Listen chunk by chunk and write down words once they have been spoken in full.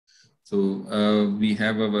So we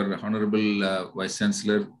have our Honorable Vice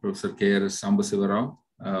Chancellor, Professor K.R. Sambasiva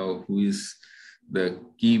Rao, who is the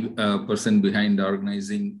key person behind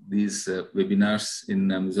organizing these webinars in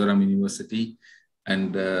Mizoram University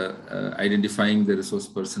and identifying the resource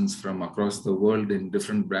persons from across the world in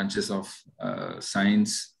different branches of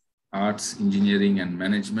science, arts, engineering, and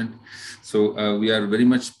management. So we are very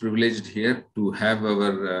much privileged here to have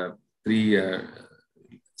our three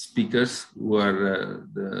speakers who are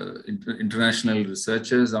the international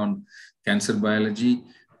researchers on cancer biology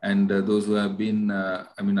and those who have been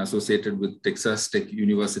associated with Texas Tech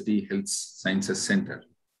University Health Sciences Center.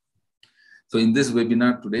 So in this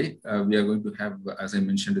webinar today, we are going to have, as I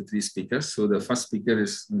mentioned, three speakers. So the first speaker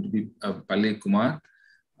is going to be Pallai Kumar,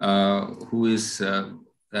 who is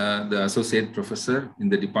the Associate Professor in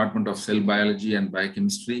the Department of Cell Biology and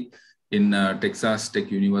Biochemistry in Texas Tech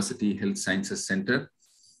University Health Sciences Center.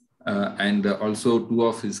 And also two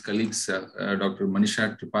of his colleagues, Dr.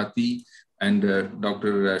 Manisha Tripathi and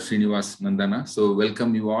Dr. Srinivas Nandana. So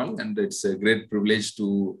welcome you all, and it's a great privilege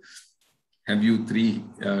to have you three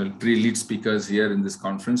lead speakers here in this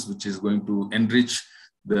conference, which is going to enrich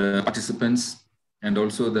the participants and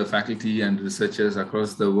also the faculty and researchers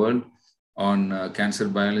across the world on cancer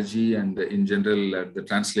biology and in general the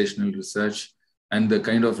translational research and the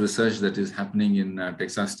kind of research that is happening in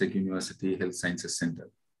Texas Tech University Health Sciences Center.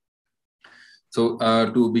 So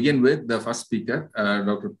to begin with, the first speaker,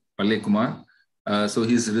 Dr. Pallai Kumar. So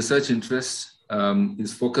his research interest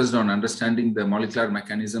is focused on understanding the molecular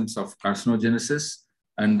mechanisms of carcinogenesis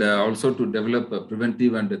and also to develop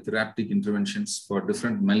preventive and therapeutic interventions for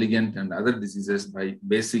different malignant and other diseases by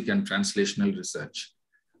basic and translational research.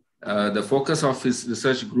 The focus of his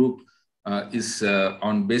research group is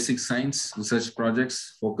on basic science research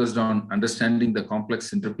projects focused on understanding the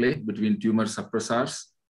complex interplay between tumor suppressors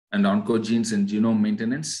and oncogenes in genome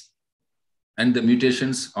maintenance, and the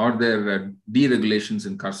mutations or their deregulations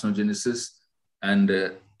in carcinogenesis and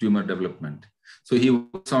tumor development. So he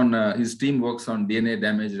works on, his team works on DNA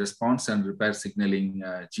damage response and repair signaling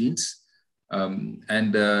genes.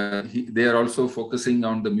 They are also focusing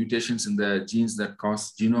on the mutations in the genes that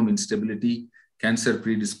cause genome instability, cancer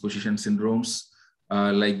predisposition syndromes,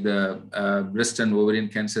 like the breast and ovarian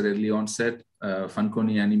cancer early onset,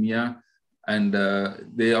 Fanconi anemia, and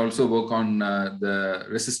they also work on the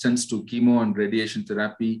resistance to chemo and radiation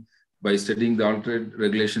therapy by studying the altered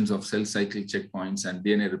regulations of cell cycle checkpoints and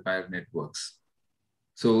DNA repair networks.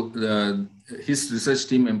 So his research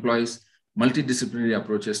team employs multidisciplinary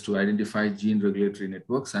approaches to identify gene regulatory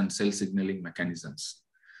networks and cell signaling mechanisms.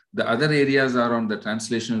 The other areas are on the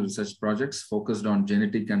translational research projects focused on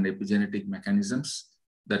genetic and epigenetic mechanisms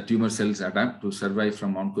that tumor cells adapt to survive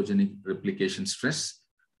from oncogenic replication stress,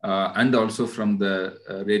 and also from the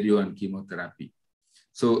radio and chemotherapy.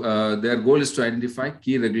 So their goal is to identify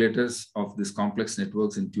key regulators of these complex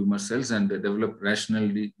networks in tumor cells and develop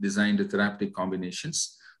rationally designed therapeutic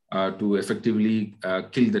combinations to effectively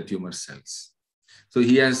kill the tumor cells. So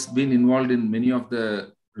he has been involved in many of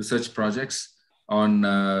the research projects on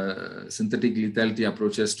synthetic lethality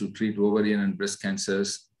approaches to treat ovarian and breast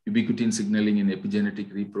cancers, ubiquitin signaling in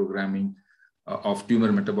epigenetic reprogramming of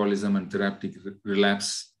tumor metabolism and therapeutic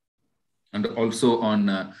relapse, and also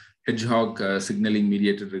on hedgehog signaling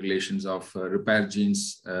mediated regulations of repair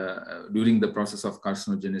genes during the process of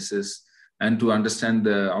carcinogenesis, and to understand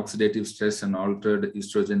the oxidative stress and altered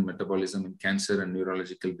estrogen metabolism in cancer and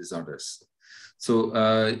neurological disorders. So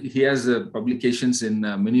he has publications in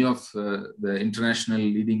many of the international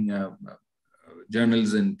leading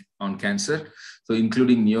journals on cancer, so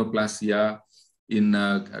including Neoplasia, in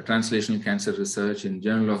translational cancer research, in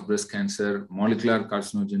Journal of Breast Cancer, Molecular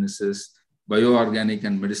Carcinogenesis, Bioorganic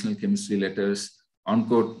and Medicinal Chemistry Letters,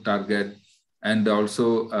 OncoTarget, and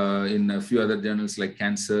also in a few other journals like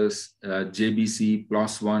Cancers, JBC,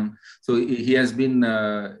 PLOS ONE. So he has been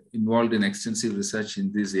involved in extensive research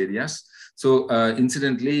in these areas. So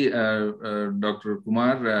incidentally, Dr.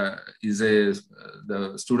 Kumar is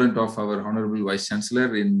the student of our Honorable Vice Chancellor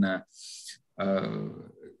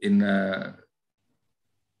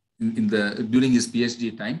during his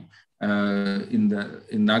PhD time in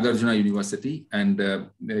Nagarjuna University, and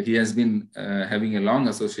he has been having a long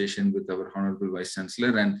association with our Honorable Vice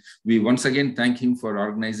Chancellor, and we once again thank him for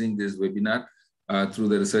organizing this webinar through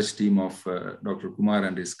the research team of Dr. Kumar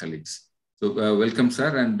and his colleagues. So welcome,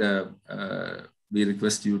 sir, and we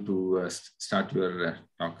request you to start your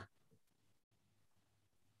talk.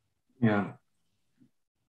 Yeah.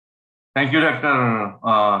 Thank you, Dr.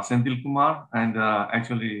 Senthil Kumar. And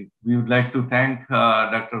actually, we would like to thank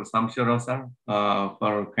Dr. Sambasiva Rao sir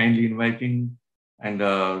for kindly inviting and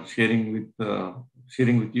sharing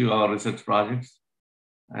sharing with you our research projects.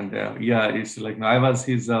 And yeah, it's like I was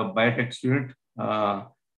his biotech student,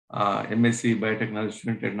 MSc biotechnology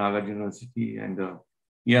student at Nagarjuna University, and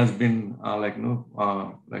he has been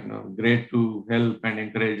great to help and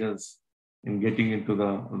encourage us in getting into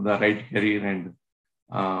the right career. And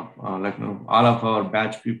all of our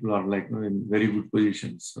batch people are in very good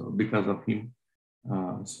positions because of him.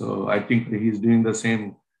 So I think he's doing the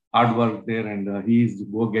same hard work there, and he is the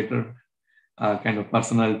go-getter kind of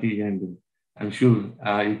personality, and I'm sure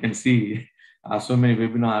you can see so many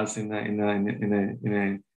webinars in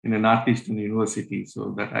a Northeastern university.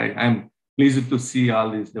 So that I'm pleased to see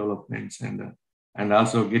all these developments, and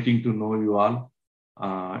also getting to know you all.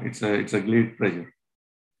 It's a great pleasure.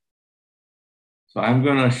 So I'm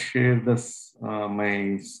gonna share this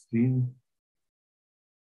my screen.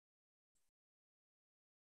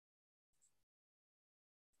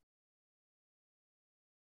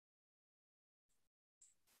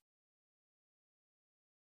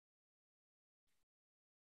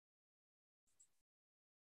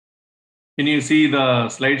 Can you see the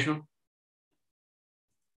slideshow?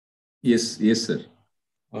 Yes, sir.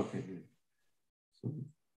 Okay. So,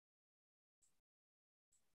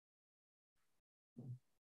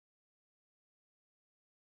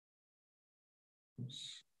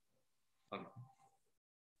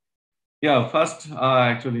 yeah, first,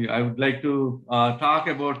 actually, I would like to talk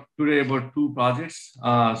today about two projects.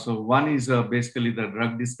 So one is basically the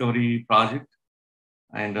drug discovery project,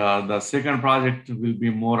 and the second project will be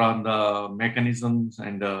more on the mechanisms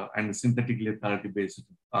and synthetic lethality based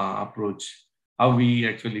approach, how we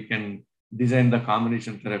actually can design the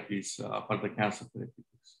combination therapies for the cancer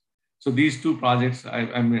therapeutics. So these two projects,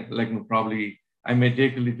 I may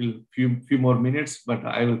take a few more minutes, but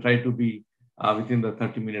I will try to be within the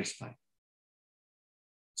 30 minutes time.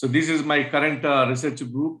 So this is my current research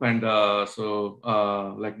group, and so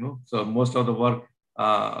most of the work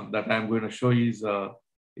that I'm going to show is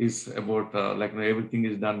about everything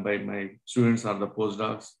is done by my students or the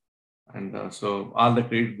postdocs, and so all the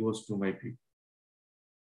credit goes to my people.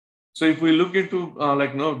 So if we look into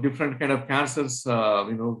different kind of cancers,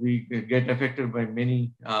 we get affected by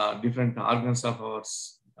many different organs of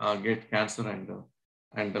ours get cancer,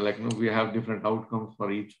 and we have different outcomes for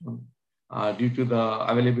each one. Due to the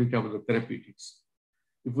availability of the therapeutics.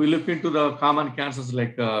 If we look into the common cancers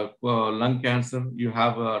like lung cancer, you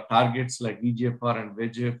have targets like EGFR and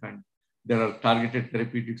VEGF, and there are targeted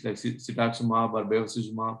therapeutics like cetuximab or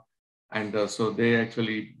bevacizumab, and so they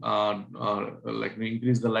actually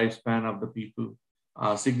increase the lifespan of the people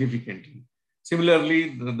significantly.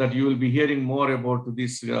 Similarly, that you will be hearing more about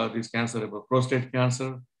this cancer, about prostate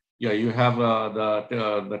cancer. Yeah, you have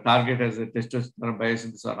the target as a testosterone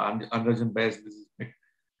biosynthesis or androgen biosynthesis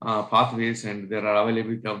pathways, and there are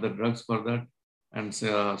availability of the drugs for that. And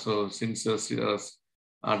so since Dr.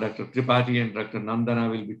 Tripathi and Dr. Nandana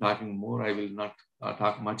will be talking more, I will not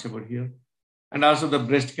talk much about here. And also the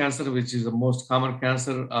breast cancer, which is the most common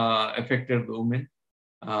cancer affected women.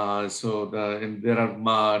 There are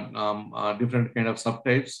different kind of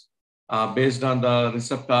subtypes. Based on the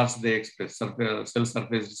receptors they express, cell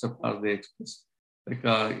surface receptors they express, like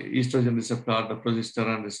estrogen receptor, the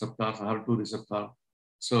progesterone receptor, HER2 receptor.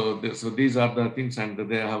 So these are the things, and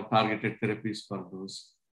they have targeted therapies for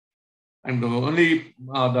those. And only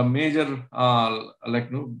the major,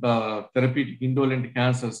 the therapeutic indolent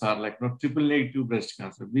cancers are triple negative breast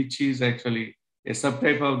cancer, which is actually a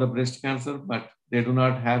subtype of the breast cancer, but they do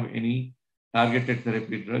not have any targeted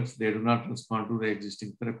therapy drugs. They do not respond to the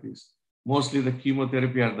existing therapies. Mostly the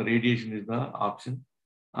chemotherapy or the radiation is the option.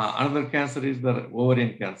 Another cancer is the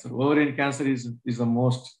ovarian cancer. Ovarian cancer is the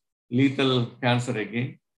most lethal cancer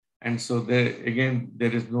again. And so there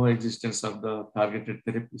is no existence of the targeted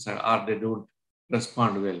therapies, or they don't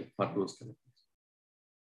respond well for those therapies.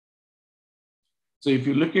 So if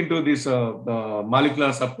you look into this, the molecular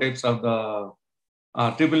subtypes of the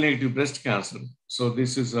triple negative breast cancer. So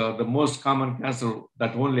this is the most common cancer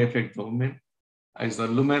that only affects the women. Is the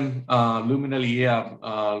luminal A,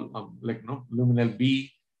 luminal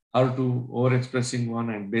B, HER2 overexpressing one,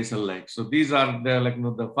 and basal-like. So these are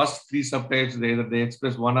the first three subtypes. They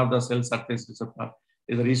express one of the cell surface receptor,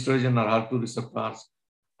 either estrogen or HER2 receptors,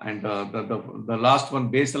 and the last one,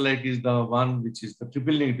 basal-like, is the one which is the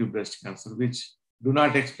triple negative breast cancer, which do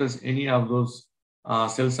not express any of those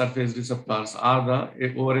cell surface receptors or the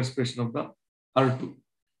overexpression of the HER2.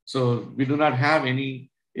 So we do not have any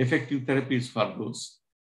effective therapies for those,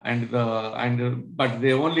 but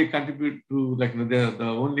they only contribute to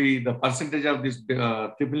the percentage of this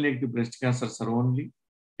triple negative breast cancers are only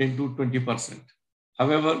 10 to 20%.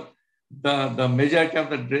 However, the majority of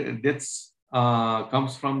the deaths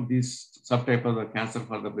comes from this subtype of the cancer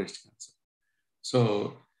for the breast cancer.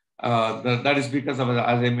 So that is because of,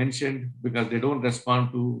 as I mentioned, because they don't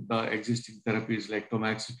respond to the existing therapies like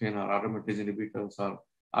tamoxifen or aromatase inhibitors or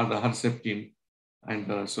the Herceptin. And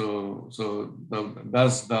thus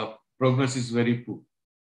the prognosis is very poor.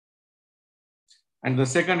 And the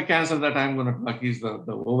second cancer that I'm going to talk is the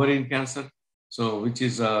ovarian cancer. So which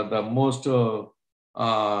is the most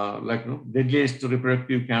deadliest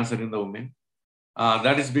reproductive cancer in the women.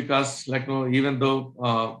 That is because, even though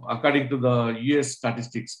according to the US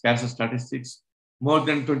statistics, cancer statistics, more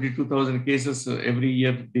than 22,000 cases every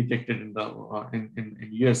year detected in the in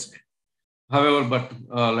USA. However, but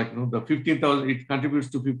the 15,000, it contributes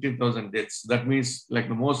to 15,000 deaths. That means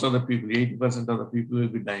most of the people, 80% of the people will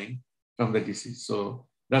be dying from the disease. So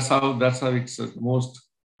that's how it's the most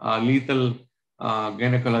lethal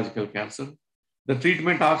gynecological cancer. The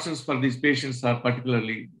treatment options for these patients are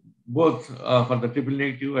particularly both for the triple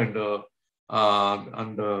negative and the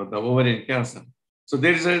ovarian cancer. So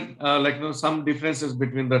there is some differences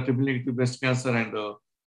between the triple negative breast cancer and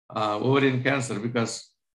ovarian cancer, because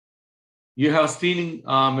you have screening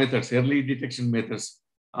methods, early detection methods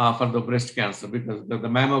for the breast cancer, because the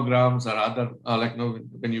mammograms or other,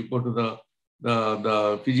 when you go to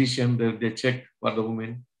the physician, they check for the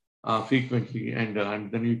women frequently, and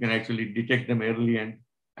then you can actually detect them early, and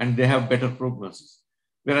they have better prognosis.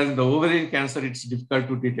 Whereas in the ovarian cancer, it's difficult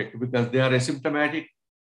to detect because they are asymptomatic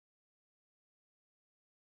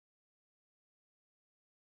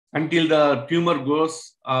until the tumor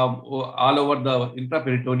goes all over the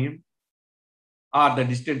intraperitoneum or the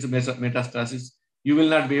distant metastasis. You will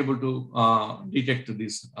not be able to detect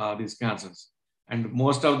these cancers. And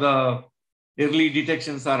most of the early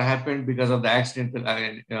detections are happened because of the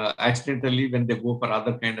accidentally when they go for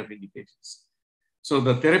other kind of indications. So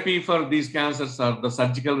the therapy for these cancers are the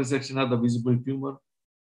surgical resection of the visible tumor,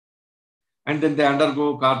 and then they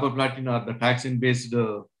undergo carboplatin or the taxane-based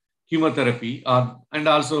chemotherapy, and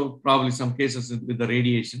also probably some cases with the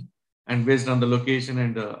radiation. And based on the location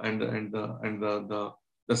and the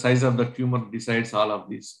size of the tumor decides all of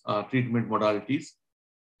these treatment modalities.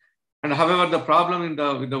 And however, the problem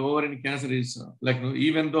with the ovarian cancer is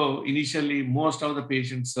even though initially most of the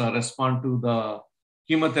patients respond to the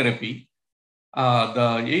chemotherapy,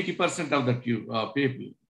 the 80% of the people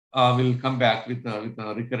will come back with a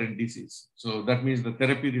recurrent disease. So that means the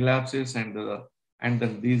therapy relapses, and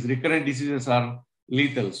then these recurrent diseases are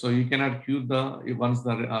lethal. So you cannot cure once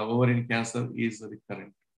the ovarian cancer is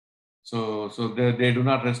recurrent. So they do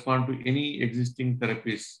not respond to any existing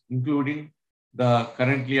therapies, including the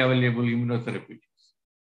currently available immunotherapies.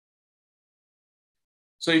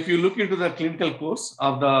 So if you look into the clinical course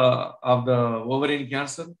of the ovarian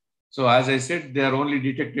cancer, so as I said, they are only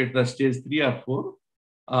detected at the stage 3 or 4.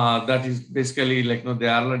 That is basically they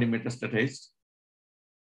are already metastatized.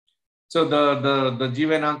 So the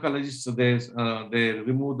GYN oncologists, they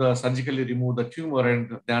surgically remove the tumor,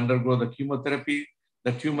 and they undergo the chemotherapy.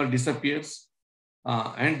 The tumor disappears,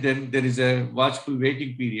 and then there is a watchful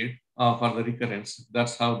waiting period for the recurrence.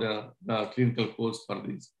 That's how the clinical course for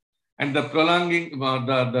this. And the prolonging,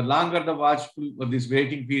 the longer the watchful this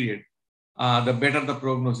waiting period, the better the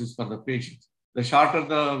prognosis for the patient. The shorter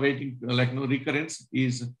the waiting, recurrence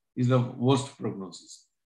is the worst prognosis.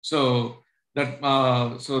 So that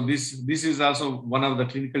this is also one of the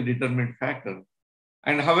clinical determinant factor.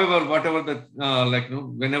 And however, whatever the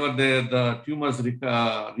whenever the tumors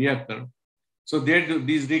reoccur, so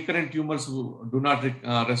these recurrent tumors do not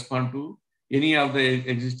respond to any of the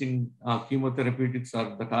existing chemotherapeutics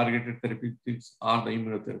or the targeted therapeutics or the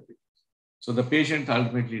immunotherapy. So the patient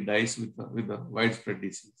ultimately dies with the widespread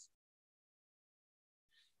disease.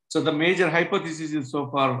 So the major hypothesis is so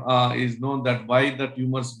far is known that why the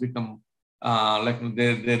tumors become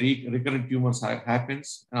the recurrent tumors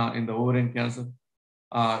happens in the ovarian cancer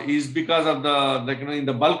is because of the in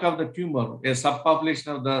the bulk of the tumor, a subpopulation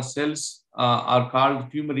of the cells are called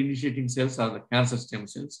tumor initiating cells or the cancer stem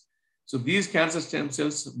cells. So these cancer stem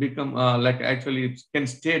cells become actually can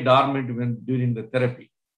stay dormant during the therapy,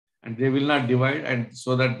 and they will not divide, and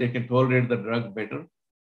so that they can tolerate the drug better.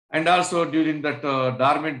 And also during that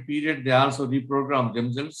dormant period, they also reprogram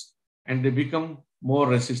themselves and they become more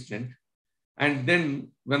resistant. And then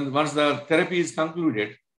once the therapy is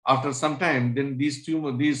concluded, after some time, then these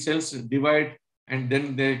cells divide, and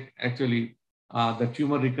then they actually the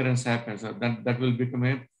tumor recurrence happens. That will become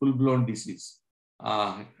a full-blown disease,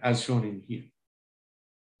 as shown in here.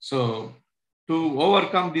 So to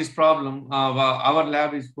overcome this problem, our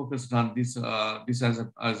lab is focused on this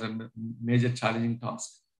as a major challenging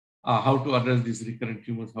task. How to address these recurrent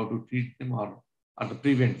tumors, how to treat them or to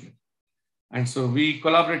prevent them. And so we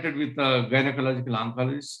collaborated with gynecological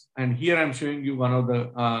oncologists. And here I'm showing you one of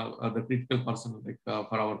the critical personnel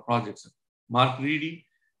for our projects, Mark Reedy.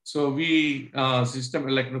 So we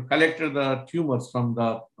collected the tumors from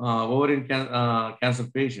the ovarian cancer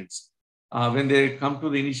patients when they come to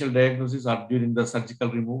the initial diagnosis or during the surgical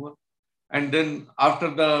removal. And then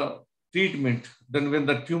after the treatment, then when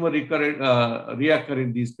the tumor reoccur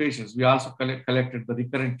in these patients, we also collected the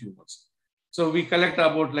recurrent tumors. So we collect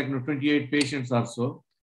about 28 patients or so.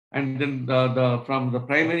 And then from the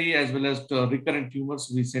primary as well as the recurrent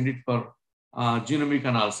tumors, we send it for genomic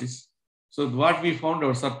analysis. So what we found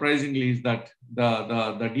out surprisingly is that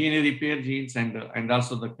the DNA repair genes and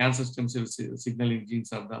also the cancer stem cell signaling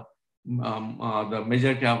genes are the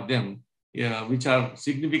majority of them, which are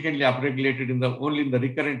significantly upregulated only in the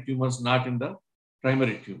recurrent tumors, not in the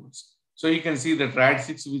primary tumors. So you can see that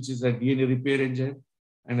RAD6, which is a DNA repair enzyme,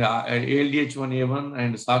 and ALDH1A1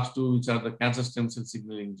 and SOX2, which are the cancer stem cell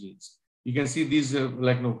signaling genes. You can see these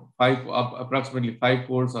approximately 5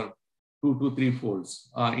 folds or 2 to 3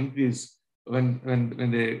 folds increase when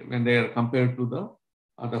they are compared to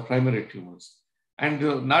the primary tumors. And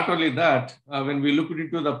not only that, when we look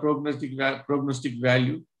into the prognostic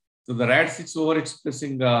value, so the RAD6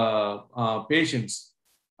 overexpressing patients,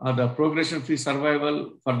 the progression-free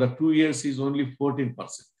survival for the 2 years is only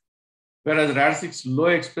 14%. Whereas RAD6 low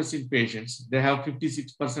expressing patients, they have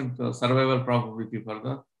 56% survival probability for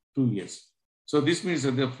the 2 years. So this means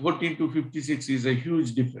that the 14 to 56 is a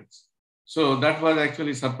huge difference. So that was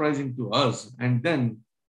actually surprising to us. And then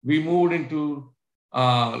we moved into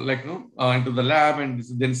into the lab and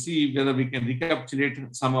then see whether we can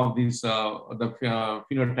recapitulate some of these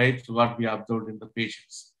phenotypes what we observed in the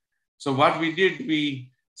patients. So what we did, we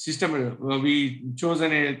chose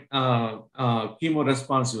a chemo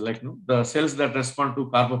responsive, the cells that respond to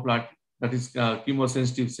carboplatin, that is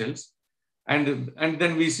chemosensitive cells. And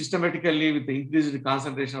then we systematically, with the increased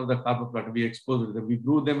concentration of the carboplatin, we exposed them, we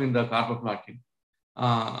grew them in the carboplatin.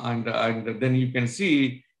 And then you can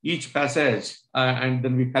see each passage, and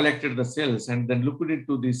then we collected the cells and then looked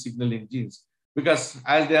into these signaling genes, because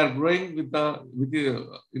as they are growing in the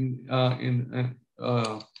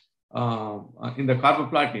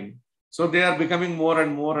carboplatin, so they are becoming more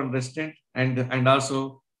and more resistant, and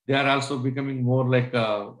also they are also becoming more like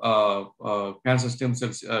cancer stem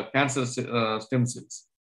cells.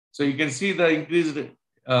 So you can see the increased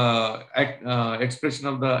expression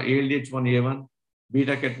of the ALDH1A1,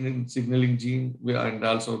 beta-catenin signaling gene, and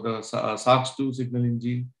also the SOX2 signaling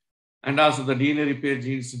gene, and also the DNA repair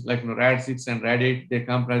genes like RAD6 and RAD8. They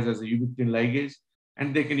comprise as a ubiquitin ligase,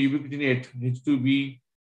 and they can ubiquitinate H2B,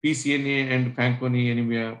 PCNA, and Fanconi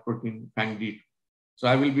anemia protein FANGD2. So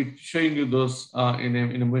I will be showing you those in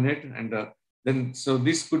a minute, and then so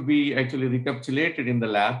this could be actually recapitulated in the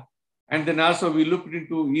lab. And then also we looked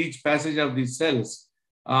into each passage of these cells,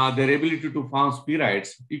 their ability to form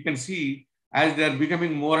spheroids. You can see as they are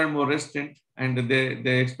becoming more and more resistant, and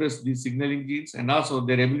they express these signaling genes, and also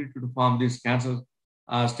their ability to form these cancer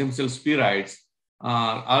stem cell spheroids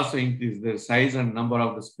also increase their size and number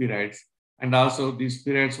of the spheroids. And also these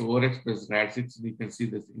spheroids overexpress RAD6, you can see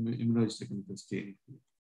this immunohistochemical staining.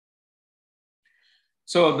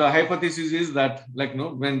 So the hypothesis is that,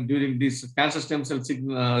 when during this cancer stem cell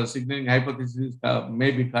signaling hypothesis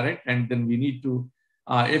may be correct, and then we need to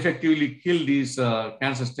effectively kill these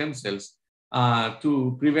cancer stem cells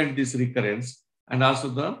to prevent this recurrence, and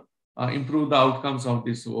also improve the outcomes of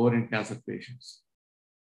these ovarian cancer patients.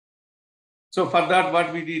 So for that,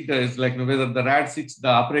 what we did is whether the RAD6, the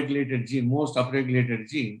upregulated gene, most upregulated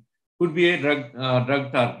gene, could be a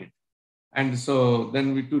drug target. And so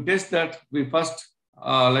then to test that, we first,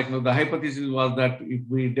 the hypothesis was that if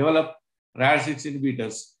we develop RAD6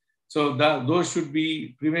 inhibitors, so those should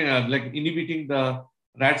be inhibiting the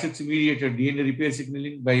RAD6 mediated DNA repair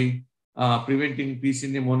signaling by preventing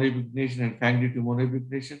PCNA monoubiquitination and FANGD2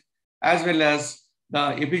 monoubiquitination, as well as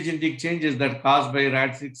the epigenetic changes that caused by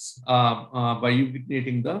RAD6 by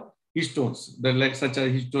ubiquitinating the histones, such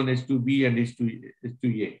as histone H2B and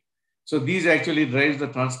H2A. So these actually drives the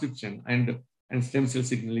transcription and stem cell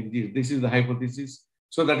signaling. This is the hypothesis,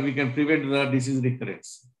 so that we can prevent the disease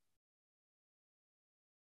recurrence.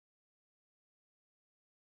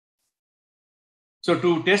 So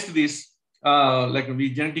to test this, we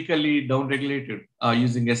genetically downregulated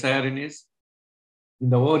using siRNAs in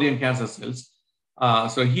the ovarian cancer cells.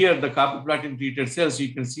 So here the carboplatin treated cells,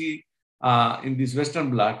 you can see in this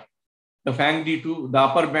Western blot, the FANGD2, the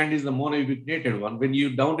upper band is the monoubiquitinated one. When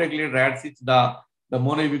you downregulate RAD6, the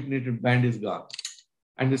monoubiquitinated band is gone.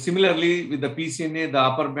 And similarly with the PCNA, the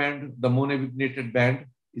upper band, the monoubiquitinated band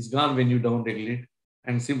is gone when you downregulate.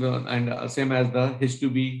 and same as the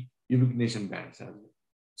H2B ubiquitination bands as well.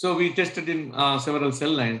 So we tested in several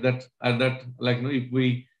cell lines that if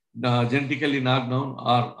we genetically knock down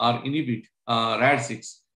or inhibit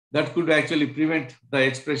RAD6, that could actually prevent the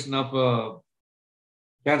expression of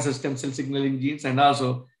cancer stem cell signaling genes, and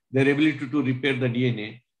also their ability to repair the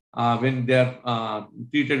DNA when they are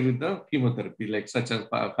treated with the chemotherapy, like such as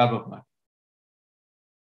carboplatin.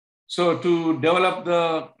 So to develop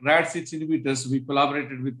the RAD6 inhibitors, we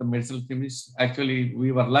collaborated with the medicinal chemists. Actually,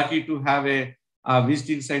 we were lucky to have a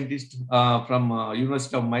visiting scientist from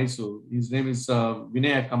University of Mysore. His name is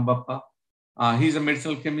Vinaya Kambappa. He's a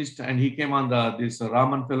medicinal chemist, and he came on this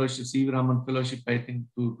Raman Fellowship, C.V. Raman Fellowship, I think,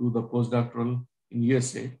 to do the postdoctoral in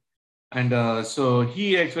USA. And so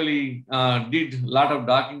he actually did a lot of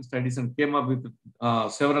docking studies and came up with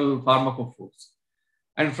several pharmacophores.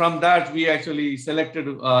 And from that, we actually selected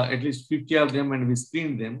at least 50 of them, and we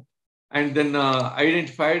screened them, and then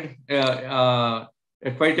identified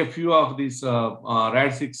quite a few of these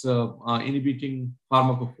RAD6 inhibiting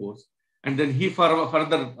pharmacophores. And then he further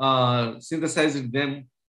synthesized them.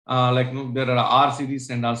 There are R series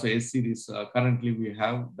and also S series currently we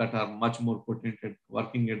have that are much more potent at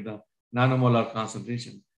working at the nanomolar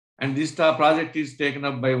concentration. And this project is taken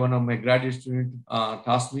up by one of my graduate students,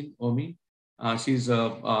 Tasmin Omi. She's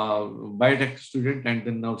a biotech student, and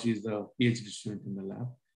then now she's a PhD student in the lab.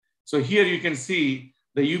 So here you can see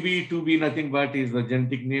the UBE2B, nothing but is the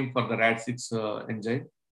genetic name for the RAD6 enzyme.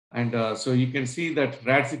 And so you can see that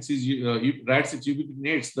RAD6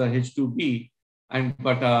 ubiquitinates the H2B,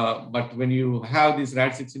 but when you have this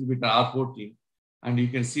RAD6 inhibitor R14, and you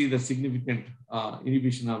can see the significant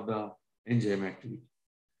inhibition of the enzyme activity.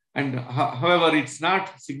 And however, it's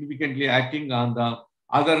not significantly acting on the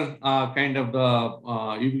other kind of the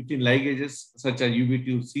ubiquitin ligases, such as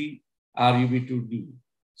UB2C or UB2D.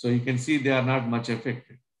 So you can see they are not much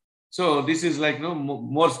affected. So this is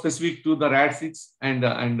more specific to the RAD6, and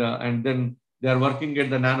then they are working at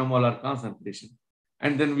the nanomolar concentration.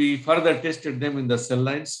 And then we further tested them in the cell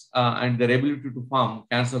lines and their ability to form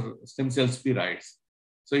cancer stem cell spheroids.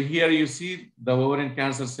 So here you see the ovarian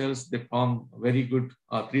cancer cells, they form very good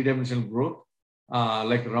three-dimensional growth,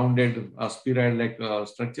 like rounded spheroid-like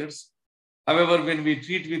structures. However, when we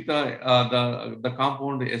treat with the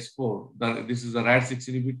compound S4, this is a RAD6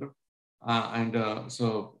 inhibitor,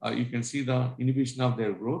 so you can see the inhibition of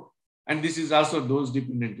their growth. And this is also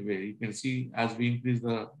dose-dependent way. You can see as we increase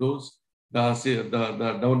the dose, the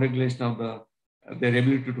downregulation of their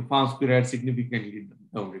ability to form spheroids significantly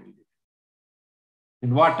downregulated.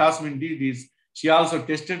 And what Tasmin did is she also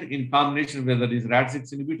tested in combination whether these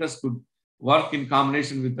RAD6 inhibitors could work in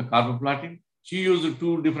combination with the carboplatin. She used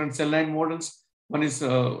two different cell line models. One is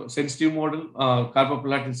a sensitive model,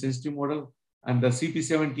 carboplatin sensitive model, and the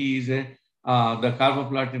CP70 is the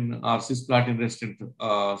carboplatin or cisplatin resistant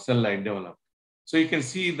cell line developed. So you can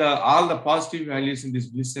see all the positive values in this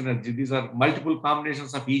Bliss energy. These are multiple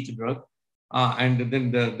combinations of each drug, and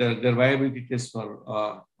then their viability tests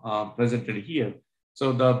are presented here.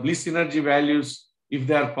 So the Bliss synergy values, if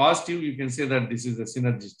they are positive, you can say that this is a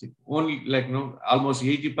synergistic. Only almost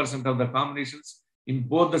 80% of the combinations in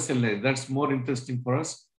both the cell lines, that's more interesting for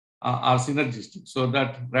us, are synergistic. So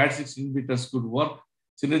that RAD6 inhibitors could work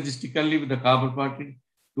synergistically with the carboplatin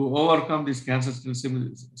to overcome this cancer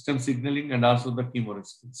stem signaling and also the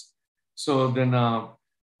chemoresistance. So then,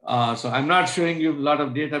 so I'm not showing you a lot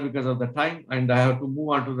of data because of the time, and I have to move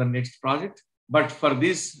on to the next project. But for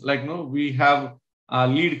this, we have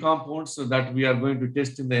lead compounds that we are going to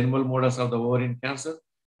test in the animal models of the ovarian cancer.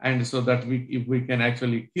 And so that if we can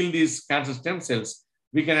actually kill these cancer stem cells,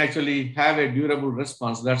 we can actually have a durable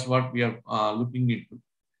response. That's what we are looking into.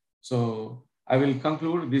 So I will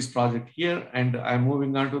conclude this project here, and I'm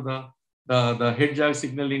moving on to the Hedgehog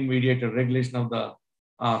signaling mediated regulation of the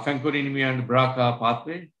Fanconi and BRCA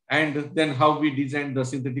pathway, and then how we designed the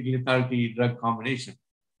synthetic lethality drug combination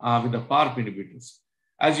with the PARP inhibitors.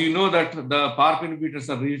 As you know that the PARP inhibitors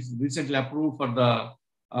are recently approved for the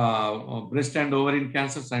breast and ovarian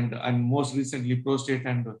cancers, and most recently prostate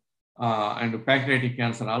and pancreatic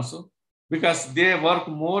cancer also, because they work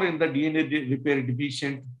more in the DNA repair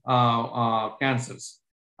deficient cancers.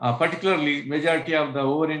 Particularly, majority of the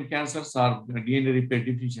ovarian cancers are DNA repair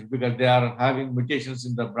deficient because they are having mutations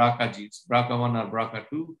in the BRCA genes, BRCA1 or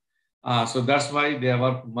BRCA2. So that's why they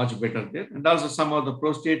work much better there. And also some of the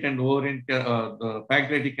prostate and ovarian, the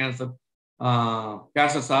pancreatic cancer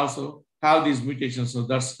cancers also have these mutations. So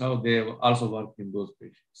that's how they also work in those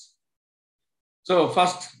patients. So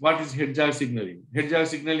first, what is Hedgehog signaling? Hedgehog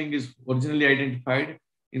signaling is originally identified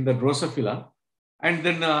in the Drosophila. And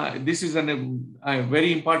then this is a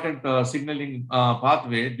very important signaling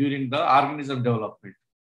pathway during the organism development.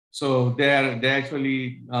 So they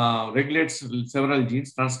actually regulates several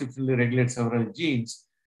genes, transcriptionally regulate several genes,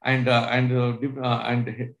 and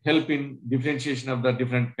help in differentiation of the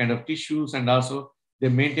different kind of tissues, and also they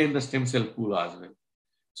maintain the stem cell pool as well.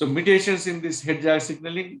 So mutations in this HEDJAG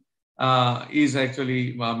signaling is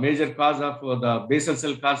actually a major cause of the basal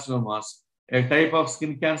cell carcinomas, a type of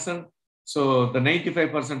skin cancer. So the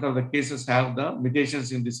 95% of the cases have the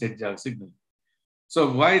mutations in this HEDJAG signaling. So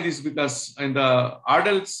why this? Because in the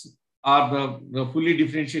adults are the fully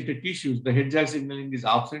differentiated tissues, the HEDJAG signaling is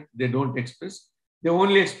absent. They don't express. They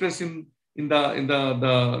only express in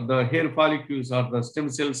the hair follicles or the stem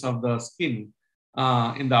cells of the skin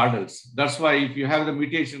in the adults. That's why if you have the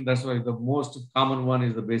mutation, that's why the most common one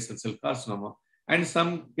is the basal cell carcinoma. And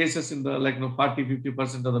some cases in the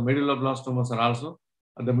 40–50% of the medulloblastomas are also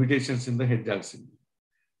the mutations in the HEDJAG signaling.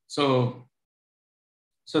 So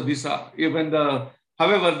these are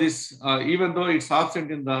however, this even though it's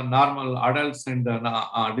absent in the normal adults and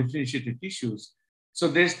differentiated tissues, so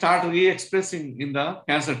they start re-expressing in the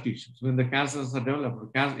cancer tissues when the cancers are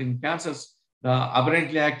developed. In cancers, the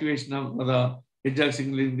aberrantly activation of the HEDJAG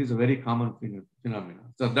signaling is a very common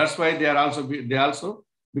phenomenon. So that's why they also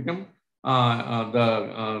become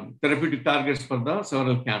the therapeutic targets for the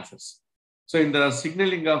several cancers. So in the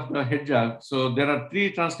signaling of the HEDJAG, so there are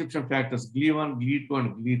 3 transcription factors, GLI1, GLI2,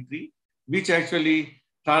 and GLI3, which actually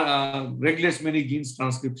regulates many genes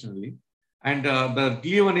transcriptionally. And the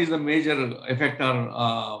GLI1 is a major effector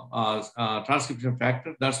transcription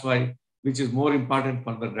factor. That's why, which is more important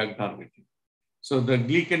for the drug targeting. So the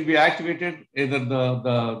GLI can be activated either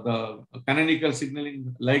the canonical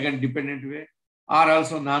signaling ligand dependent way, or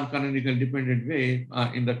also non-canonical dependent way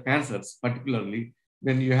in the cancers, particularly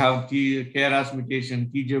when you have KRAS mutation,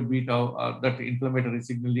 TGF-beta, that inflammatory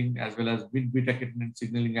signaling, as well as beta-catenin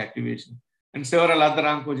signaling activation, and several other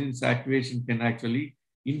oncogenes activation can actually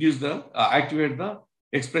induce activate the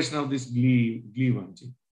expression of this GLI1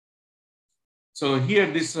 gene. So here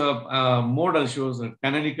this model shows a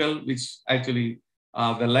canonical, which actually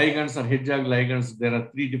the ligands are HEDJAG ligands. There are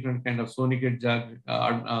 3 different kind of sonic HEDJAG,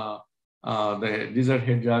 the desert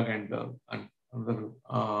HEDJAG, and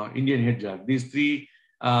Indian HEDJAG. These 3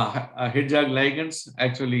 HEDJAG ligands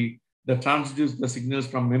actually transduce the signals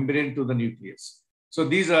from membrane to the nucleus. So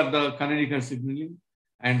these are the canonical signaling,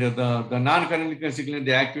 and the non-canonical signaling,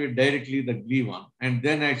 they activate directly the GLI1, and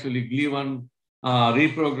then actually GLI1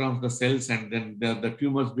 reprograms the cells, and then the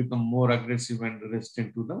tumors become more aggressive and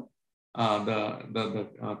resistant to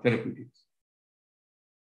the therapeutics.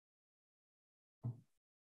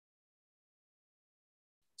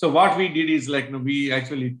 So what we did is we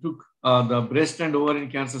actually took the breast and ovarian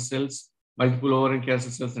cancer cells, multiple ovarian cancer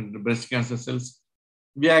cells, and the breast cancer cells.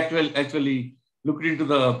 We actually looked into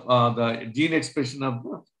the gene expression of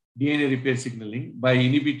the DNA repair signaling by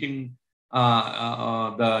inhibiting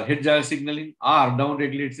the HEDJAG signaling or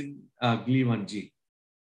downregulating GLI1 gene.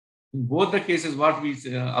 In both the cases, what we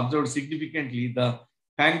observed significantly, the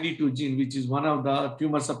FANG-D2 gene, which is one of the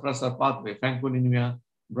tumor suppressor pathway, Fanconi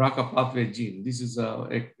BRCA pathway gene. This is a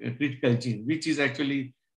critical gene, which is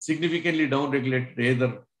actually significantly downregulated.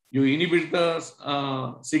 Either you inhibit the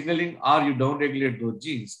signaling or you downregulate those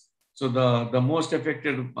genes. So the most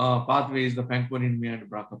affected pathway is the Fanconi and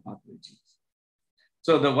BRCA pathway genes.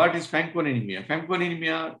 So what is Fanconi?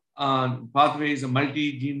 Fanconi pathway is a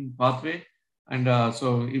multi-gene pathway. And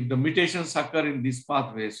so if the mutations occur in this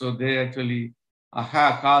pathway, so they actually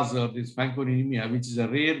cause this Fanconi, which is a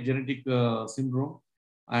rare genetic syndrome.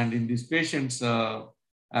 And in these patients,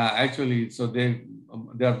 actually, so they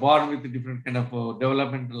are born with different kind of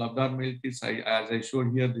developmental abnormalities. As I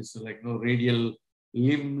showed here, this radial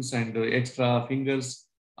limbs and extra fingers.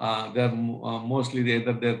 They're mostly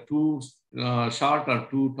either they're too short or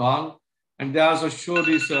too tall. And they also show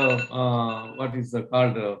this, what is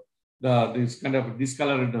called this kind of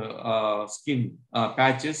discolored skin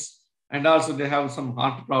patches. And also they have some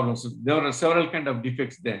heart problems. There are several kind of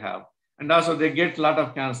defects they have. And also they get a lot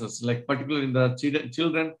of cancers, particularly in the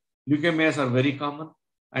children, leukemias are very common.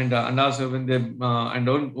 And also when they, and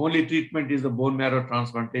only treatment is the bone marrow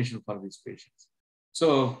transplantation for these patients.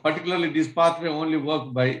 So particularly this pathway only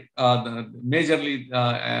work by, majorly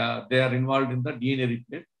they are involved in the DNA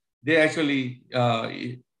repair. They actually,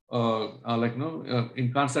 in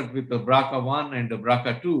concert with the BRCA1 and the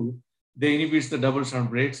BRCA2, they inhibit the double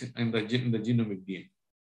strand breaks in the genomic DNA.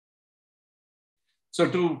 So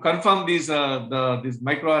to confirm these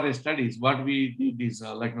microarray studies, what we did is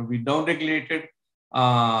we downregulated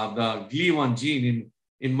the GLI1 gene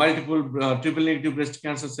in multiple triple negative breast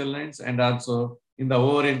cancer cell lines, and also in the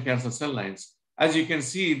ovarian cancer cell lines. As you can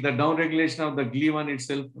see, the downregulation of the GLI1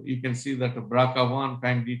 itself, you can see that BRCA1,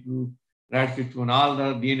 FANGD2, RAD51, all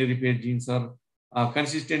the DNA repair genes are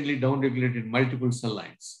consistently downregulated in multiple cell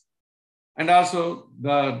lines. And also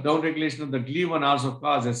the downregulation of the GLI1 also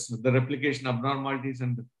causes the replication abnormalities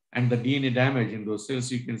and the DNA damage in those cells.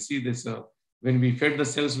 You can see this when we fed the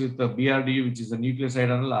cells with the BRDU, which is a nucleoside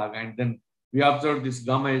analog, and then we observed this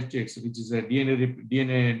gamma HTX, which is a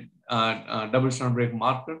DNA double-strand break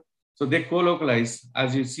marker. So they co-localize,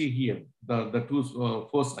 as you see here, the two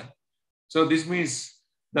foci. So this means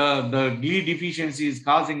the GLI deficiency is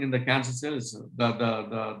causing in the cancer cells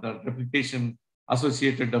the replication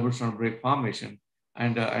associated double-strand break formation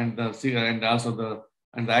and also the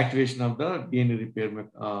activation of the DNA repair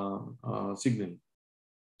signal.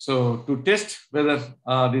 So to test whether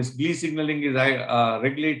this GLI signaling is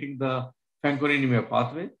regulating the Fanconi anemia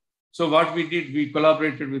pathway, so what we did, we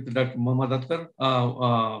collaborated with Dr. Mohammad Akhtar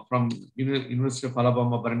from University of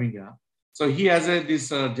Alabama, Birmingham. So he has this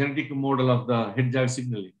genetic model of the head-jag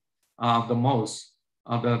signaling of the mouse,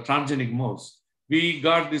 the transgenic mouse. We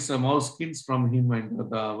got this mouse skins from him, and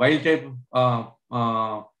the wild type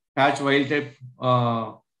patch wild type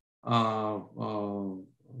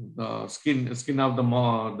the skin of the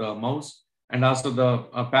mouse, and also the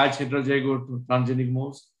patch heterozygote transgenic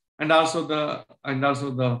mouse, and also the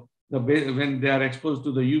when they are exposed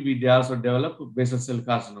to the UV, they also develop basal cell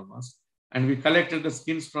carcinomas. And we collected the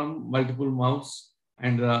skins from multiple mouse,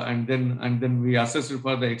 and then we assessed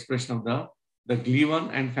for the expression of the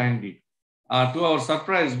GLI1 and FANGD. To our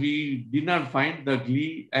surprise, we did not find the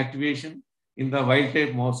GLI activation in the wild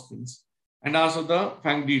type mouse skins, and also the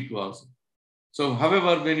FANGD2 also. So,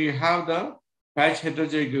 however, when you have the patch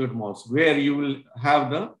heterozygote mouse, where you will have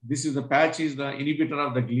the patch is the inhibitor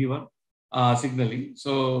of the GLI1 signaling.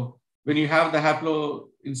 So, when you have the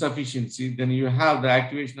haploinsufficiency, then you have the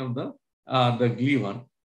activation of the GLI1,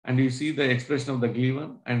 and you see the expression of the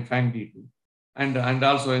GLI1 and FANGD2, and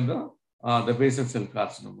also in the basal cell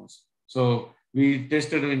carcinomas. So we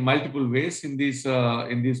tested in multiple ways in these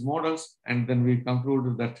models, and then we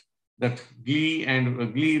concluded that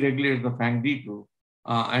GLI regulates the FANGD2,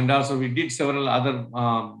 and also we did several other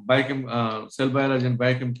cell biology and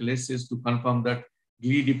biochemical assays to confirm that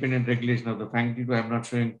GLI dependent regulation of the FANGD2. I'm not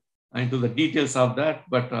showing into the details of that,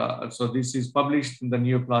 but so this is published in the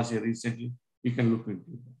Neoplasia recently. You can look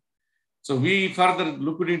into that. So we further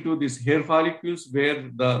looked into these hair follicles where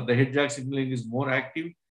the head-jag signaling is more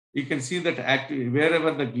active. You can see that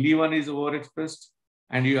wherever the GLI1 is overexpressed,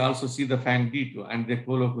 and you also see the FANGD2, and they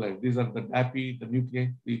co-localize. These are the DAPI, the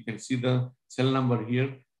nuclei. You can see the cell number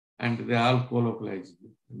here, and they all co-localize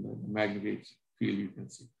in the magnetic field. You can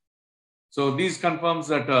see. So this confirms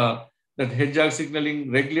that that head-jag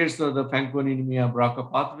signaling regulates the Fanconi anemia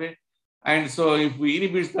BRCA pathway. And so if we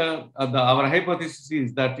inhibit our hypothesis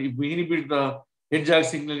is that if we inhibit the head-jag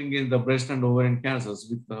signaling in the breast and ovarian cancers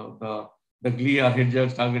with the GLI or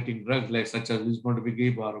head-jag targeting drugs like such as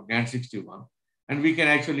vismodegib or GAN61, and we can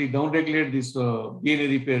actually downregulate these DNA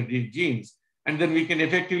repair genes, and then we can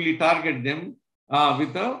effectively target them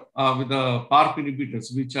with the PARP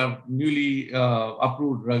inhibitors, which are newly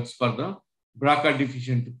approved drugs for the BRCA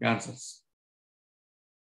deficient cancers.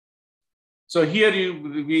 So here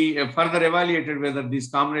we further evaluated whether this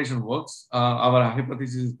combination works. Our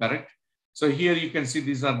hypothesis is correct. So here you can see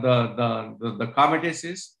these are the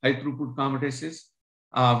cometases, high throughput cometases,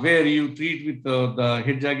 where you treat with the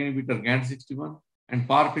head-jag inhibitor GAN61 and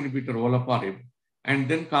PARP inhibitor olaparib, and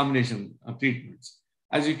then combination treatments.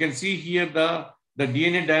 As you can see here, the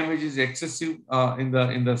DNA damage is excessive in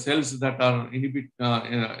the cells that are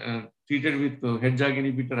treated with head-jag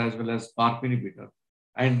inhibitor as well as PARP inhibitor.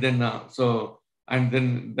 And then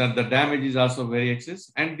the damage is also very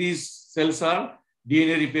excessive, and these cells are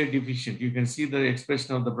DNA repair deficient. You can see the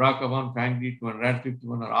expression of the BRCA1, FANGD2, and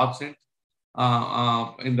RAD51 are absent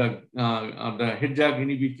in the head-jag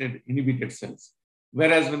inhibited cells.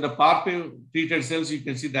 Whereas when the PARP treated cells, you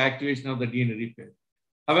can see the activation of the DNA repair.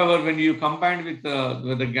 However, when you combine with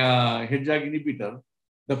the head-jag inhibitor,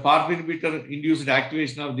 the PARP inhibitor induced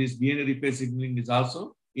activation of this DNA repair signaling is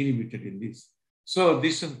also inhibited in this. So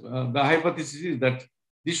this the hypothesis is that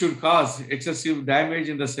this should cause excessive damage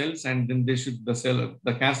in the cells, and then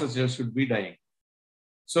the cancer cells should be dying.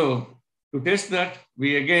 So to test that,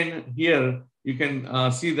 we again here you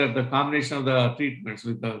can see that the combination of the treatments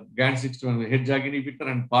with the GAN61, the head-jag inhibitor,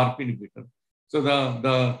 and PARP inhibitor. So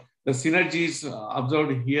the synergies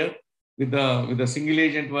observed here with the single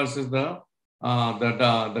agent versus the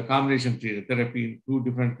combination therapy in two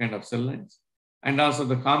different kind of cell lines. And also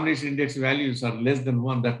the combination index values are less than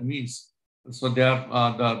 1. That means So they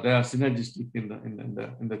are synergistic in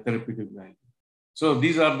the therapeutic value. So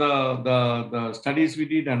these are the studies we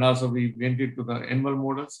did, and also we went into the animal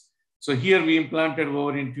models. So here we implanted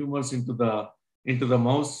ovarian tumors into the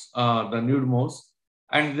mouse, the nude mouse,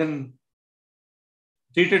 and then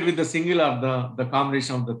treated with the single or the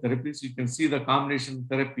combination of the therapies. You can see the combination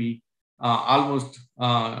therapy almost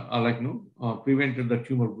prevented the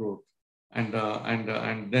tumor growth, and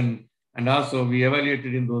also we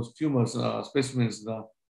evaluated in those tumors specimens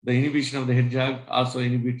the inhibition of the HEDJAG also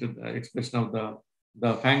inhibited the expression of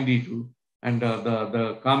the FANG-D2, and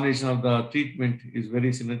the combination of the treatment is very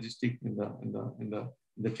synergistic in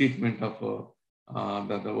the treatment of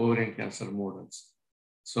the ovarian cancer models.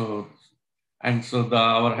 So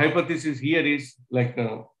our hypothesis here is like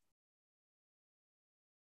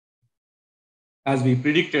as we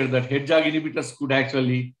predicted that HEDJAG inhibitors could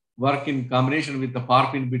actually work in combination with the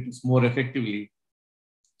PARP inhibitors more effectively.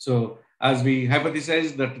 So as we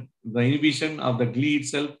hypothesized that the inhibition of the GLI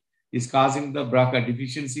itself is causing the BRCA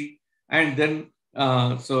deficiency, and then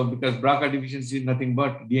so because BRCA deficiency is nothing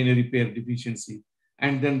but DNA repair deficiency,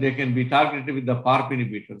 and then they can be targeted with the PARP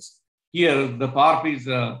inhibitors. Here the PARP is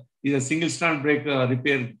a single strand break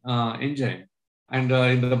repair enzyme, and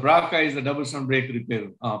in the BRCA is a double strand break repair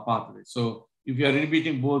pathway. So if you are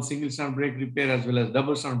inhibiting both single strand break repair as well as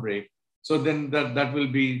double strand break, so then that will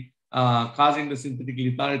be causing the synthetic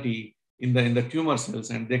lethality in the tumor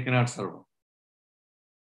cells, and they cannot survive.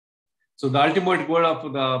 So the ultimate goal of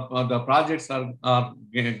the projects are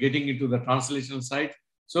getting into the translational site.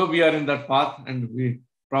 So we are in that path, and we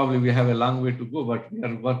have a long way to go, but we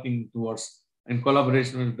are working towards in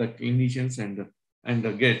collaboration with the clinicians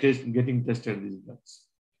and getting tested these drugs.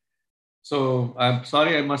 So I'm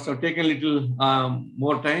sorry, I must have taken a little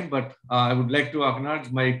more time, but I would like to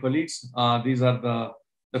acknowledge my colleagues. These are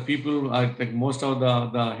the people. I think most of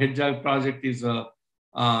the HEDJAG project is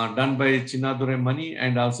done by Chinnadurai Mani,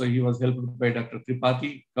 and also he was helped by Dr.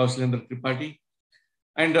 Tripathi, Kaushilendra Tripathi.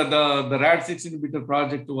 And the RAD6 inhibitor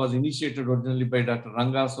project was initiated originally by Dr.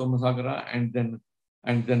 Ranga Somasagara, and then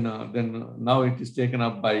now it is taken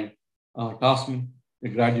up by Tasmi, a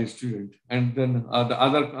graduate student. And then the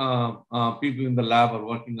other people in the lab are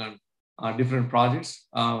working on different projects.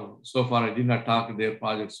 So far, I did not talk their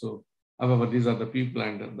projects. So, however, these are the people,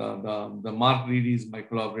 and the Mark Reedy is my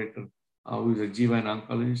collaborator, who is a GYN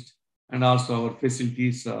oncologist, and also our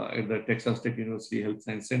facilities at the Texas Tech University Health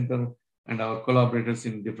Science Center, and our collaborators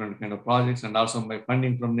in different kind of projects, and also my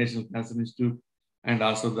funding from National Cancer Institute, and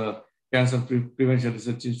also the Cancer Prevention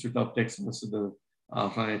Research Institute of Texas,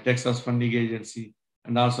 from a Texas funding agency,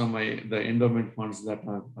 and also the endowment funds that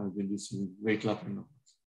I've been receiving, Weightlove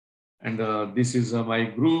endowments. And this is my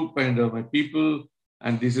group and my people,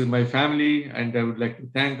 and this is my family. And I would like to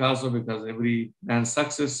thank also, because every man's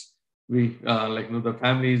success, the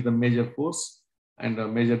family is the major force and a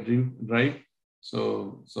major drive.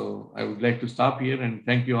 So I would like to stop here and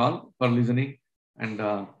thank you all for listening. And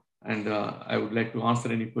I would like to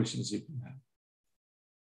answer any questions if you have.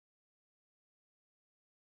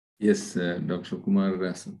 Yes, Dr. Kumar,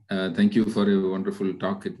 thank you for a wonderful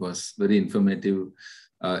talk. It was very informative,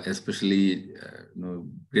 especially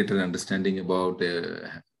greater understanding about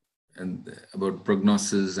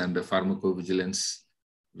prognosis and the pharmacovigilance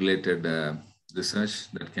related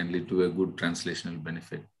research that can lead to a good translational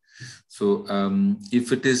benefit. So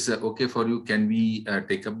if it is okay for you, can we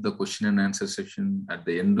take up the question and answer section at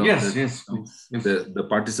the end of the... Yes. The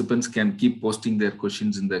participants can keep posting their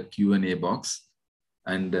questions in the Q&A box,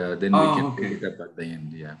 and then we can take it up at the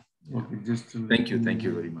end. Yeah. Okay, thank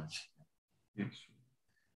you very much. Yes.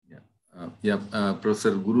 Yeah.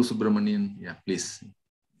 Professor Guru Subramanian, yeah, please.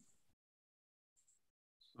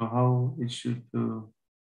 So how it should...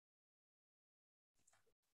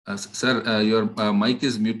 Sir, your mic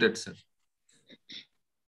is muted, sir.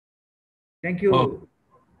 Thank you,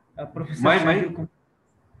 Professor Sendil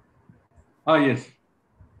Kumar. Yes.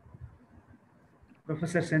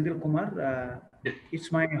 Professor Sendil Kumar,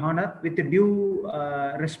 it's my honor, with due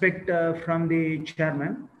respect from the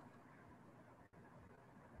chairman,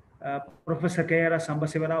 Professor K.R.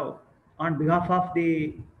 Sambasivarao, on behalf of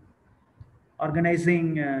the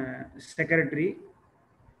organizing secretary.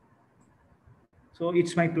 So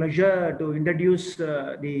it's my pleasure to introduce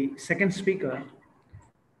the second speaker,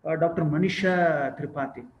 Dr. Manisha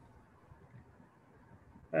Tripathi.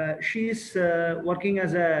 She is working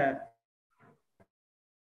as a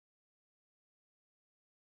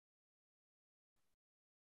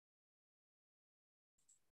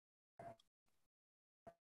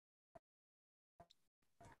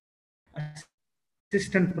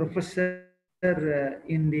assistant professor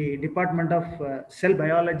in the Department of Cell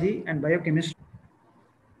Biology and Biochemistry.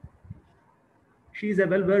 She is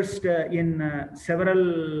well versed in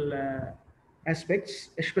several aspects,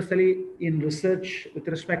 especially in research with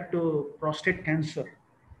respect to prostate cancer.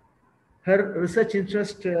 Her research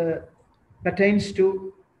interest pertains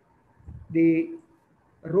to the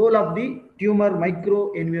role of the tumor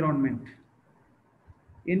microenvironment,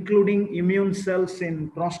 including immune cells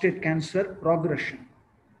in prostate cancer progression,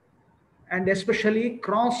 and especially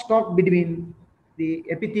crosstalk between the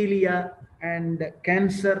epithelia and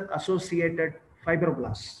cancer-associated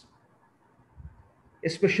fibroblasts,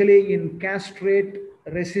 especially in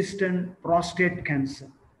castrate-resistant prostate cancer.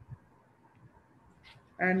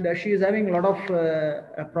 And she is having a lot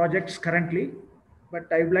of projects currently, but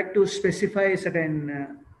I would like to specify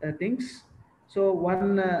certain things. So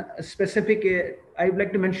one specific, I would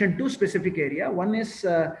like to mention two specific areas. One is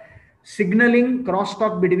signaling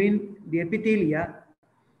crosstalk between the epithelia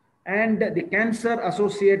and the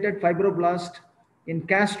cancer-associated fibroblast in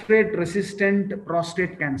castrate-resistant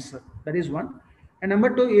prostate cancer. That is one. And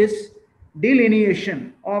number two is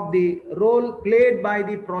delineation of the role played by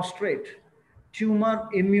the prostate tumor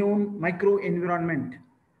immune microenvironment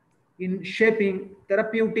in shaping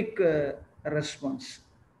therapeutic response.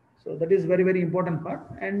 So that is very, very important part.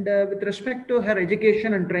 And with respect to her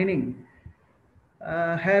education and training,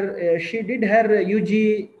 she did her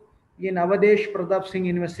UG in Avadesh Pratap Singh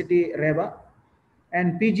University, Rewa,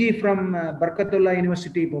 and PG from Barkatullah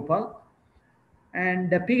University, Bhopal,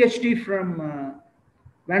 and a PhD from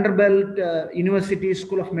Vanderbilt University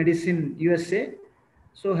School of Medicine, USA.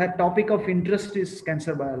 So her topic of interest is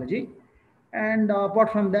cancer biology. And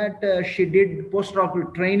apart from that, she did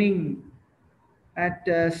postdoctoral training at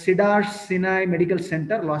Cedars Sinai Medical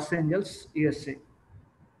Center, Los Angeles, USA.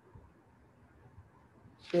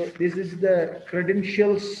 So this is the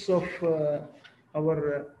credentials of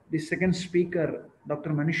the second speaker,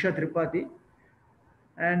 Dr. Manisha Tripathi.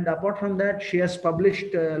 And apart from that, she has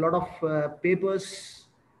published a lot of papers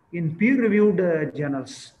in peer-reviewed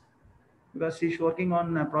journals, because she's working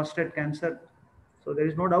on prostate cancer. So there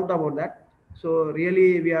is no doubt about that. So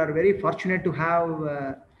really, we are very fortunate to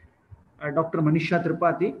have Dr. Manisha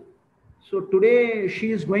Tripathi. So today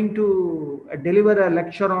she is going to deliver a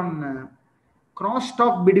lecture on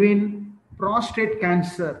crosstalk between prostate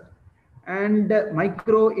cancer and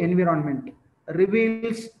microenvironment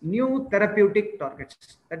reveals new therapeutic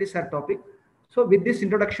targets. That is her topic. So with this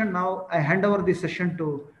introduction, now I hand over the session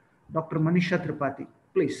to Dr. Manisha Tripathi.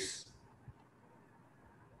 Please.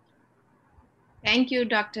 Thank you,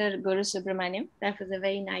 Dr. Guru Subramaniam. That was a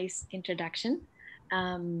very nice introduction.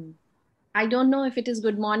 I don't know if it is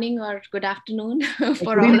good morning or good afternoon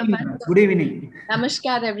for all of us. Good evening.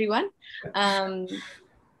 Namaskar, everyone.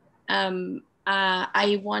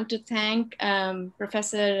 I want to thank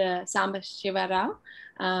Professor Samba Shiva Rao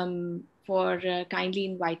for kindly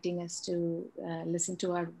inviting us to listen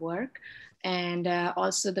to our work, and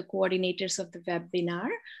also the coordinators of the webinar,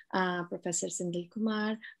 Professor Sindil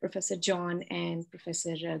Kumar, Professor John, and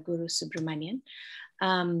Professor Guru Subramanian.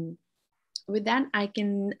 With that, I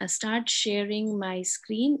can start sharing my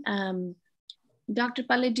screen. Dr.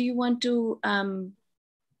 Palley, do you want to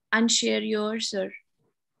unshare yours? Or?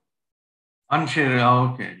 Unshare,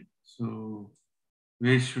 okay. So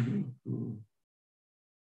where should we go?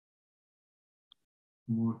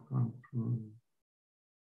 More control.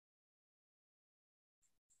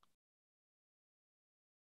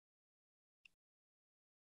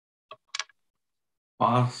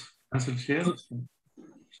 Pass. Cancel share.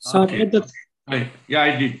 Sorry, Okay. Right. Yeah,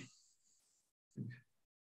 I did.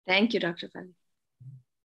 Thank you, Dr. Palley.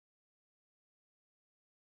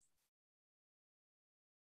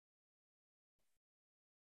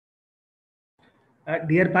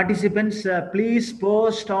 Dear participants, please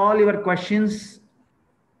post all your questions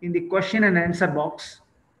in the question and answer box.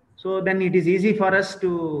 So then it is easy for us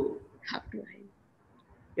to,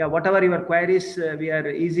 whatever your queries, we are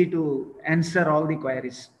easy to answer all the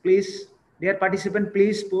queries. Please, dear participant,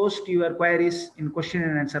 please post your queries in question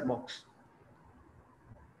and answer box.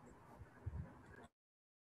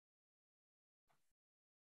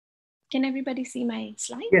 Can everybody see my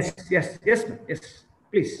slide? Yes,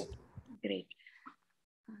 please. Great.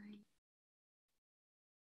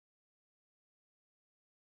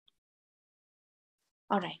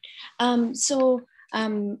 All right. I'm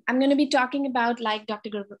going to be talking about, like Dr.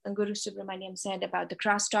 Guru Subramaniam said, about the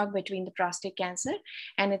crosstalk between the prostate cancer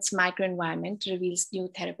and its microenvironment reveals new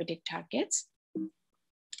therapeutic targets.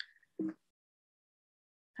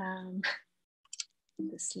 The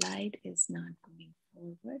slide is not going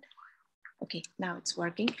forward. Okay, now it's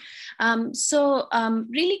working.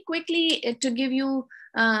 Really quickly to give you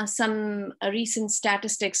some recent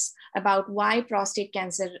statistics about why prostate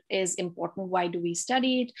cancer is important. Why do we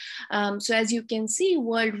study it? So as you can see,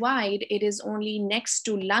 worldwide, it is only next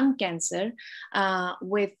to lung cancer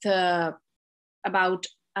with about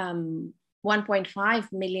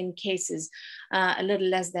 1.5 million cases, a little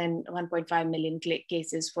less than 1.5 million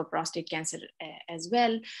cases for prostate cancer as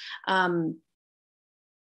well.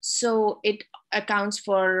 So it accounts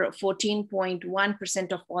for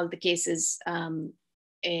 14.1% of all the cases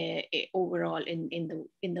overall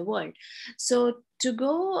in the world. So to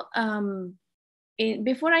go,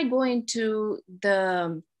 before I go into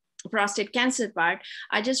the prostate cancer part,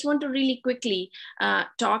 I just want to really quickly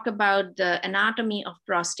talk about the anatomy of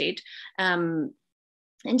prostate.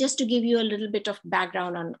 And just to give you a little bit of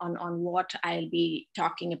background on what I'll be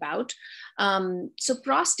talking about. So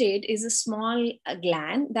prostate is a small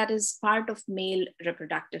gland that is part of male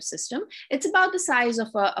reproductive system. It's about the size of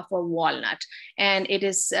a walnut, and it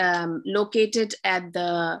is located at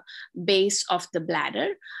the base of the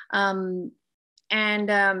bladder.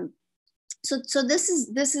 So this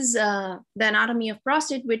is the anatomy of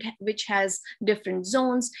prostate, which has different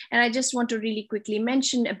zones. And I just want to really quickly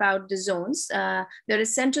mention about the zones. There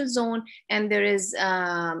is central zone and there is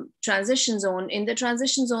transition zone. In the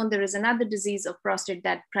transition zone, there is another disease of prostate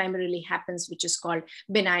that primarily happens, which is called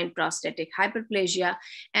benign prostatic hyperplasia.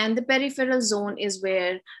 And the peripheral zone is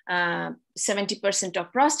where 70%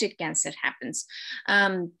 of prostate cancer happens.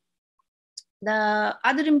 The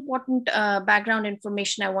other important background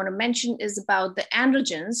information I want to mention is about the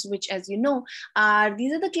androgens, which, as you know,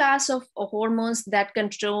 these are the class of hormones that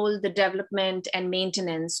control the development and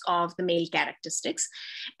maintenance of the male characteristics.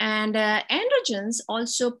 And androgens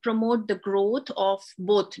also promote the growth of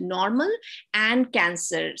both normal and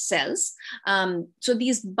cancer cells. So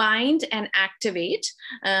these bind and activate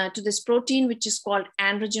to this protein, which is called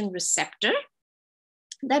androgen receptor,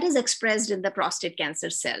 that is expressed in the prostate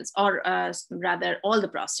cancer cells, or rather all the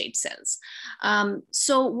prostate cells.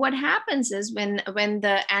 So what happens is when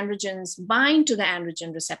the androgens bind to the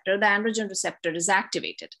androgen receptor is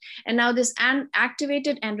activated. And now this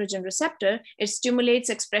activated androgen receptor, it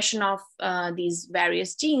stimulates expression of these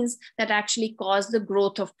various genes that actually cause the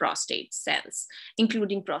growth of prostate cells,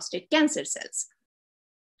 including prostate cancer cells.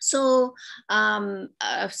 So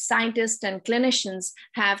scientists and clinicians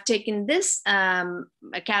have taken this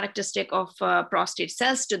characteristic of prostate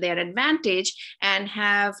cells to their advantage and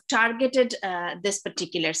have targeted this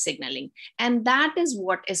particular signaling. And that is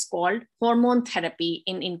what is called hormone therapy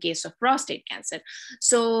in case of prostate cancer.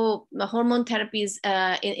 So the hormone therapies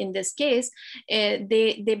in this case,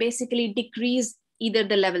 they basically decrease either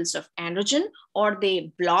the levels of androgen or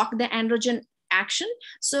they block the androgen action.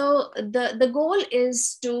 So the goal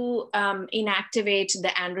is to inactivate the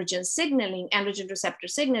androgen receptor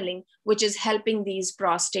signaling, which is helping these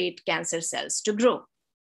prostate cancer cells to grow.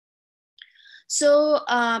 So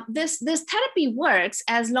this therapy works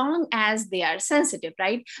as long as they are sensitive,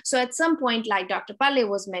 right? So at some point, like Dr. Palley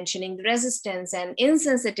was mentioning, the resistance and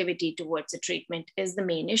insensitivity towards the treatment is the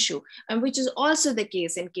main issue, and which is also the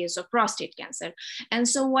case in case of prostate cancer. And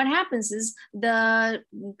so what happens is the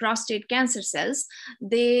prostate cancer cells,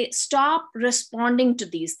 they stop responding to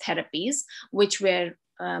these therapies, which were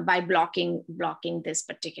by blocking this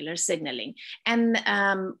particular signaling. And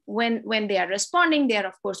when they are responding, they are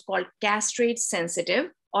of course called castrate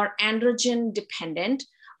sensitive or androgen dependent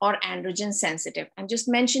or androgen sensitive. I'm just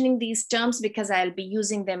mentioning these terms because I'll be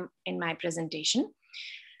using them in my presentation.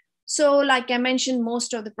 So like I mentioned,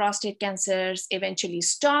 most of the prostate cancers eventually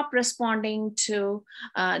stop responding to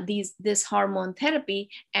this hormone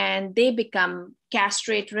therapy, and they become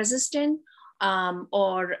castrate resistant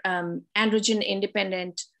or androgen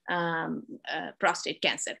independent prostate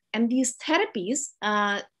cancer. And these therapies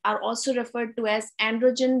are also referred to as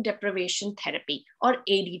androgen deprivation therapy or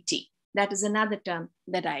ADT. That is another term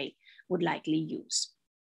that I would likely use.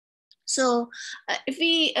 So if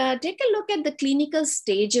we take a look at the clinical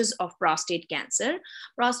stages of prostate cancer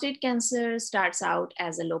starts out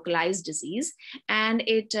as a localized disease, and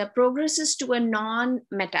it progresses to a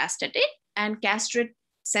non-metastatic and castrate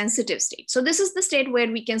sensitive state. So this is the state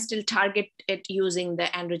where we can still target it using the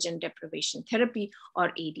androgen deprivation therapy or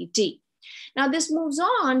ADT. Now this moves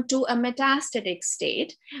on to a metastatic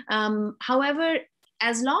state. However,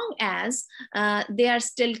 as long as they are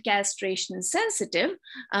still castration sensitive,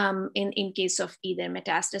 in case of either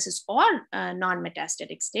metastasis or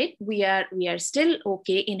non-metastatic state, we are still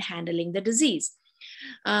okay in handling the disease.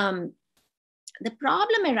 The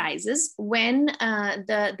problem arises when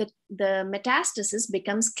the metastasis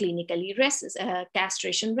becomes clinically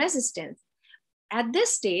castration resistant. at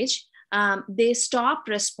this stage, they stop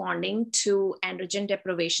responding to androgen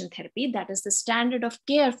deprivation therapy. That is the standard of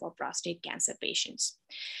care for prostate cancer patients.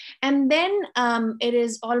 And then it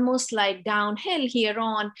is almost like downhill here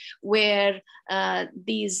on, where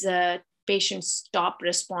these patients stop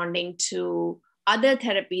responding to other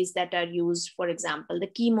therapies that are used, for example, the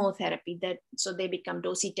chemotherapy, so they become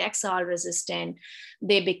docetaxel resistant.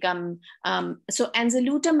 They become, so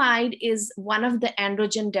enzalutamide is one of the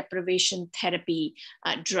androgen deprivation therapy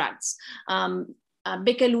drugs.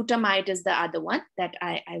 Bicalutamide is the other one that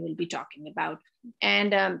I will be talking about.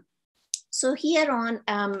 And so here on,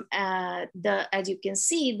 as you can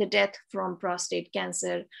see, the death from prostate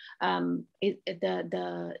cancer,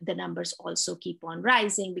 the numbers also keep on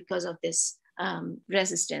rising because of this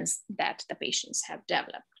resistance that the patients have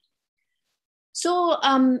developed. So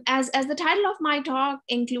as the title of my talk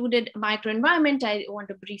included microenvironment, I want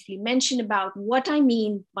to briefly mention about what I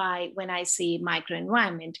mean by when I say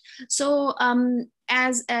microenvironment. So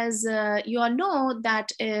as you all know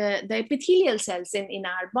that the epithelial cells in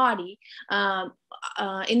our body,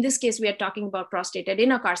 in this case, we are talking about prostate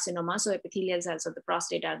adenocarcinoma. So epithelial cells of the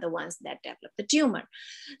prostate are the ones that develop the tumor.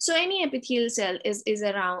 So any epithelial cell is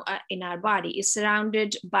around in our body is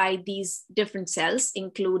surrounded by these different cells,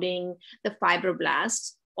 including the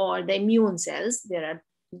fibroblasts or the immune cells. There are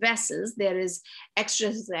vessels, there is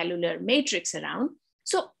extracellular matrix around.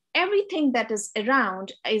 So everything that is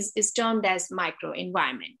around is termed as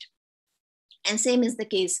microenvironment. And same is the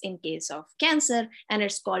case in case of cancer, and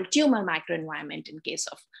it's called tumor microenvironment in case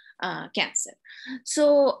of cancer.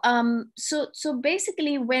 So, so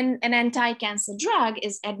basically, when an anti-cancer drug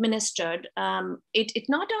is administered, it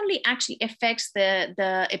not only actually affects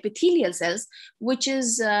the epithelial cells, which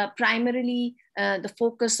is primarily the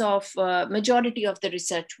focus of majority of the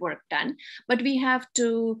research work done, but we have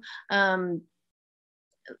to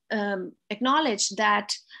acknowledge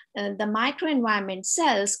that the microenvironment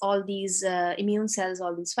cells, all these immune cells,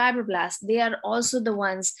 all these fibroblasts, they are also the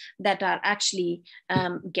ones that are actually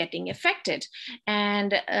getting affected.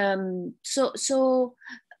 And so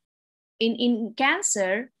in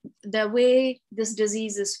cancer, the way this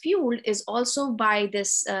disease is fueled is also by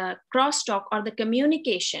this crosstalk or the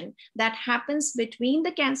communication that happens between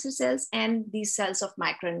the cancer cells and these cells of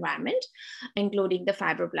microenvironment, including the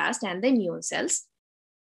fibroblast and the immune cells.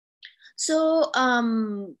 So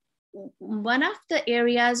one of the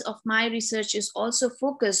areas of my research is also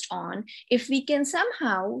focused on if we can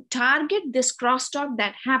somehow target this crosstalk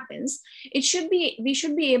that happens, we should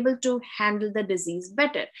be able to handle the disease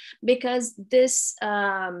better, because this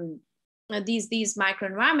these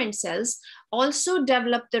microenvironment cells also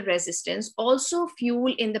develop the resistance, also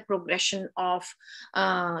fuel in the progression of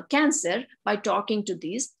cancer by talking to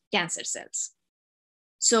these cancer cells.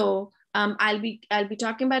 So I'll be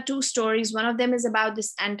talking about two stories. One of them is about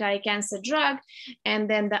this anti-cancer drug, and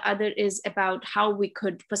then the other is about how we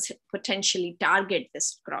could potentially target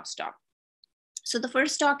this crosstalk. So the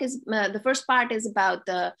first part is about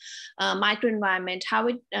the microenvironment, how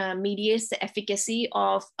it mediates the efficacy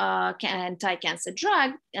of anti-cancer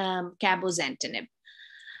drug, cabozantinib.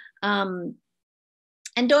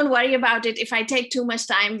 And don't worry about it. If I take too much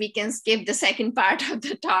time, we can skip the second part of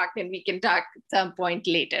the talk and we can talk at some point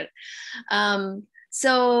later.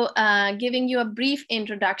 So giving you a brief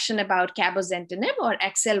introduction about cabozantinib or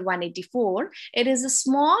XL184, it is a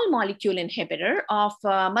small molecule inhibitor of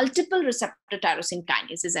multiple receptor tyrosine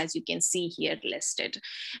kinases, as you can see here listed.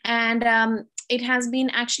 And it has been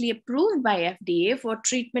actually approved by FDA for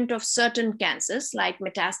treatment of certain cancers like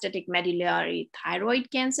metastatic medullary thyroid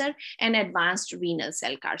cancer and advanced renal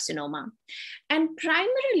cell carcinoma. And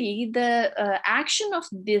primarily, the action of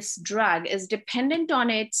this drug is dependent on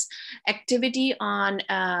its activity on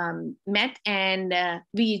MET and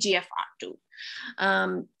VEGFR2.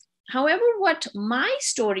 However, what my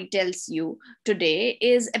story tells you today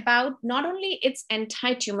is about not only its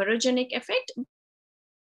anti-tumorigenic effect,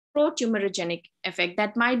 pro-tumorigenic effect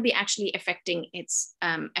that might be actually affecting its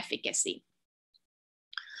efficacy.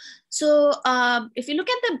 So if you look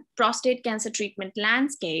at the prostate cancer treatment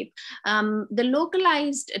landscape, the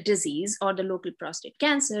localized disease or the local prostate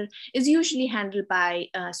cancer is usually handled by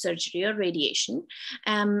surgery or radiation.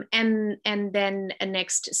 And then a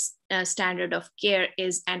next standard of care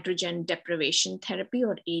is androgen deprivation therapy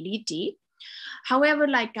or ADT. However,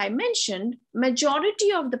 like I mentioned,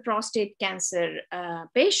 majority of the prostate cancer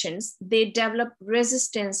patients, they develop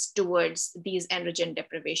resistance towards these androgen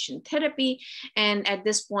deprivation therapy. And at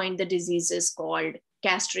this point, the disease is called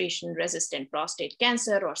castration-resistant prostate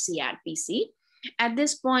cancer or CRPC. At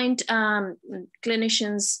this point,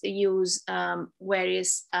 clinicians use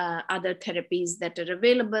various other therapies that are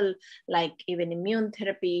available, like even immune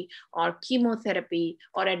therapy or chemotherapy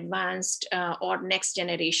or advanced or next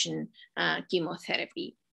generation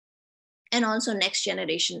chemotherapy, and also next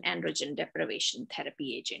generation androgen deprivation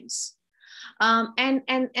therapy agents. One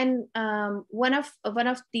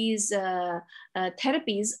of these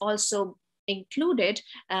therapies also included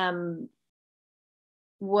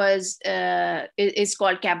is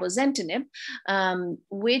called cabozantinib,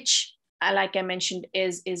 which, like I mentioned,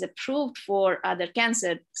 is approved for other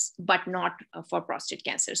cancers, but not for prostate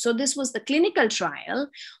cancer. So this was the clinical trial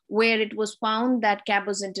where it was found that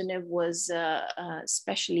cabozantinib was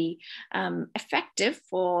especially effective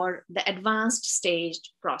for the advanced stage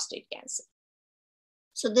prostate cancer.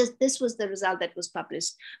 So this was the result that was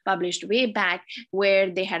published way back,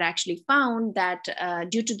 where they had actually found that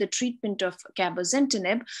due to the treatment of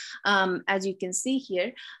cabozantinib, as you can see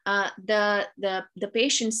here, the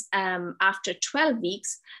patients after 12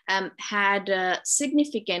 weeks had a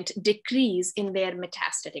significant decrease in their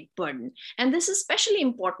metastatic burden. And this is especially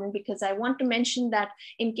important because I want to mention that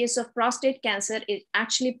in case of prostate cancer, it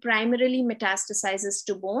actually primarily metastasizes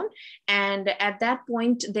to bone. And at that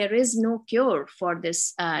point, there is no cure for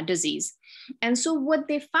this disease. And so what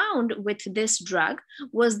they found with this drug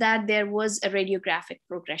was that there was a radiographic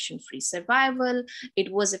progression-free survival.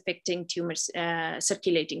 It was affecting tumors,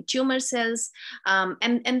 circulating tumor cells,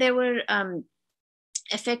 and there were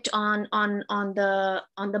effect on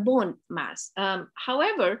the bone mass.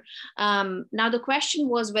 However, now the question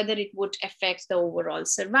was whether it would affect the overall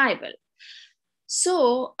survival.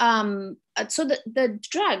 So, the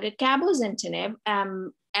drug cabozantinib,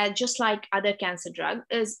 just like other cancer drug,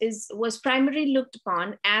 was primarily looked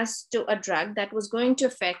upon as to a drug that was going to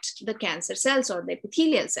affect the cancer cells or the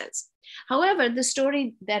epithelial cells. However, the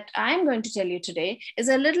story that I'm going to tell you today is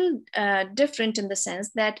a little different in the sense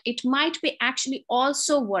that it might be actually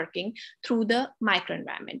also working through the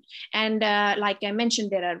microenvironment. And like I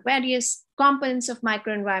mentioned, there are various components of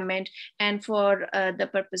microenvironment. And for the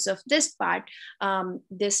purpose of this part,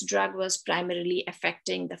 this drug was primarily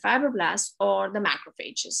affecting the fibroblasts or the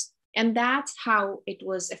macrophages. And that's how it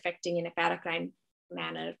was affecting in a paracrine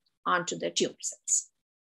manner onto the tumor cells.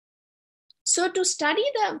 So to study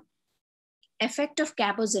the effect of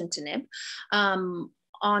cabozantinib on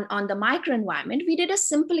the microenvironment, we did a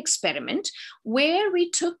simple experiment where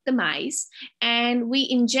we took the mice and we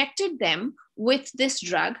injected them with this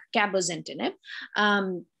drug, cabozantinib.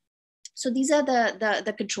 So these are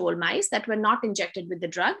the control mice that were not injected with the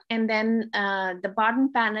drug. And then the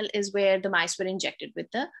bottom panel is where the mice were injected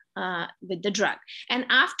with the drug. And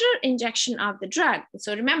after injection of the drug,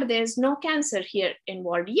 so remember, there's no cancer here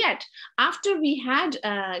involved yet. After we had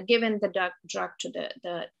given the drug to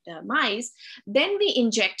the mice, then we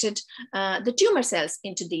injected the tumor cells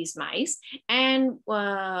into these mice. And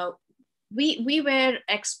we were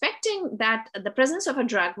expecting that the presence of a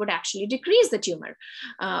drug would actually decrease the tumor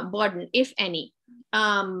burden, if any.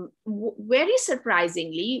 Very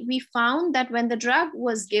surprisingly, we found that when the drug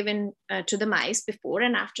was given to the mice before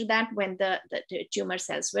and after that, when the tumor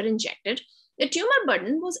cells were injected, the tumor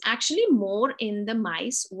burden was actually more in the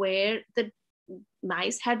mice where the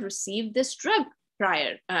mice had received this drug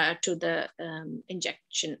prior to the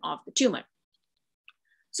injection of the tumor.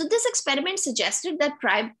 So this experiment suggested that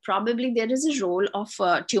probably there is a role of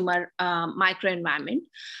tumor microenvironment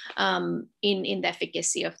in the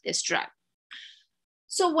efficacy of this drug.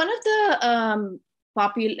 So one of the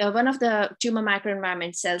tumor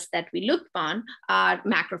microenvironment cells that we looked on are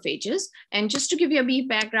macrophages. And just to give you a brief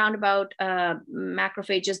background about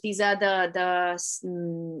macrophages, these are the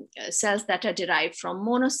cells that are derived from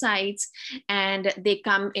monocytes, and they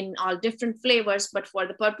come in all different flavors. But for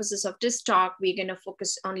the purposes of this talk, we're going to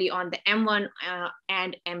focus only on the M1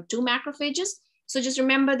 and M2 macrophages. So just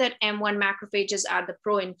remember that M1 macrophages are the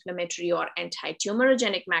pro-inflammatory or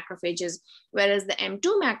anti-tumorigenic macrophages, whereas the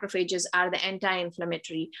M2 macrophages are the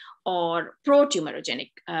anti-inflammatory or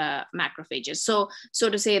pro-tumorigenic macrophages. So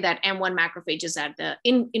to say that M1 macrophages are the,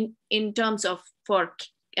 in terms of for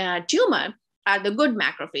tumor, are the good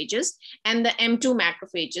macrophages, and the M2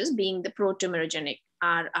 macrophages, being the pro-tumorigenic,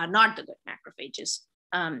 are not the good macrophages.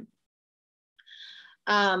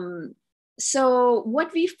 So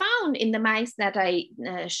what we found in the mice that I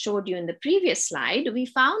showed you in the previous slide, we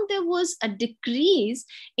found there was a decrease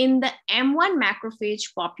in the M1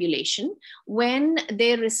 macrophage population when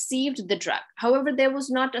they received the drug. However, there was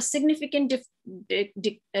not a significant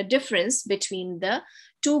difference between the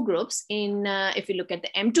two groups in, if you look at the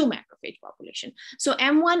M2 macrophage population. So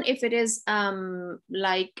M1, if it is I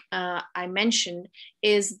mentioned,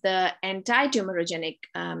 is the anti-tumorigenic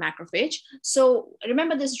macrophage. So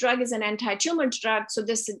remember, this drug is an anti-tumor drug. So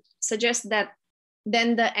this suggests that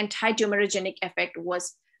then the anti-tumorigenic effect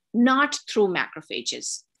was not through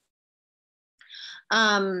macrophages.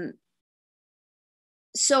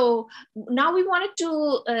 So now we wanted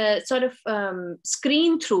to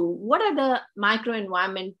screen through what are the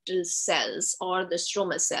microenvironmental cells or the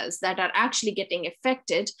stromal cells that are actually getting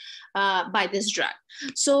affected by this drug.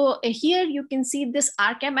 So here you can see this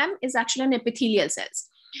ARC-MM is actually an epithelial cells.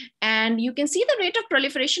 And you can see the rate of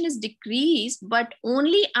proliferation is decreased, but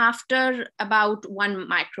only after about 1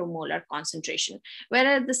 micromolar concentration.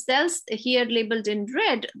 Whereas the cells here labeled in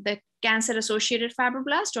red, the cancer-associated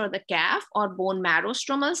fibroblast or the CAF or bone marrow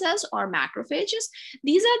stromal cells or macrophages,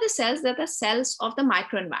 these are the cells that are cells of the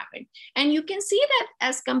microenvironment. And you can see that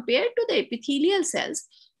as compared to the epithelial cells,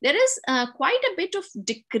 there is quite a bit of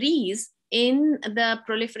decrease in the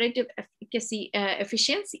proliferative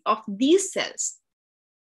efficiency of these cells.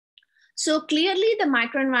 So clearly the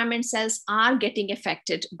microenvironment cells are getting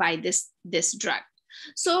affected by this drug.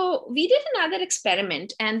 So we did another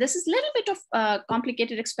experiment, and this is a little bit of a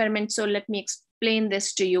complicated experiment. So let me explain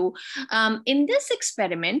this to you. In this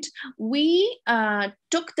experiment, we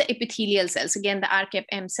took the epithelial cells. Again, the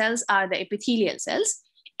ARC-MM cells are the epithelial cells,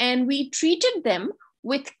 and we treated them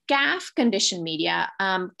with CAF conditioned media.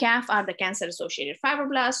 CAF are the cancer-associated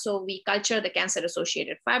fibroblasts. So we culture the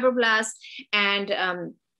cancer-associated fibroblasts, and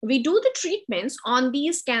we do the treatments on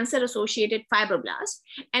these cancer-associated fibroblasts,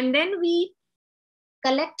 and then we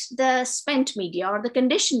collect the spent media or the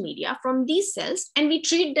conditioned media from these cells, and we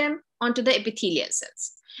treat them onto the epithelial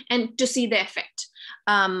cells and to see the effect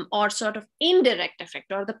or sort of indirect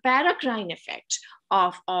effect or the paracrine effect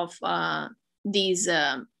of these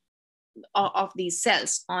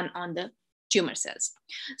cells on the tumor cells.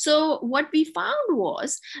 So what we found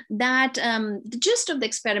was that the gist of the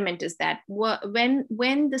experiment is that when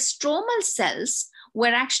the stromal cells were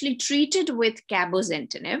actually treated with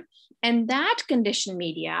cabozantinib, and that conditioned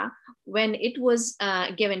media, when it was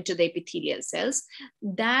given to the epithelial cells,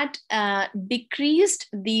 that decreased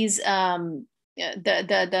these the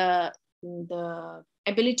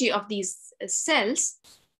ability of these cells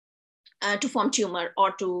to form tumor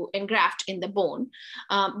or to engraft in the bone,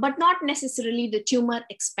 but not necessarily the tumor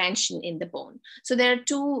expansion in the bone. So there are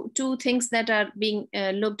two things that are being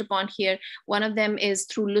looked upon here. One of them is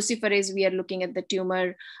through luciferase, we are looking at the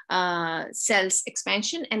tumor cells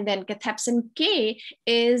expansion, and then cathepsin K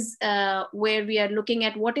is where we are looking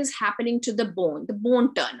at what is happening to the bone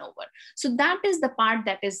turnover. So that is the part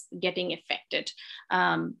that is getting affected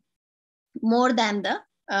more than the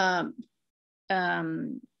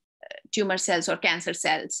tumor cells or cancer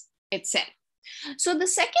cells itself. So the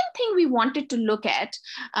second thing we wanted to look at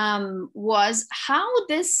was how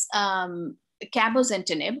this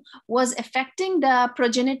cabozantinib was affecting the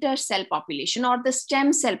progenitor cell population or the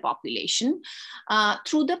stem cell population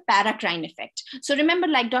through the paracrine effect. So remember,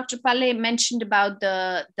 like Dr. Pallay mentioned about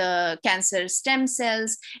the cancer stem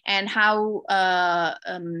cells and how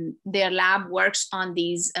their lab works on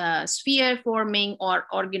these sphere forming or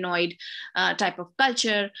organoid type of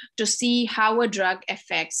culture to see how a drug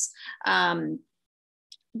affects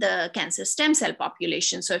the cancer stem cell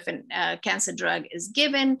population. So if a cancer drug is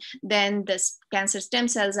given, then the cancer stem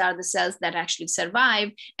cells are the cells that actually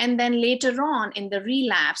survive. And then later on in the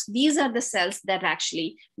relapse, these are the cells that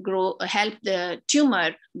actually help the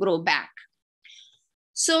tumor grow back.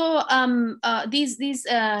 So these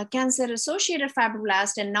cancer-associated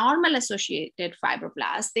fibroblasts and normal-associated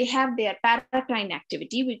fibroblasts, they have their paracrine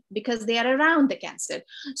activity because they are around the cancer.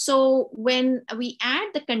 So when we add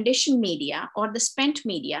the conditioned media or the spent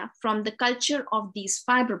media from the culture of these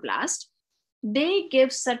fibroblasts, they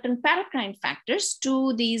give certain paracrine factors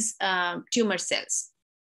to these tumor cells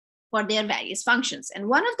for their various functions. And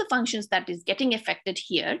one of the functions that is getting affected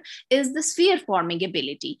here is the sphere forming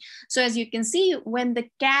ability. So as you can see, when the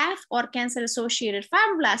CAF or cancer-associated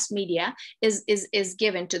fibroblast media is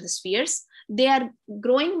given to the spheres, they are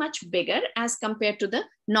growing much bigger as compared to the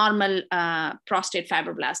normal prostate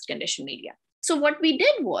fibroblast conditioned media. So what we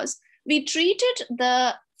did was we treated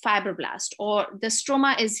the fibroblast, or the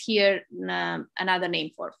stroma is here another name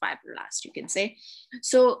for fibroblast, you can say.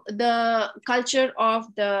 So the culture of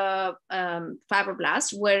the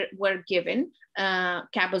fibroblasts were given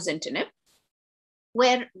cabozantinib,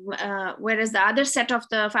 whereas the other set of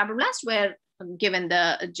the fibroblasts were given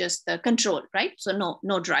just the control, right? So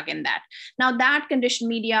no drug in that. Now that conditioned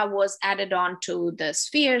media was added on to the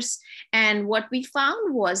spheres. And what we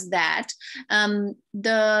found was that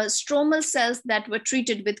the stromal cells that were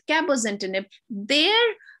treated with cabozantinib, their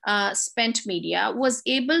spent media was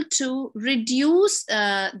able to reduce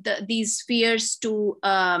these spheres to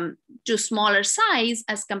smaller size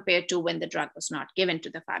as compared to when the drug was not given to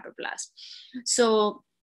the fibroblast. So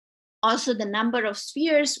also the number of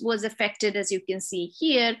spheres was affected, as you can see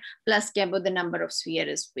here, plus cabo, the number of sphere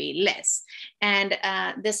is way less. And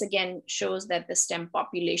this again shows that the stem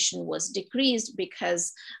population was decreased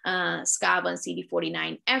because SCA1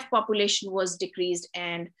 CD49F population was decreased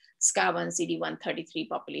and SCA1 CD133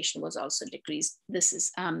 population was also decreased. This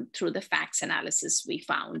is through the FACS analysis we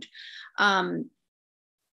found.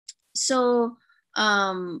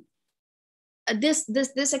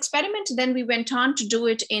 This experiment, then we went on to do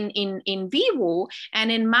it in vivo and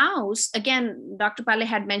in mouse. Again, Dr. Pale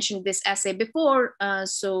had mentioned this assay before. The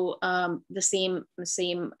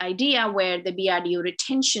same idea where the BRDO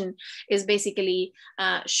retention is basically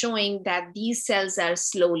showing that these cells are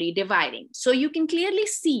slowly dividing. So you can clearly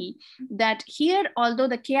see that here, although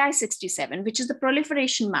the Ki67, which is the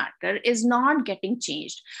proliferation marker, is not getting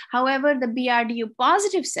changed. However, the BRDO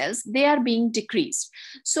positive cells, they are being decreased.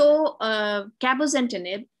 So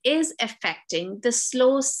cabozantinib is affecting the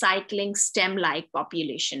slow cycling stem-like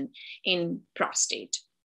population in prostate.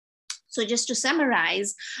 So just to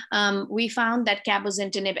summarize, we found that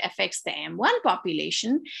cabozantinib affects the M1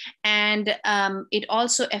 population and it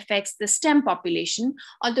also affects the stem population,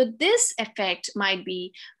 although this effect might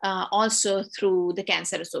be also through the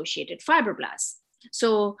cancer-associated fibroblasts.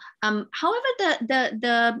 So however,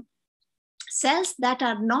 the cells that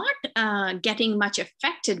are not getting much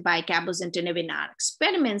affected by cabozantinib in our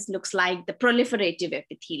experiments looks like the proliferative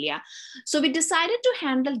epithelia. So we decided to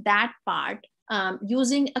handle that part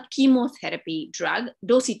using a chemotherapy drug,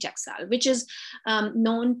 docetaxel, which is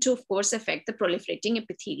known to, of course, affect the proliferating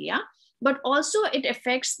epithelia, but also it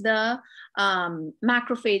affects the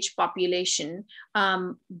macrophage population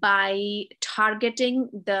by targeting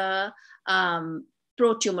the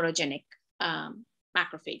pro-tumorigenic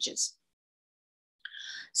macrophages.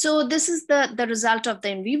 So this is the result of the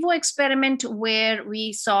in vivo experiment where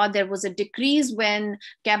we saw there was a decrease when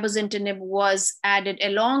cabozantinib was added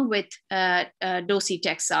along with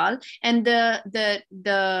docetaxel. And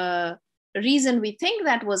the reason we think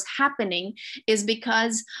that was happening is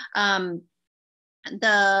because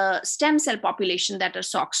the stem cell population that are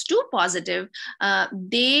SOX2 positive,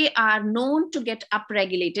 they are known to get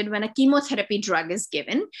upregulated when a chemotherapy drug is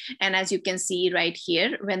given. And as you can see right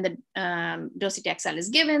here, when the docetaxel is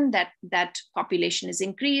given, that population is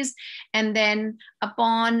increased. And then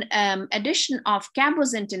upon addition of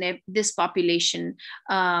cabozantinib, this population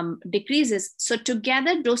decreases. So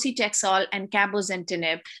together, docetaxel and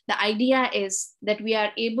cabozantinib, the idea is that we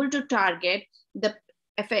are able to target the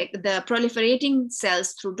proliferating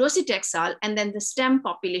cells through docetaxel and then the stem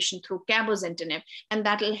population through cabozantinib, and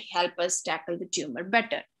that will help us tackle the tumor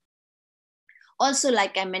better. Also,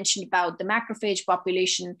 like I mentioned about the macrophage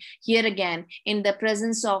population, here again, in the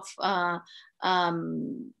presence of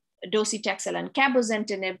docetaxel and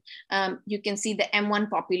cabozantinib, you can see the M1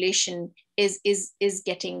 population is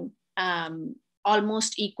getting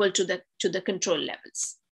almost equal to the control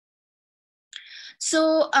levels.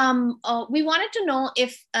 So we wanted to know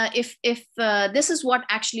if this is what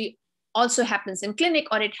actually also happens in clinic,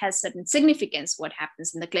 or it has certain significance what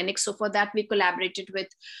happens in the clinic. So for that, we collaborated with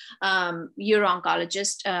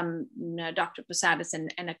uro-oncologist, Dr. Posadas,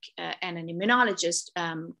 and an immunologist,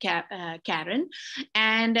 Karen.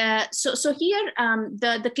 And so here,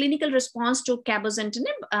 the clinical response to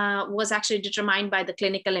cabozantinib was actually determined by the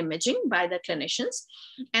clinical imaging by the clinicians.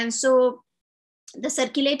 And so the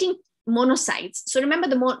circulating monocytes. So remember,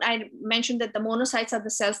 I mentioned that the monocytes are the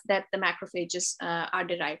cells that the macrophages are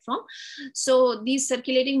derived from. So these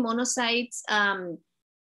circulating monocytes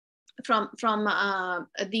from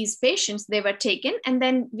these patients, they were taken, and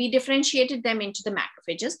then we differentiated them into the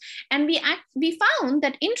macrophages. And we found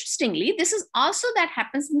that, interestingly, this is also that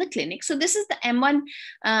happens in the clinic. So this is the M1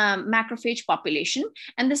 macrophage population,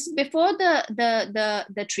 and this is before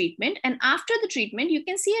the treatment. And after the treatment, you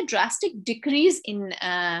can see a drastic decrease in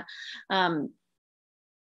M1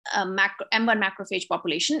 macrophage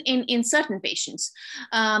population in certain patients.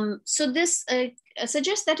 So this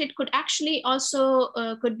suggests that it could actually also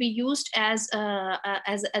could be used as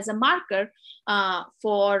a marker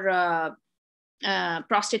for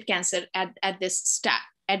prostate cancer at this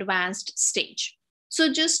advanced stage.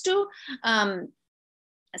 So just to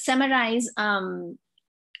summarize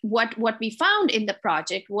what we found in the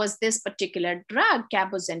project was this particular drug,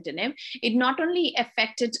 cabozantinib. It not only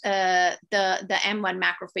affected the M1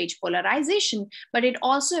 macrophage polarization, but it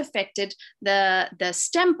also affected the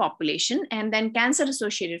stem population, and then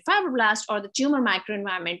cancer-associated fibroblast or the tumor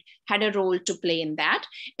microenvironment had a role to play in that.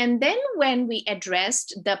 And then when we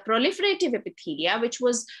addressed the proliferative epithelia, which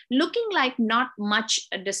was looking like not much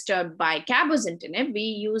disturbed by cabozantinib, we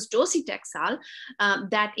used docetaxel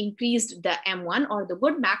that increased the M1 or the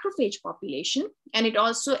good macrophage population, and it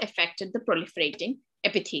also affected the proliferating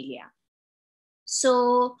epithelia.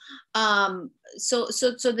 So, so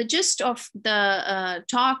the gist of the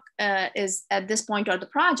talk is at this point, or the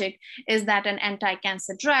project, is that an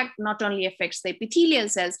anti-cancer drug not only affects the epithelial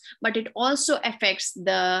cells, but it also affects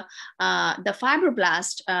the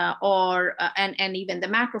fibroblast and even the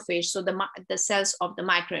macrophage, so the cells of the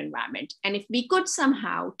microenvironment. And if we could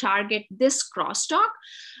somehow target this crosstalk,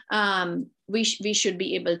 we should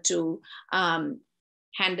be able to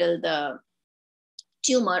handle the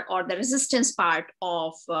tumor or the resistance part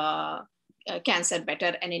of cancer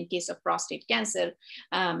better. And in case of prostate cancer,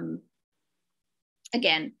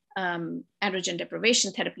 again, androgen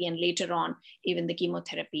deprivation therapy, and later on, even the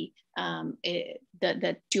chemotherapy,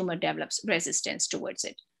 the tumor develops resistance towards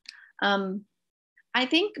it. I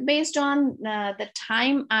think based on the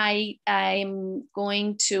time, I'm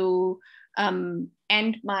going to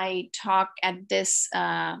end my talk at this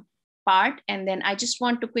part, and then I just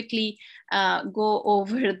want to quickly go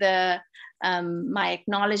over the my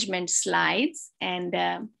acknowledgement slides, and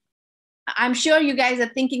I'm sure you guys are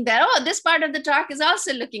thinking that, oh, this part of the talk is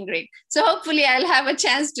also looking great. So hopefully I'll have a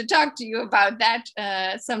chance to talk to you about that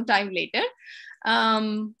sometime later.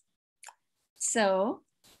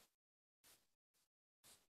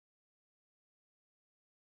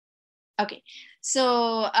 Okay,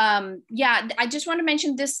 so yeah, I just want to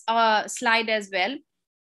mention this slide as well.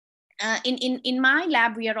 In my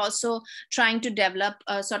lab, we are also trying to develop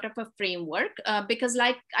a sort of a framework because,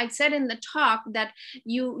 like I said in the talk, that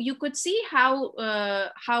you could see how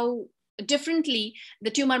differently the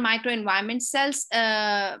tumor microenvironment cells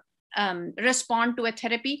respond to a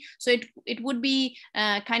therapy. So it would be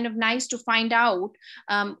kind of nice to find out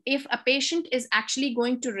if a patient is actually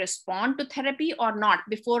going to respond to therapy or not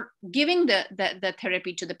before giving the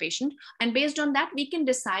therapy to the patient. And based on that, we can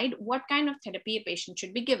decide what kind of therapy a patient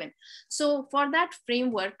should be given. So for that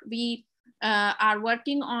framework, we are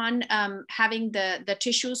working on having the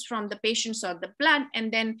tissues from the patients or the blood, and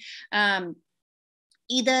then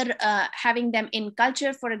either having them in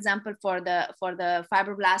culture, for example, for the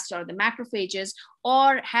fibroblasts or the macrophages,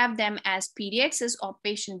 or have them as PDXs or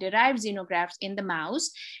patient-derived xenografts in the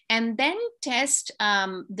mouse, and then test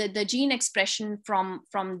the gene expression from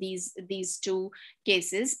these two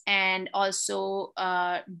cases, and also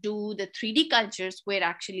do the 3D cultures where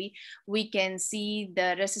actually we can see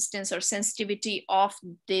the resistance or sensitivity of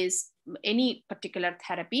any particular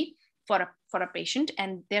therapy for a patient,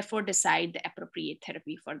 and therefore decide the appropriate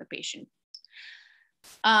therapy for the patient.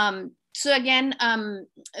 So again,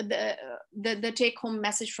 the take-home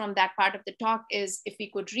message from that part of the talk is, if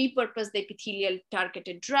we could repurpose the epithelial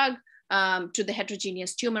targeted drug to the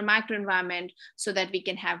heterogeneous tumor microenvironment, so that we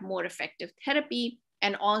can have more effective therapy,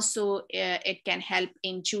 and also it can help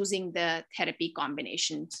in choosing the therapy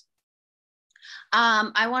combinations.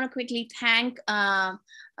 I want to quickly thank my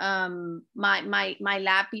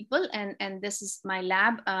lab people, and this is my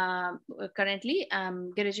lab currently.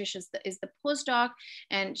 Girijesh is the postdoc,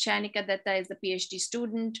 and Shainika Datta is the PhD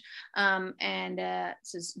student, and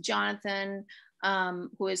this is Jonathan,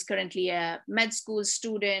 who is currently a med school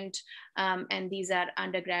student, and these are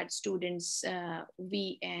undergrad students,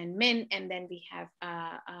 V and Min, and then we have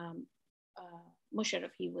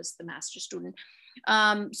Musharraf, he was the master student.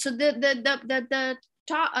 So the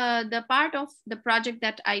part of the project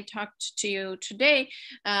that I talked to you today,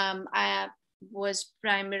 was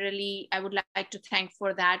primarily, I would like to thank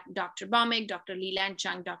for that Dr. Baumig, Dr. Leland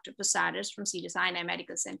Chung, Dr. Posadas from Cedars-Sinai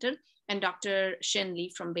Medical Center, and Dr. Shin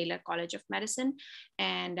Lee from Baylor College of Medicine,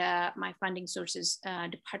 and my funding sources,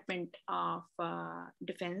 Department of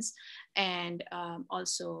Defense, and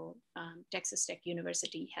also Texas Tech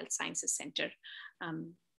University Health Sciences Center.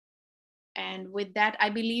 And with that, I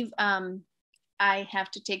believe I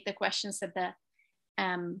have to take the questions at the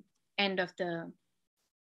end of the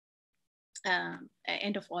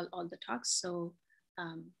end of all the talks. So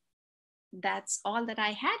that's all that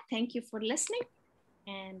I had. Thank you for listening,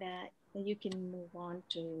 and you can move on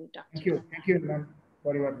to Dr. Thank you, ma'am,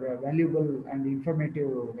 for your valuable and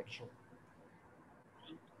informative lecture.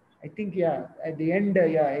 I think, yeah, at the end,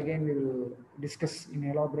 yeah, again we will discuss in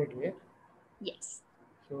elaborate way. Yes.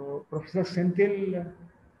 So, Professor Senthil,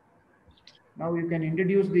 Now you can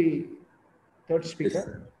introduce the third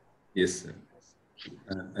speaker. Yes, sir.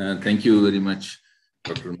 Thank you very much,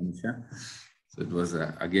 Dr. Manisha. So it was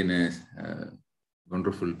again a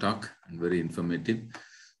wonderful talk and very informative.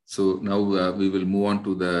 So now we will move on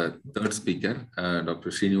to the third speaker,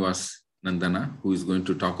 Dr. Srinivas Nandana, who is going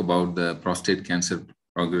to talk about the prostate cancer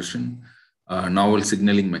progression, novel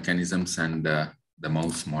signaling mechanisms, and the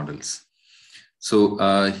mouse models. So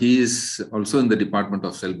he is also in the Department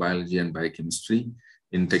of Cell Biology and Biochemistry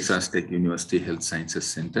in Texas Tech University Health Sciences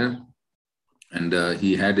Center. And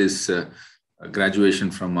he had his graduation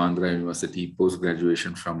from Andhra University,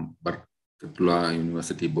 post-graduation from Barkatullah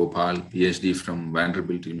University, Bhopal, PhD from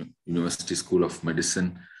Vanderbilt University School of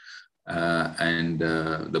Medicine, and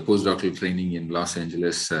the postdoctoral training in Los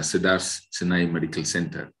Angeles, Siddharth Sinai Medical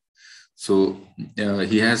Center. So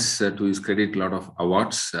he has, to his credit, a lot of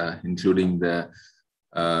awards, including the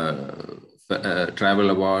Travel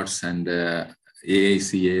Awards and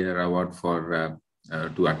AACAR Award for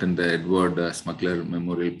to attend the Edward Smuggler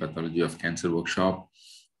Memorial Pathology of Cancer workshop,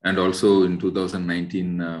 and also in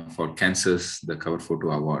 2019 for Cancers, the Cover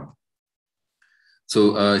Photo Award.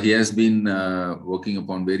 So he has been working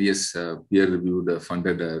upon various peer-reviewed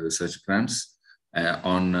funded research grants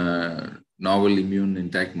on novel immune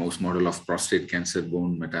intact mouse model of prostate cancer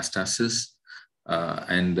bone metastasis,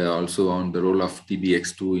 and also on the role of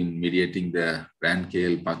TBX2 in mediating the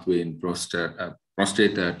RAN-KL pathway in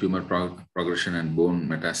prostate tumor progression and bone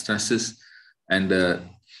metastasis, and the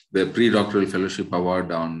pre-doctoral fellowship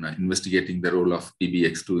award on investigating the role of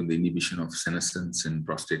TBX2 in the inhibition of senescence in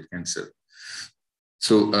prostate cancer.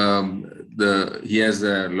 So he has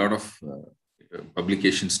a lot of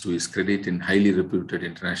publications to his credit in highly reputed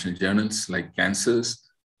international journals like Cancers,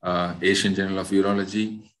 Asian Journal of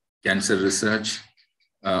Urology, Cancer Research,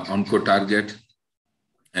 OncoTarget,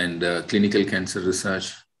 and Clinical Cancer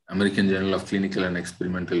Research, American Journal of Clinical and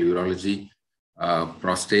Experimental Urology,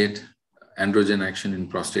 Prostate, Androgen Action in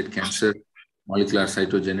Prostate Cancer, Molecular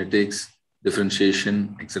Cytogenetics,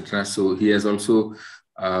 Differentiation, etc. So he has also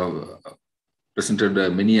presented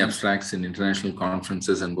many abstracts in international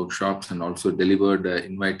conferences and workshops, and also delivered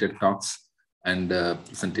invited talks and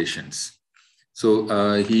presentations. So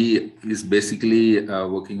he is basically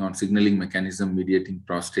working on signaling mechanism mediating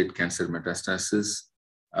prostate cancer metastasis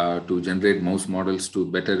to generate mouse models to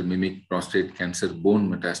better mimic prostate cancer bone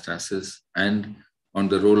metastasis, and on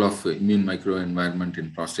the role of immune microenvironment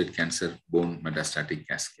in prostate cancer bone metastatic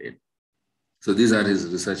cascade. So these are his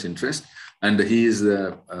research interests, and he is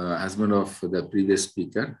the husband of the previous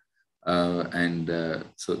speaker,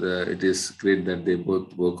 it is great that they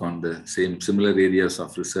both work on the similar areas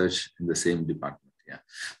of research in the same department. Yeah.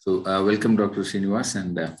 So welcome, Dr. Srinivas,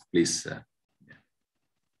 and please.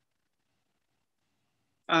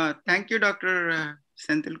 Thank you, Dr.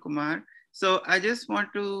 Senthil Kumar. So I just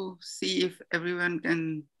want to see if everyone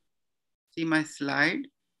can see my slide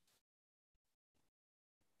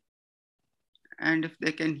and if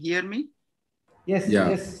they can hear me. Yes, yeah.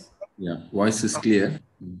 Yes. Yeah, voice is clear.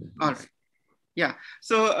 All right. Yeah.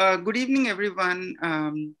 So good evening, everyone.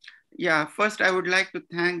 First I would like to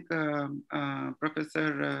thank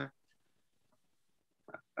Professor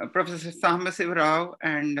Sambasiva Rao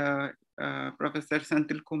and Professor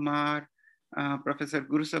Senthil Kumar, Professor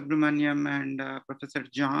Guru Subramaniam, and Professor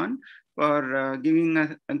John for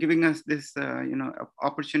giving us this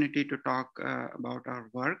opportunity to talk about our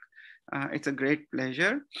work. It's a great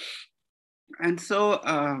pleasure. And so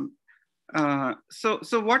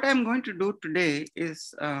what I'm going to do today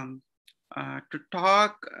is to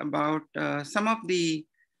talk about some of the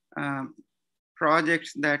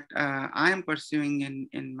projects that I am pursuing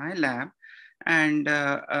in my lab. And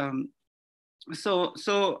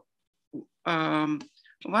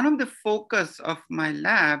one of the focus of my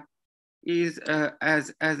lab is,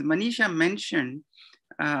 as Manisha mentioned,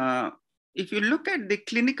 if you look at the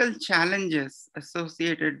clinical challenges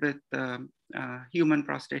associated with human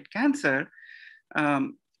prostate cancer,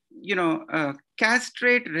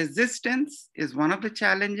 castrate resistance is one of the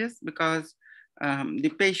challenges, because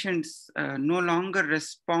the patients no longer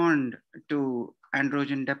respond to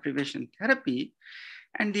androgen deprivation therapy.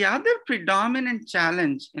 And the other predominant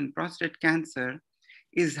challenge in prostate cancer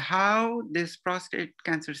is how these prostate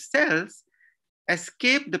cancer cells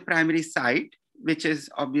escape the primary site, which is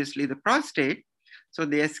obviously the prostate. So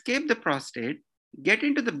they escape the prostate, get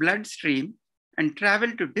into the bloodstream, and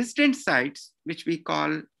travel to distant sites, which we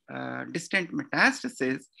call distant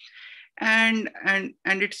metastases. And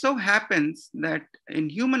it so happens that in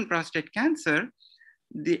human prostate cancer,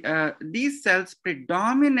 these cells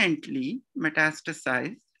predominantly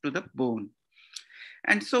metastasize to the bone.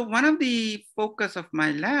 And so one of the focus of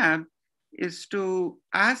my lab is to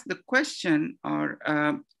ask the question, or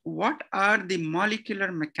what are the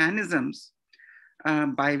molecular mechanisms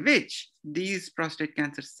by which these prostate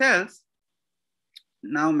cancer cells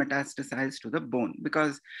now metastasize to the bone?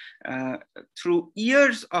 Because through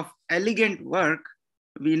years of elegant work,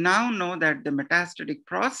 we now know that the metastatic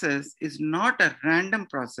process is not a random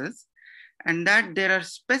process, and that there are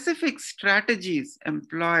specific strategies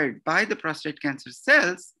employed by the prostate cancer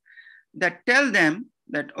cells that tell them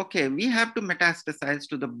that, okay, we have to metastasize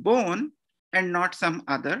to the bone and not some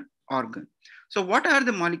other organ. So what are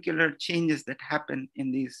the molecular changes that happen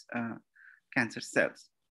in these cancer cells?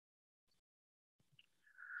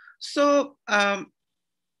 So, all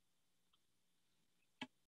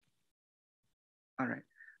right.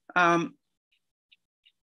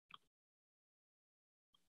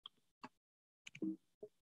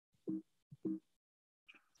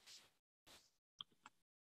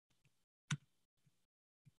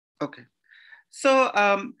 Okay. So,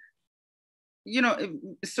 you know,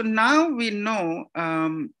 so now we know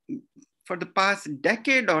for the past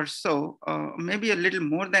decade or so, maybe a little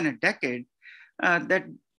more than a decade, that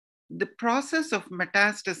the process of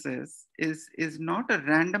metastasis is not a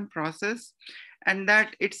random process, and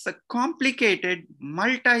that it's a complicated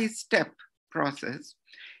multi-step process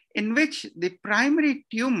in which the primary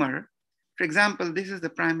tumor, for example, this is the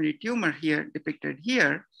primary tumor here depicted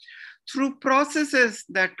here, through processes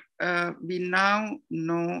that we now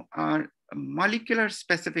know are molecular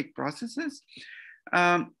specific processes.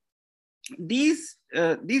 These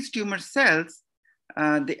tumor cells,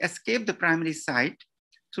 they escape the primary site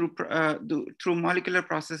through molecular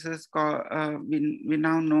processes we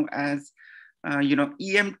now know as, you know,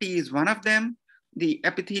 EMT is one of them, the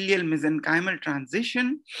epithelial mesenchymal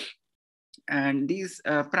transition, and these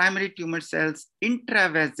primary tumor cells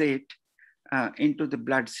intravasate into the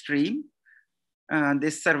bloodstream. They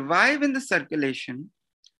survive in the circulation,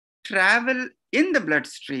 travel in the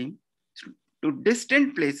bloodstream to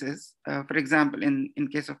distant places. For example, in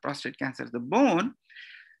case of prostate cancer, the bone,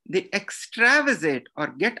 they extravasate or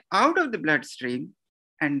get out of the bloodstream,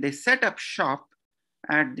 and they set up shop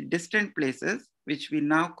at the distant places, which we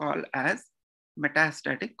now call as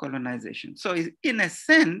metastatic colonization. So in a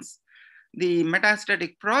sense, the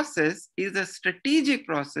metastatic process is a strategic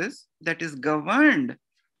process that is governed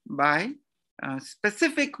by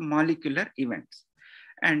specific molecular events.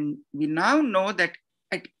 And we now know that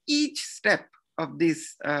at each step of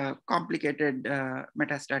this complicated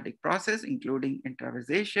metastatic process, including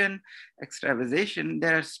intravasation, extravasation,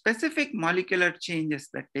 there are specific molecular changes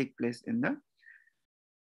that take place in the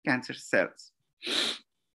cancer cells.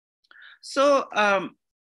 So,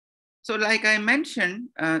 so like I mentioned,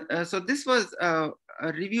 so this was a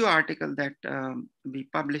review article that we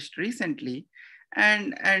published recently,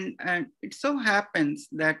 and it so happens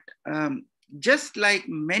that just like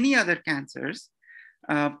many other cancers,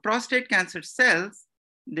 prostate cancer cells,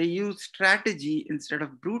 they use strategy instead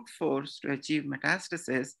of brute force to achieve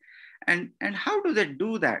metastasis. And how do they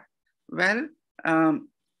do that? Well,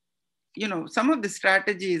 you know, some of the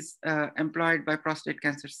strategies employed by prostate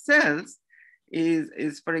cancer cells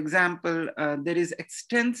is for example, there is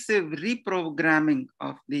extensive reprogramming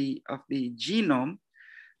of the genome.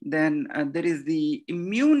 Then there is the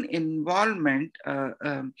immune involvement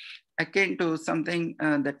akin to something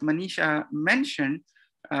that Manisha mentioned.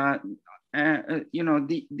 You know,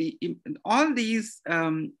 all these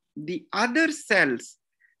the other cells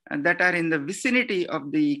that are in the vicinity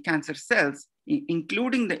of the cancer cells,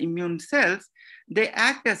 including the immune cells, they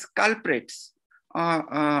act as culprits,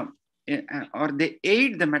 or they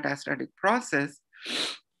aid the metastatic process.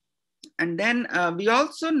 And then we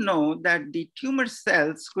also know that the tumor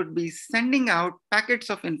cells could be sending out packets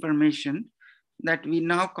of information that we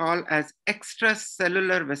now call as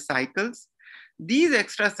extracellular vesicles. These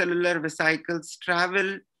extracellular vesicles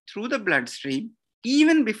travel through the bloodstream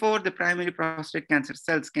even before the primary prostate cancer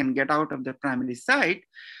cells can get out of the primary site.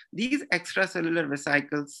 These extracellular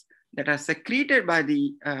vesicles that are secreted by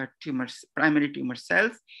the primary tumor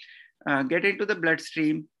cells get into the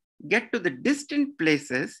bloodstream, get to the distant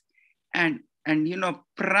places, and you know,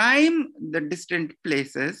 prime the distant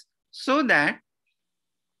places so that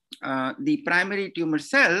the primary tumor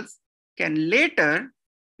cells can later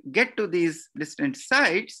get to these distant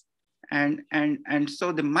sites, and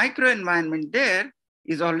so the microenvironment there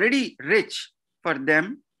is already rich for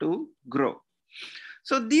them to grow.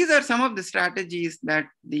 So these are some of the strategies that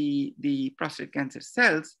the prostate cancer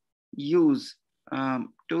cells use for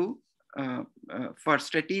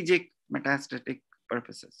strategic metastatic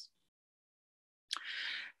purposes.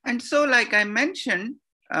 And so, like I mentioned,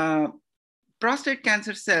 prostate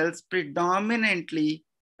cancer cells predominantly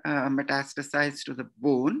metastasize to the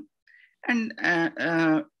bone. And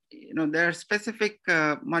there are specific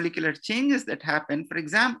molecular changes that happen. For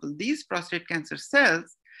example, these prostate cancer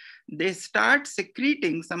cells, they start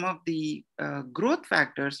secreting some of the growth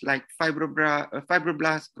factors like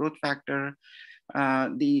fibroblast growth factor,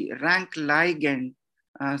 the rank ligand,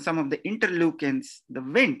 some of the interleukins, the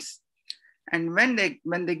Winds. And when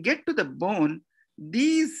they get to the bone,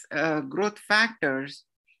 these growth factors,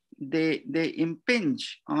 they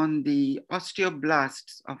impinge on the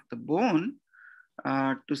osteoblasts of the bone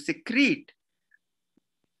to secrete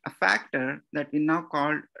a factor that we now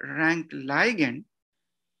call rank ligand,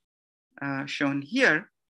 shown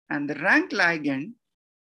here. And the rank ligand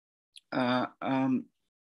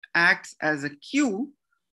acts as a cue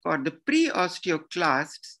for the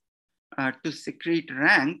pre-osteoclasts to secrete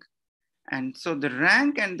rank. And so the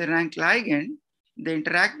rank and the rank ligand, they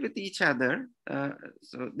interact with each other.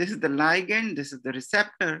 So this is the ligand, this is the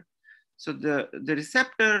receptor. So the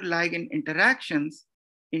receptor ligand interactions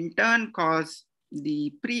in turn cause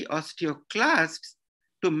the pre-osteoclasts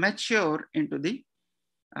to mature into the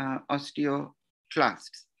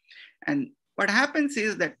osteoclasts. And what happens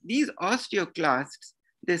is that these osteoclasts,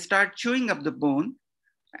 they start chewing up the bone,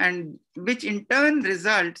 and which in turn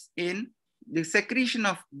results in the secretion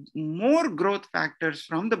of more growth factors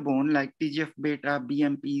from the bone like TGF-beta,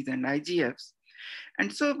 BMPs, and IGFs.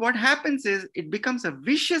 And so what happens is it becomes a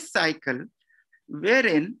vicious cycle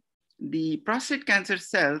wherein the prostate cancer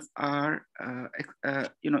cells are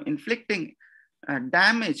inflicting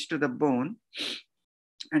damage to the bone.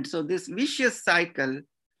 And so this vicious cycle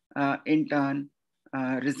in turn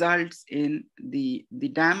results in the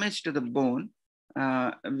damage to the bone,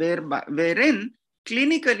 wherein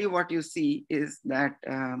clinically what you see is that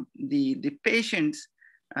the patients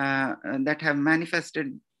that have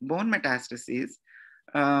manifested bone metastases,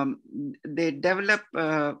 they develop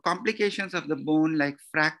complications of the bone like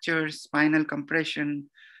fractures, spinal compression,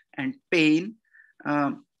 and pain.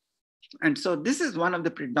 And so this is one of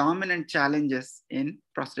the predominant challenges in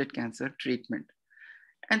prostate cancer treatment.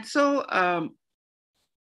 And so,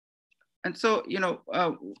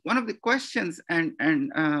 one of the questions and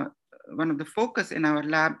one of the focus in our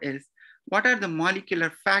lab is, what are the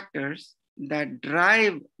molecular factors that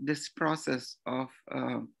drive this process of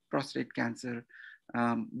prostate cancer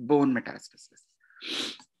bone metastasis?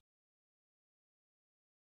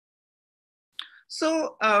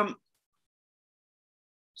 So,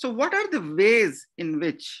 so what are the ways in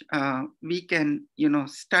which we can,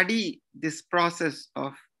 study this process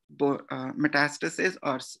of metastasis,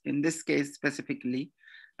 or in this case specifically,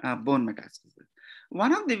 bone metastasis?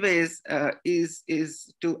 One of the ways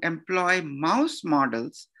is to employ mouse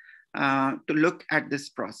models to look at this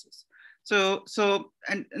process. So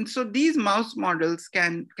these mouse models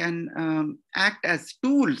can act as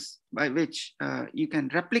tools by which you can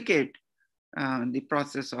replicate the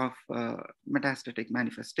process of metastatic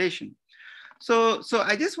manifestation. So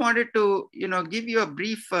I just wanted to give you a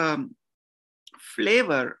brief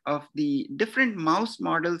flavor of the different mouse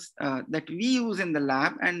models that we use in the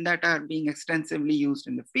lab and that are being extensively used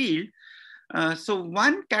in the field. So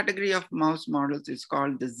one category of mouse models is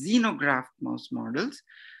called the xenograft mouse models,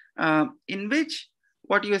 in which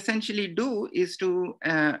what you essentially do is to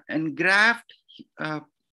engraft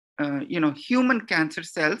human cancer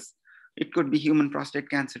cells. It could be human prostate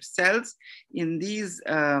cancer cells in these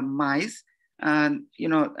mice, and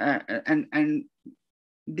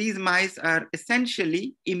these mice are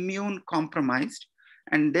essentially immune compromised,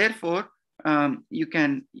 and therefore you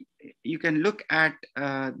can look at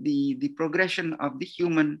the progression of the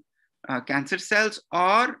human cancer cells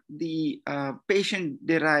or the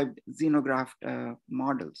patient-derived xenograft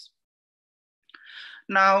models.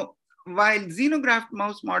 Now, while xenograft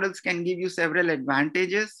mouse models can give you several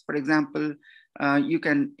advantages, for example, you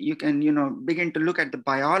can begin to look at the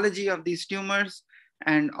biology of these tumors,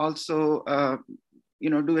 and also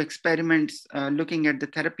do experiments looking at the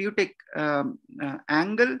therapeutic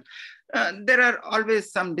angle. There are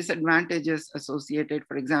always some disadvantages associated.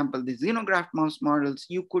 For example, the xenograft mouse models,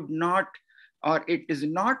 you could not, or it is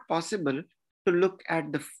not possible to look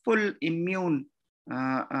at the full immune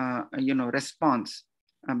response,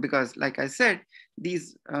 because like I said,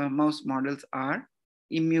 these mouse models are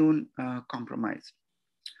immune compromised.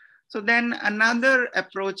 So then another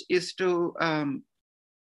approach is to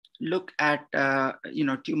look at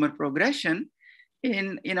tumor progression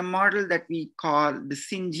in a model that we call the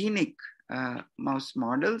syngeneic mouse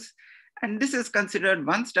models. And this is considered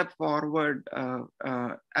one step forward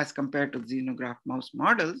as compared to xenograft mouse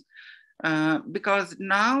models, because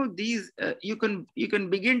now these you can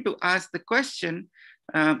begin to ask the question,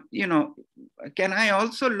 you know, can I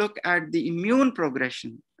also look at the immune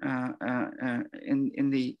progression in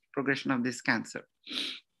the progression of this cancer?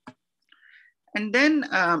 And then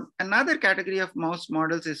another category of mouse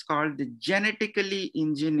models is called the genetically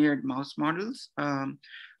engineered mouse models,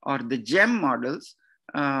 or the GEM models,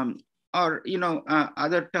 or you know,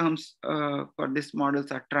 other terms for these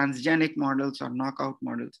models are transgenic models or knockout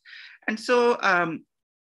models. And so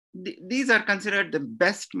these are considered the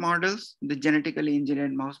best models, the genetically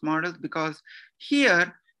engineered mouse models, because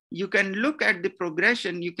here you can look at the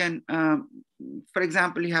progression. You can, for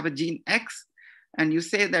example, you have a gene X, and you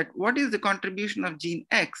say that what is the contribution of gene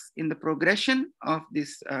X in the progression of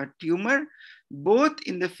this tumor, both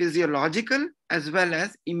in the physiological as well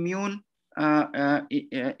as immune,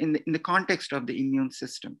 in the context of the immune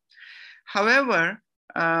system. However,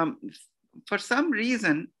 for some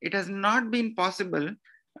reason, it has not been possible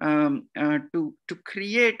to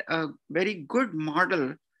create a very good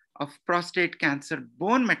model of prostate cancer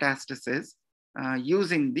bone metastasis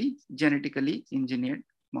using the genetically engineered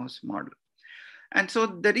mouse model. And so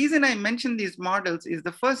the reason I mention these models is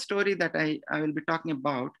the first story that I will be talking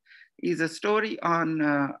about is a story on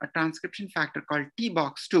a transcription factor called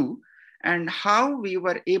TBOX2, and how we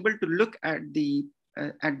were able to look at the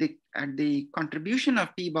contribution of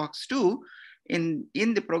TBOX2 in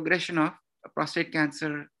the progression of prostate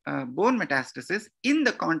cancer bone metastasis in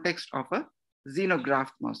the context of a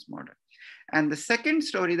xenograft mouse model. And the second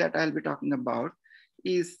story that I'll be talking about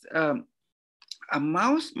is a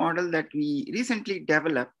mouse model that we recently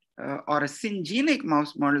developed, or a syngenic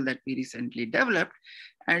mouse model that we recently developed.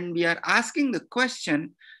 And we are asking the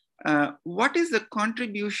question, what is the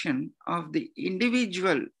contribution of the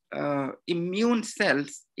individual immune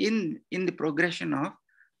cells in the progression of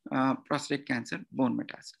prostate cancer bone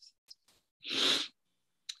metastasis?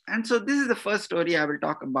 And so this is the first story I will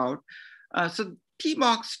talk about. So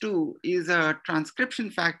TBOX2 is a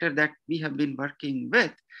transcription factor that we have been working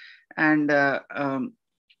with. And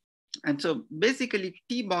so basically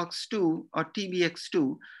TBOX2 or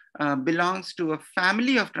TBX2 belongs to a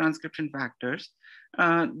family of transcription factors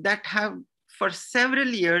that have for several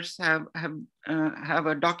years have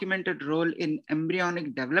a documented role in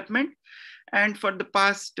embryonic development. And for the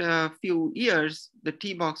past few years, the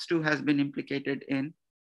TBOX2 has been implicated in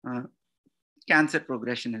cancer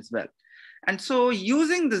progression as well. And so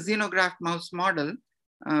using the xenograft mouse model,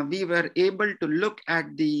 we were able to look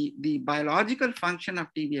at the biological function of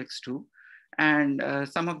TBX2 and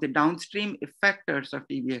some of the downstream effectors of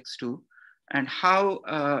TBX2 and how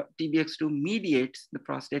TBX2 mediates the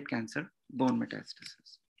prostate cancer bone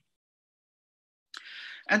metastasis.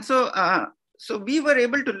 And so, so we were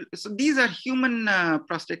able to, so these are human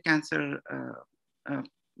prostate cancer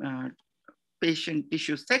patient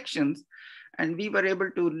tissue sections. And we were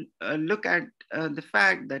able to look at the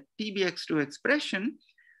fact that TBX2 expression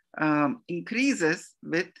increases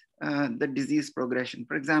with the disease progression.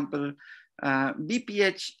 For example,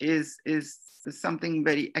 BPH is something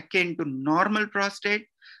very akin to normal prostate.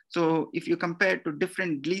 So if you compare to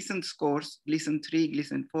different Gleason scores, Gleason 3,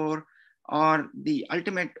 Gleason 4, or the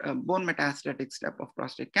ultimate bone metastatic step of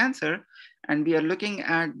prostate cancer, and we are looking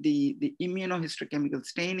at the immunohistochemical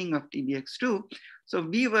staining of TBX2, so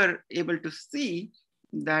we were able to see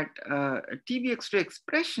that TBX2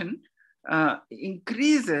 expression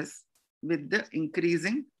increases with the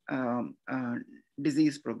increasing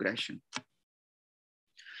disease progression.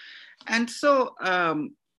 And so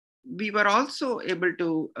we were also able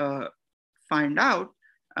to find out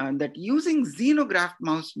that using xenograft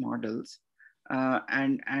mouse models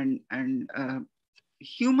and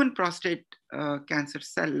human prostate cancer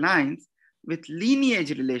cell lines with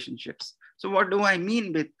lineage relationships. So what do I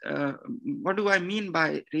mean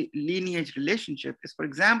by lineage relationship is, for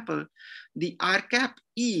example, the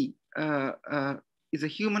RCAP-E is a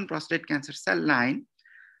human prostate cancer cell line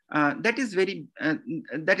that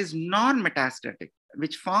is non-metastatic,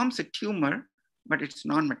 which forms a tumor, but it's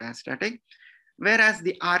non-metastatic. Whereas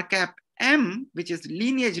the RCAP-M, which is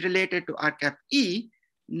lineage related to RCAP-E,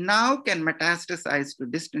 now can metastasize to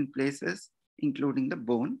distant places, including the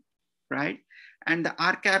bone, right? And the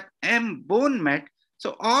RCAP-M bone met.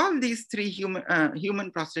 So all these three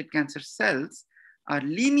human prostate cancer cells are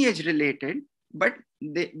lineage related, but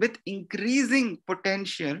with increasing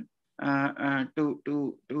potential to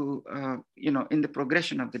in the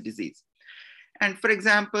progression of the disease. And for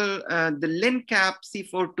example, the LINCAP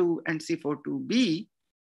C42 and C42B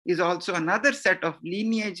is also another set of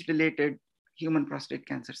lineage related human prostate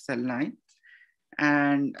cancer cell line.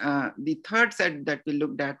 And the third set that we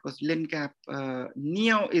looked at was LINCAP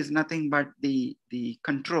Neo, is nothing but the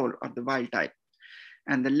control or the wild type.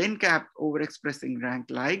 and the LNCAP overexpressing rank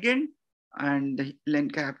ligand, and the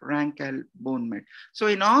LNCAP RANKL bone met. So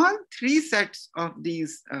in all three sets of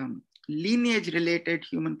these lineage-related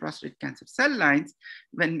human prostate cancer cell lines,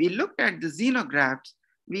 when we looked at the xenografts,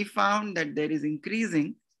 we found that there is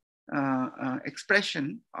increasing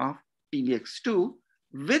expression of TBX2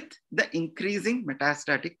 with the increasing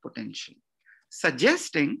metastatic potential,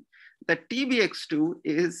 suggesting that TBX2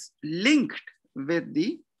 is linked with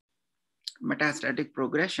the metastatic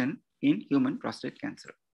progression in human prostate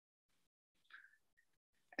cancer.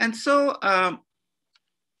 And so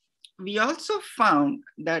we also found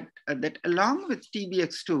that, that along with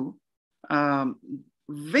TBX2,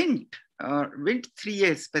 Wnt, or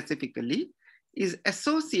Wnt3a specifically, is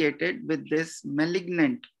associated with this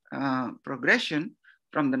malignant progression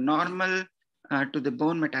from the normal to the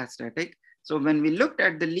bone metastatic. So when we looked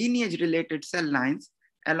at the lineage-related cell lines,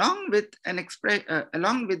 along with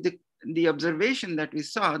the observation that we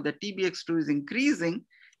saw that TBX2 is increasing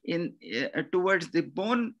in towards the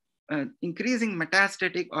bone, increasing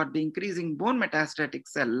metastatic or the increasing bone metastatic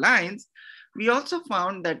cell lines, we also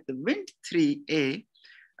found that the Wnt3a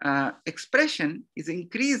expression is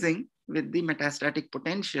increasing with the metastatic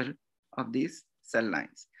potential of these cell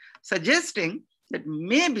lines, suggesting that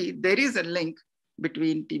maybe there is a link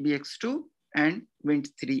between TBX2 and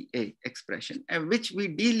Wnt3a expression, which we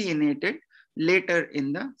delineated later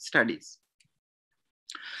in the studies.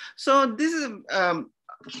 So this is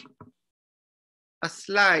a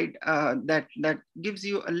slide that gives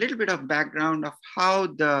you a little bit of background of how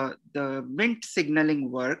the Wnt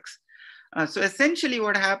signaling works. So essentially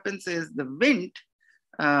what happens is the Wnt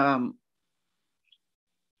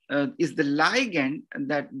is the ligand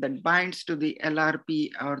that binds to the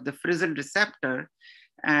LRP or the Frizzled receptor.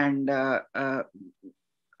 And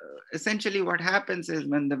essentially what happens is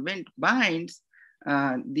when the Wnt binds,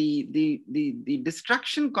 the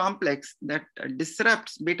destruction complex that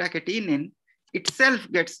disrupts beta-catenin itself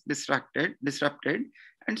gets disrupted.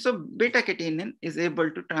 And so beta-catenin is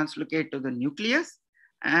able to translocate to the nucleus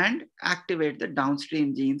and activate the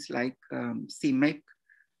downstream genes like c-Myc,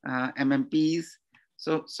 MMPs.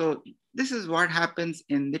 So this is what happens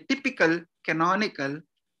in the typical canonical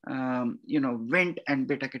Wnt and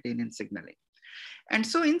beta-catenin signaling. And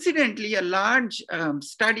so incidentally, a large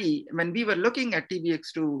study, when we were looking at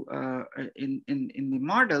TBX2 in the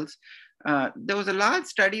models, there was a large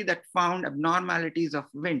study that found abnormalities of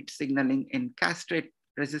Wnt signaling in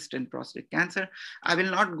castrate-resistant prostate cancer. I will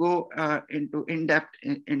not go in depth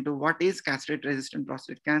into what is castrate-resistant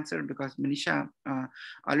prostate cancer, because Manisha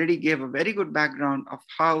already gave a very good background of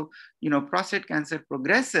how prostate cancer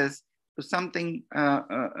progresses to something,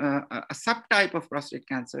 a subtype of prostate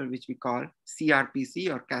cancer, which we call CRPC,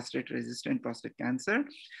 or castrate-resistant prostate cancer,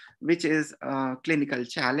 which is a clinical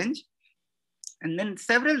challenge. And then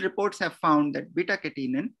several reports have found that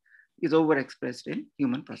beta-catenin is overexpressed in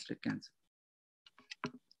human prostate cancer.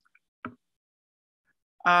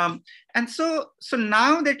 And so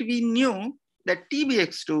now that we knew that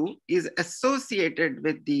TBX2 is associated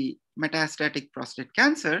with the metastatic prostate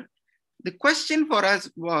cancer, the question for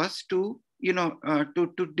us was to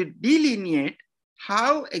delineate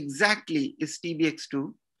how exactly is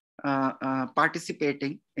TBX2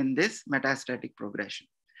 participating in this metastatic progression.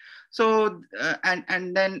 So,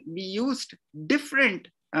 and then we used different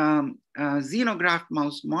xenograft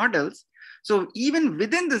mouse models. So even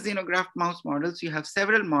within the xenograft mouse models, you have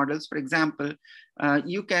several models. For example,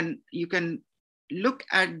 you can look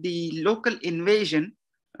at the local invasion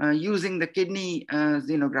using the kidney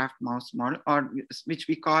xenograft mouse model, or which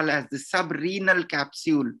we call as the subrenal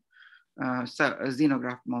capsule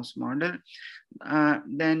xenograft mouse model.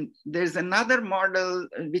 Then there's another model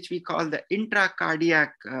which we call the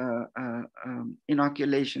intracardiac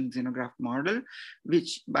inoculation xenograft model,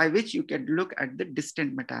 by which you can look at the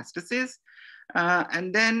distant metastasis.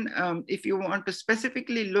 And then if you want to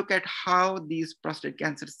specifically look at how these prostate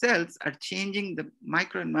cancer cells are changing the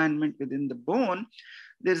microenvironment within the bone,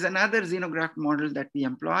 there's another xenograft model that we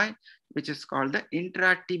employ, which is called the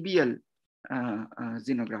intratibial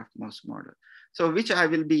xenograft mouse model. So which I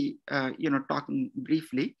will be talking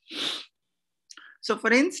briefly. So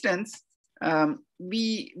for instance,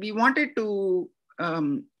 we wanted to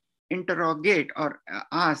interrogate or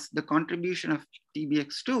ask the contribution of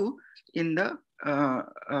TBX2 in the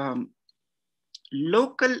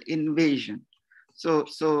local invasion. So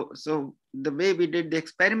the way we did the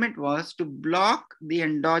experiment was to block the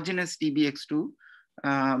endogenous TBX2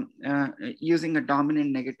 using a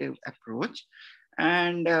dominant negative approach.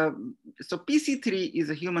 And so PC3 is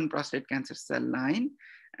a human prostate cancer cell line.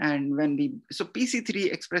 And so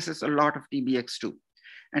PC3 expresses a lot of TBX2.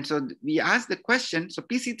 And so we asked the question, so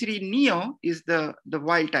PC3-neo is the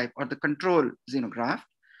wild type or the control xenograft,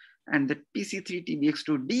 and the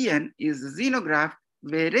PC3-TBX2-DN is the xenograft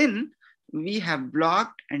wherein we have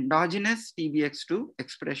blocked endogenous TBX2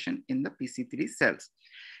 expression in the PC3 cells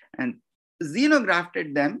and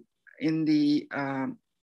xenografted them in the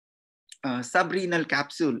subrenal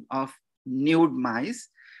capsule of nude mice.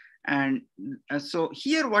 And so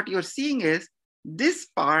here what you're seeing is this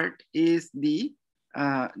part is the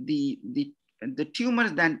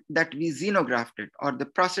tumors that we xenografted, or the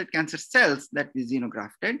prostate cancer cells that we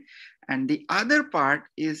xenografted, and the other part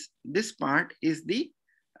is this part is the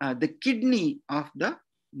kidney of the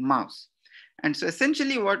mouse. And so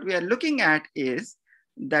essentially what we are looking at is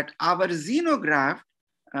that our xenograft,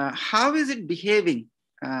 how is it behaving,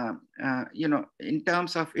 in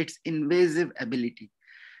terms of its invasive ability.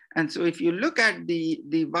 And so if you look at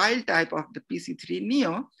the wild type of the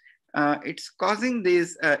PC3-neo, it's causing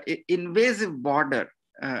this invasive border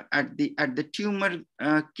at the tumor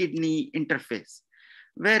kidney interface.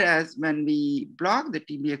 Whereas when we block the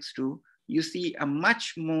TBX2, you see a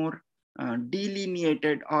much more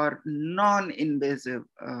delineated or non-invasive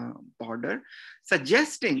border,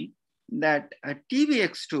 suggesting that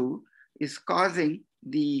TBX2 is causing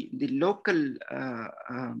the local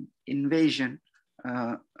invasion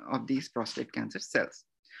of these prostate cancer cells.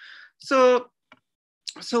 So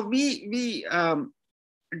we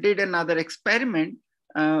did another experiment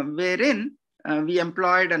wherein we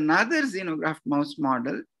employed another xenograft mouse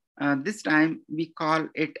model. This time we call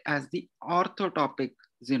it as the orthotopic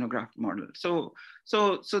xenograft model. So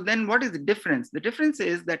then what is the difference? The difference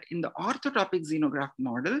is that in the orthotopic xenograft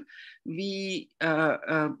model, we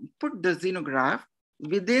put the xenograft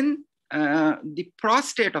within the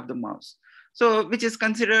prostate of the mouse. So which is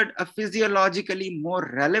considered a physiologically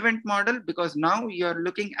more relevant model, because now you're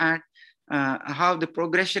looking at how the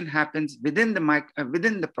progression happens within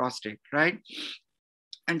the prostate, right?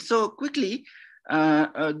 And so quickly,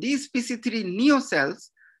 these PC3-neo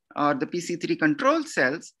cells, or the PC3 control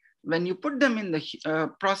cells, when you put them in the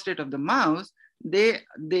prostate of the mouse, they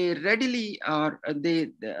readily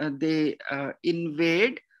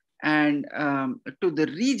invade and to the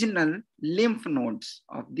regional lymph nodes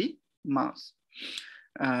of the mouse.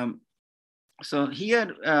 So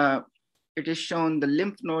here it is shown the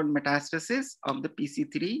lymph node metastasis of the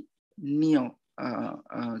PC3-neo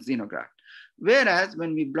xenograft. Whereas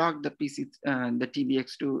when we blocked the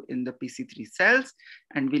TBX2 in the PC3 cells,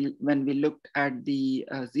 and when we looked at the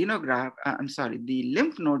the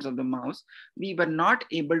lymph nodes of the mouse, we were not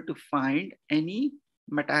able to find any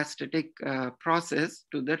metastatic process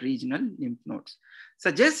to the regional lymph nodes,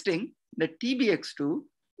 suggesting that TBX2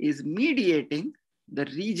 is mediating the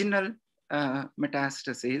regional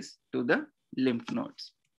metastases to the lymph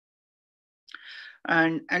nodes.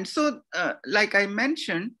 And so, like I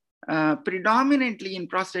mentioned, predominantly in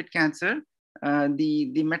prostate cancer,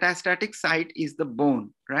 the metastatic site is the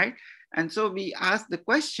bone, right? And so we asked the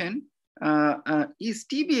question, is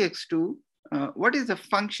TBX2, what is the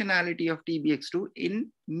functionality of TBX2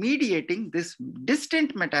 in mediating this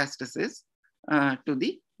distant metastasis to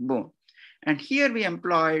the bone? And here we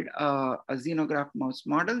employed a xenograft mouse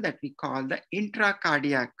model that we call the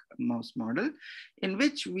intracardiac mouse model, in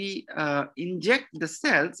which we inject the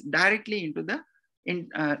cells directly into the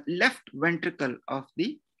left ventricle of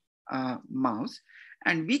the mouse,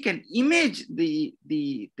 and we can image the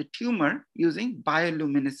tumor using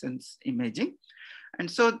bioluminescence imaging. And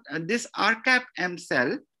so this RCAP-M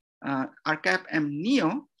cell,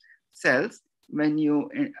 RCAP-M-neo cells, when you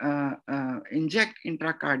inject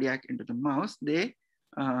intracardiac into the mouse, they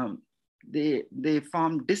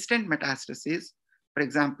form distant metastases. For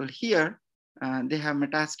example, here they have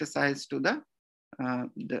metastasized to the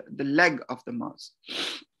leg of the mouse.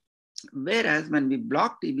 Whereas when we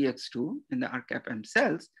block TBX2 in the RCAP-M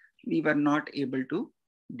cells, we were not able to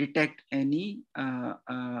detect any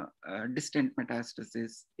distant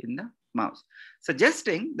metastasis in the mouse,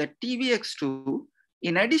 suggesting that TBX2,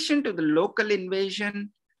 in addition to the local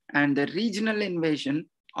invasion and the regional invasion,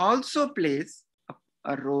 also plays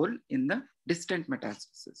a role in the distant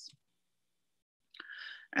metastasis.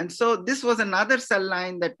 And so this was another cell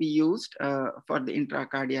line that we used for the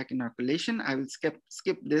intracardiac inoculation. I will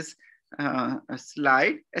skip this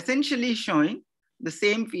slide, essentially showing the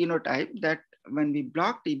same phenotype that when we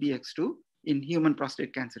block TBX2 in human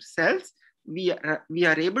prostate cancer cells, we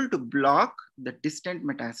are able to block the distant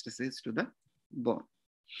metastasis to the bone.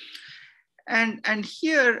 And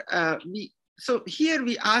here we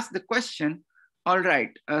ask the question, all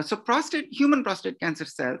right, so human prostate cancer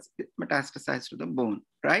cells metastasize to the bone,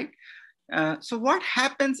 right? So what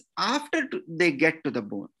happens after they get to the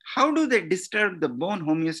bone? How do they disturb the bone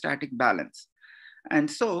homeostatic balance? And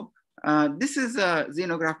so this is a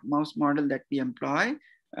xenograft mouse model that we employ,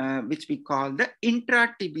 which we call the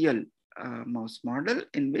intratibial mouse model,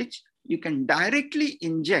 in which you can directly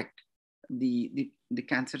inject the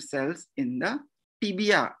cancer cells in the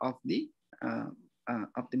tibia of the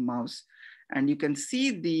mouse, and you can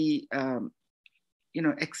see the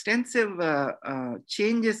extensive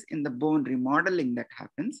changes in the bone remodeling that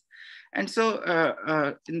happens. And so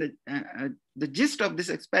the gist of this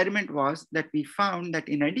experiment was that we found that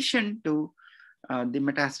in addition to the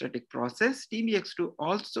metastatic process, TBX2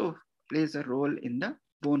 also plays a role in the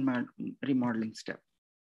bone remodeling step.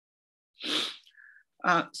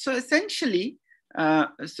 So essentially,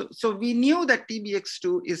 so we knew that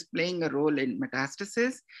TBX2 is playing a role in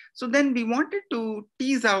metastasis. So then we wanted to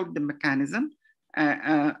tease out the mechanism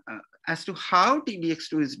as to how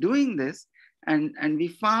TBX2 is doing this. And we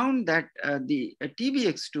found that the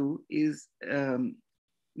TBX2 is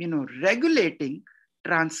regulating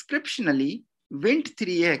transcriptionally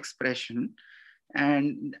Wnt3a expression,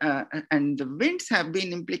 and the Wints have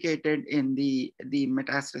been implicated in the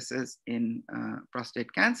metastasis in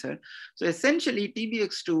prostate cancer. So essentially,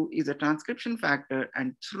 TBX2 is a transcription factor,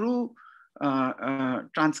 and through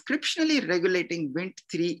transcriptionally regulating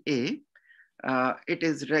Wnt3a, it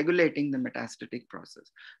is regulating the metastatic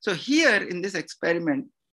process. So here in this experiment,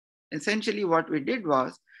 essentially what we did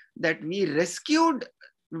was that we rescued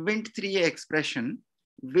Wnt3a expression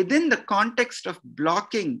within the context of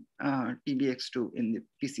blocking TBX2 in the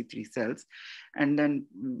PC3 cells. And then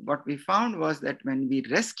what we found was that when we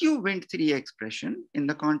rescue Wnt3a expression in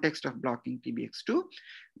the context of blocking TBX2,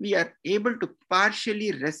 we are able to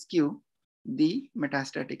partially rescue the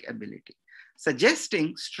metastatic ability,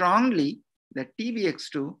 suggesting strongly that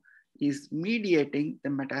TBX2 is mediating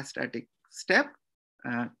the metastatic step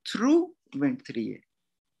through Wnt3a.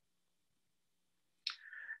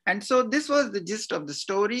 And so this was the gist of the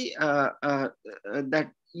story,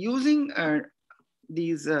 that using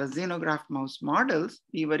these xenograft mouse models,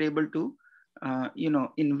 we were able to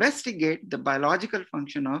investigate the biological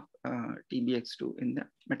function of TBX2 in the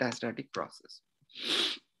metastatic process.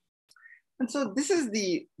 And so this is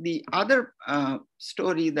the other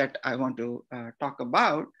story that I want to talk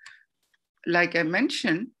about. Like I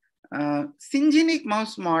mentioned, syngeneic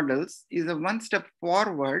mouse models is a one step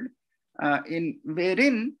forward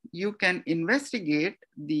wherein you can investigate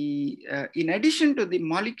the, in addition to the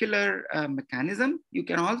molecular mechanism, you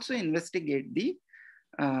can also investigate the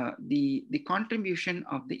contribution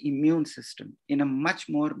of the immune system in a much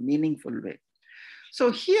more meaningful way.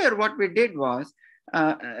 So here what we did was,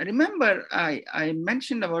 remember I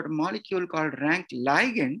mentioned about a molecule called rank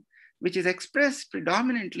ligand, which is expressed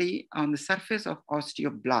predominantly on the surface of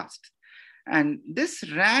osteoblasts. And this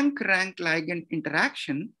rank ligand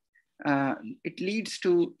interaction, it leads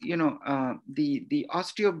to the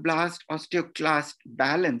osteoblast-osteoclast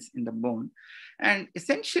balance in the bone. And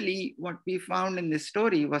essentially what we found in this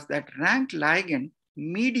story was that rank ligand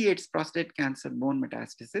mediates prostate cancer bone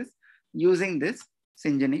metastasis using this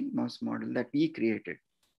syngeneic mouse model that we created.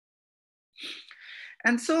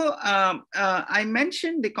 And so I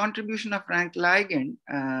mentioned the contribution of rank ligand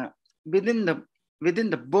within the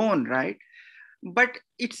bone, right? But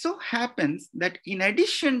it so happens that in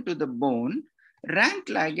addition to the bone, rank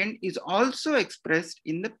ligand is also expressed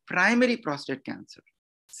in the primary prostate cancer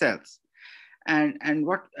cells. And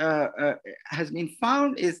what has been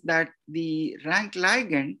found is that the rank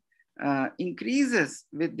ligand increases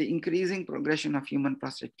with the increasing progression of human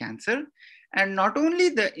prostate cancer. And not only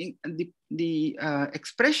the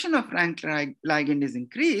expression of rank ligand is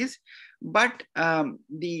increased, but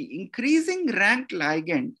the increasing rank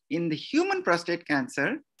ligand in the human prostate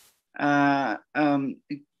cancer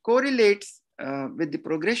correlates with the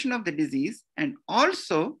progression of the disease and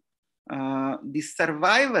also the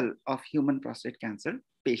survival of human prostate cancer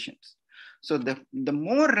patients. So the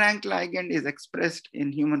more rank ligand is expressed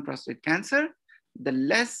in human prostate cancer, the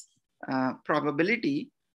less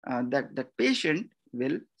probability that the patient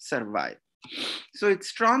will survive. So it's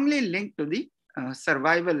strongly linked to the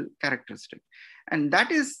survival characteristic. And that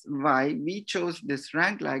is why we chose this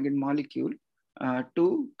rank ligand molecule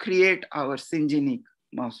to create our syngeneic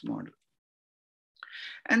mouse model.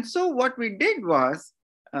 And so what we did was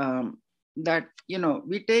that,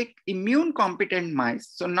 we take immune competent mice.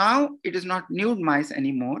 So now it is not nude mice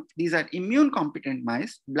anymore. These are immune competent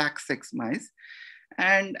mice, black sex mice.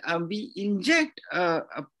 And we inject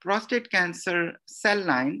a prostate cancer cell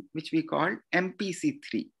line, which we call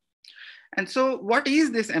MPC3. And so what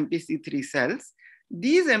is this MPC3 cells?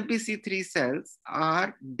 these MPC3 cells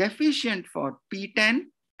are deficient for P10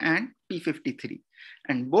 and P53.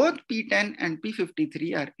 And both P10 and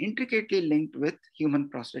P53 are intricately linked with human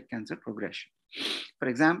prostate cancer progression. For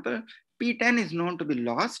example, P10 is known to be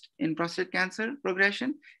lost in prostate cancer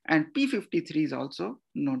progression, and P53 is also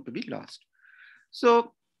known to be lost.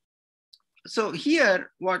 So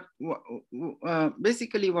here,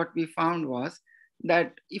 basically what we found was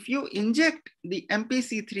that if you inject the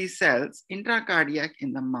MPC3 cells intracardiac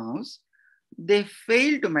in the mouse, they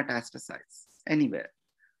fail to metastasize anywhere.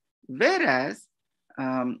 Whereas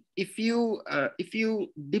if you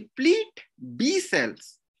deplete B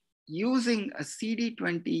cells using a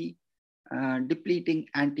CD20 depleting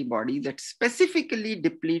antibody that specifically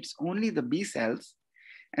depletes only the B cells,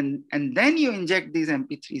 and then you inject these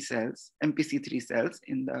MPC3 cells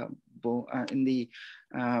in the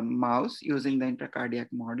mouse using the intracardiac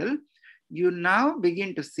model, you now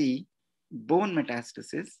begin to see bone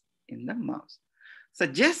metastasis in the mouse,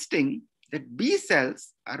 suggesting that B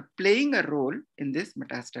cells are playing a role in this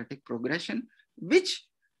metastatic progression, which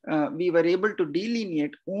we were able to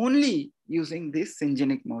delineate only using this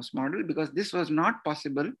syngeneic mouse model, because this was not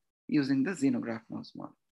possible using the xenograft mouse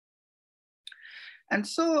model. And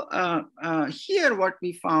so here what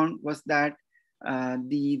we found was that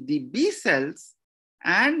the B cells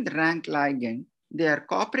and the rank ligand, they are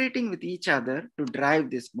cooperating with each other to drive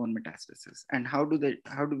this bone metastasis. And how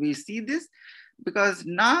do we see this? Because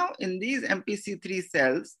now in these MPC3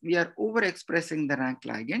 cells, we are overexpressing the rank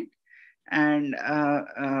ligand, and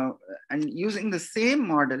using the same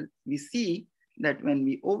model, we see that when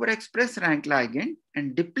we overexpress rank ligand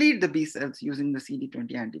and deplete the B cells using the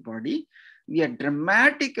CD20 antibody, we are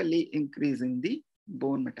dramatically increasing the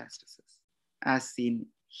bone metastasis, as seen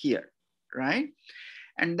here, right?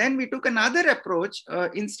 And then we took another approach.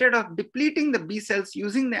 Instead of depleting the B cells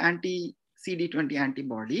using the anti-CD20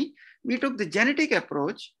 antibody, we took the genetic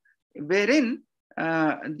approach, wherein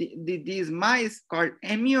these mice called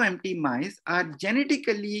MUMT mice are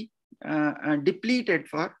genetically depleted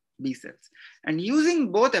for B cells. And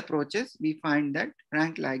using both approaches, we find that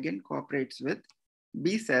rank ligand cooperates with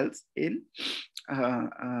B cells in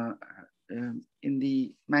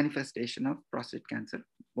the manifestation of prostate cancer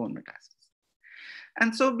bone metastasis.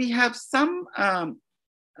 And so we have some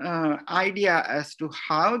idea as to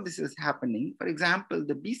how this is happening. For example,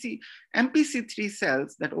 the MPC3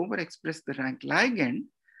 cells that overexpress the rank ligand,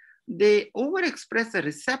 they overexpress a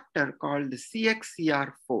receptor called the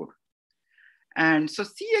CXCR4. And so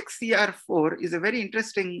CXCR4 is a very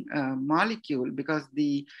interesting molecule, because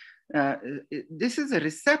this is a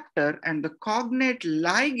receptor and the cognate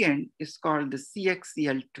ligand is called the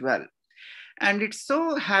CXCL12. And it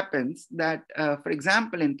so happens that, for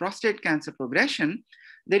example, in prostate cancer progression,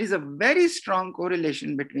 there is a very strong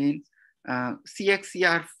correlation between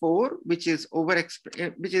CXCR4, which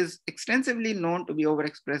is extensively known to be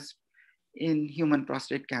overexpressed in human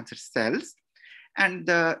prostate cancer cells. And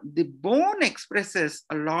the bone expresses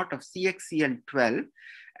a lot of CXCL12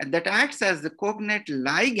 that acts as the cognate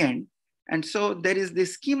ligand. And so there is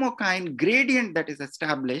this chemokine gradient that is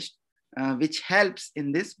established, which helps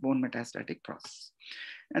in this bone metastatic process.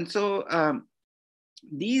 And so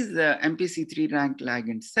these MPC3 rank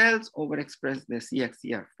ligand cells overexpress the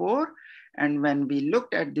CXCR4. And when we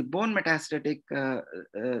looked at the bone metastatic,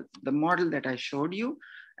 the model that I showed you,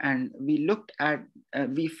 and we looked at,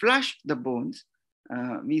 we flushed the bones,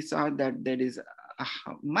 we saw that there is a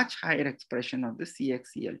much higher expression of the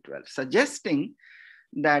CXCL12, suggesting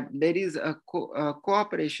that there is a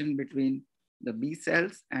cooperation between the B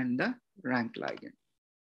cells and the rank ligand.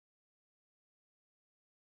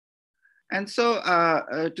 And so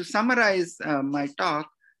to summarize my talk,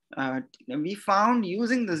 we found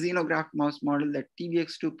using the xenograft mouse model that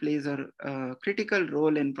TBX2 plays a critical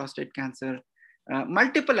role in prostate cancer,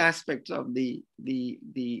 multiple aspects of the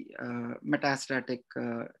metastatic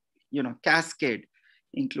cascade,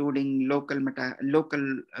 including local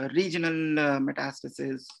regional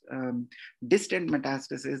metastasis, distant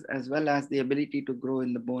metastasis, as well as the ability to grow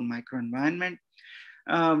in the bone microenvironment.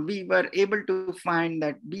 We were able to find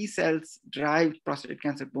that B cells drive prostate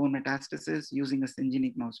cancer bone metastasis using a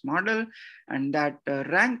syngeneic mouse model, and that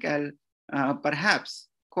RANKL perhaps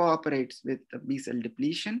cooperates with the B cell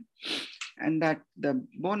depletion, and that the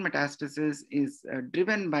bone metastasis is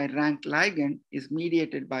driven by rank ligand, is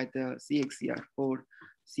mediated by the CXCR4,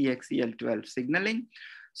 CXCL12 signaling.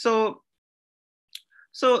 So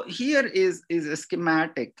here is a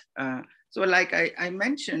schematic. So like I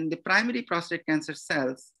mentioned, the primary prostate cancer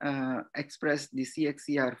cells express the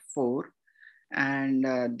CXCR4, and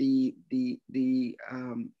the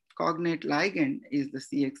cognate ligand is the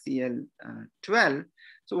CXCL12.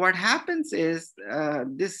 So what happens is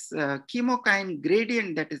this chemokine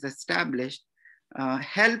gradient that is established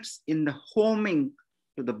helps in the homing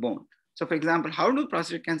to the bone. So for example, how do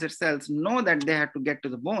prostate cancer cells know that they have to get to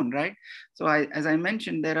the bone, right? So as I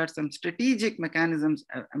mentioned, there are some strategic mechanisms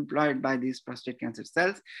employed by these prostate cancer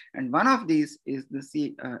cells. And one of these is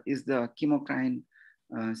the chemokine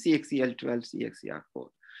CXCL12, CXCR4.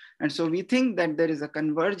 And so we think that there is a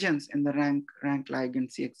convergence in the rank ligand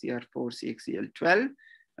CXCR4, CXCL12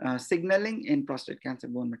 signaling in prostate cancer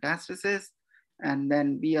bone metastasis. And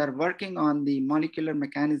then we are working on the molecular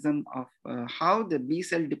mechanism of how the B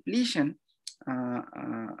cell depletion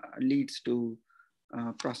leads to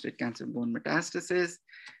prostate cancer bone metastasis.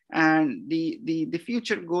 And the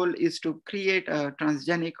future goal is to create a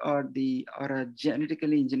transgenic or a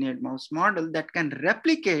genetically engineered mouse model that can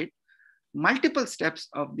replicate multiple steps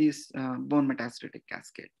of this bone metastatic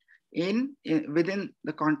cascade within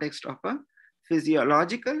the context of a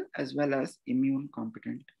physiological as well as immune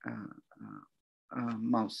competent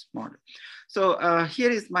mouse model. So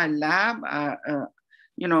here is my lab.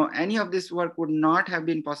 Any of this work would not have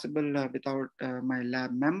been possible without my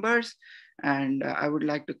lab members. And I would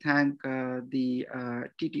like to thank the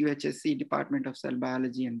TTUHSC Department of Cell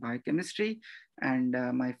Biology and Biochemistry and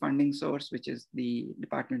my funding source, which is the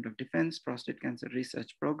Department of Defense Prostate Cancer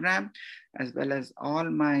Research Program, as well as all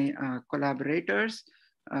my collaborators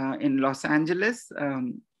in Los Angeles,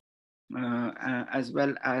 as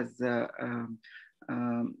well as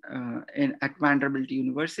at Vanderbilt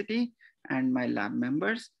University, and my lab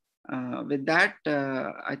members. With that,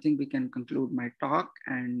 I think we can conclude my talk,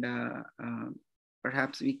 and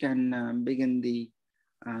perhaps we can begin the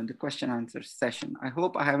question answer session. I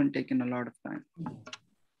hope I haven't taken a lot of time.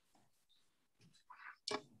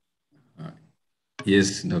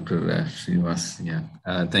 Yes, Dr. Srinivas. Yeah,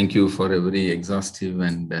 thank you for a very exhaustive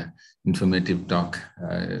and informative talk.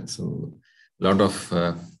 So a lot of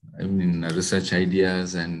research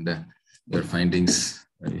ideas and your findings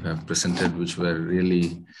you have presented, which were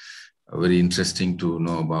really very interesting to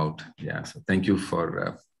know about. Yeah, so thank you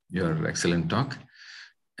for your excellent talk.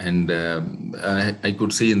 And I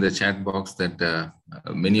could see in the chat box that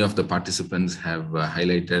many of the participants have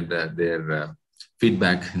highlighted their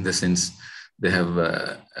feedback, in the sense they have,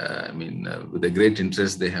 with a great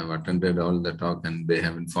interest, they have attended all the talk, and they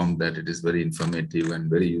have informed that it is very informative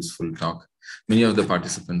and very useful talk. Many of the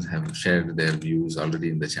participants have shared their views already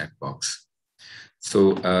in the chat box.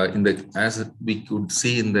 So as we could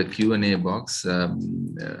see in the Q&A box,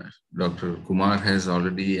 Dr. Kumar has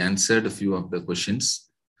already answered a few of the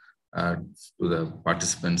questions to the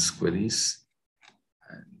participants' queries.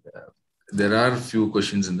 And there are a few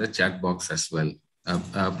questions in the chat box as well.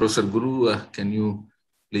 Professor Guru, can you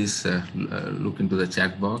please look into the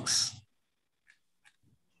chat box?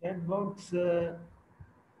 Chat box,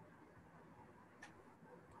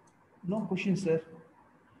 no questions, sir.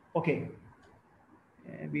 Okay.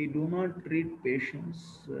 We do not treat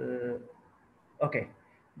patients. Okay.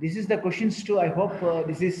 This is the questions too. I hope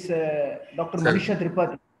this is Dr. Manisha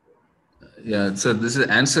Tripathi. Yeah, so this is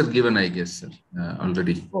answer given, I guess, sir,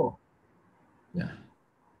 already. Oh. Yeah.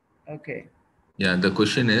 Okay. Yeah, the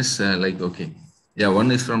question is okay. Yeah,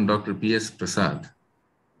 one is from Dr. P.S. Prasad.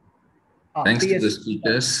 Thanks to the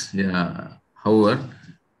speakers. Yeah. However,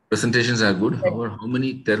 presentations are good. However, how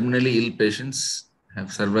many terminally ill patients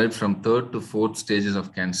have survived from 3rd to 4th stages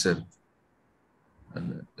of cancer?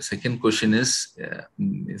 And the second question is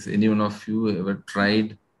any one of you ever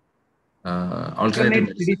tried alternative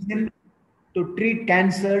medicine to treat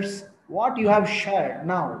cancers? What you have shared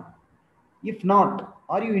now? If not,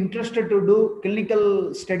 are you interested to do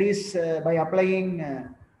clinical studies by applying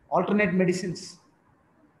alternate medicines?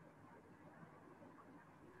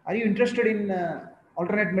 Are you interested in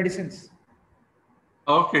alternate medicines?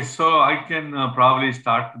 Okay, so I can probably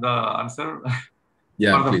start the answer.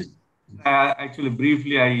 Yeah, please. Actually,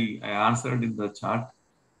 briefly, I answered in the chat.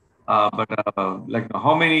 But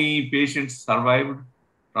how many patients survived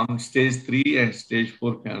from stage 3 and stage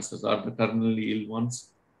 4 cancers, are the terminally ill ones?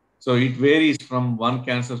 So it varies from one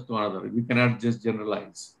cancer to another. We cannot just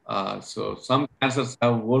generalize. So some cancers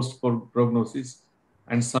have worse prognosis,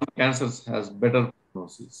 and some cancers has better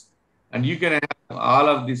prognosis. And you can have all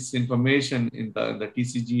of this information in the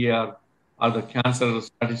TCGA or the cancer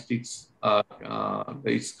statistics.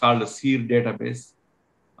 It's called a SEER database.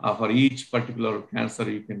 For each particular cancer,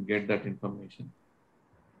 you can get that information.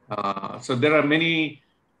 So there are many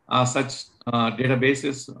such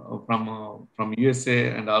databases from USA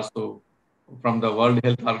and also from the World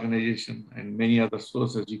Health Organization and many other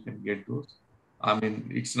sources. You can get those. I mean,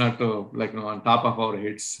 it's not like on top of our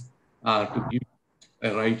heads to give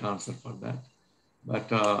a right answer for that.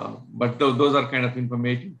 But those are kind of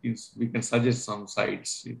informative things. We can suggest some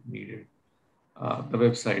sites if needed, the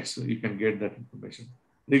websites, so you can get that information.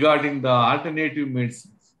 Regarding the alternative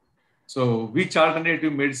medicines, so which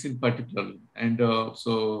alternative medicine particularly? And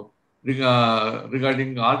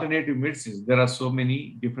regarding alternative medicines, there are so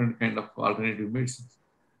many different kind of alternative medicines.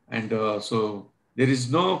 And so there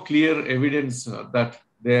is no clear evidence that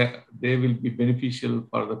they will be beneficial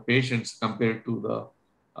for the patients compared to the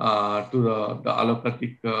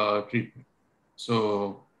allopathic treatment.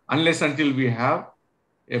 So unless until we have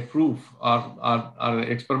a proof or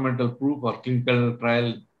experimental proof or clinical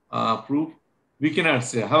trial proof, we cannot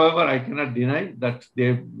say. However, I cannot deny that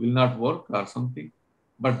they will not work or something,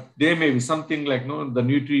 but they may be something like the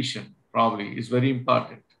nutrition probably is very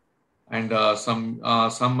important, and some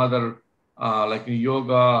other like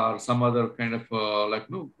yoga or some other kind of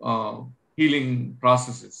healing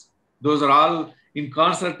processes. Those are all in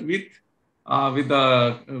concert with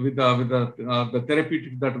the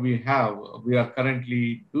therapeutic that we are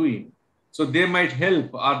currently doing. So they might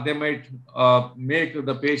help, or they might make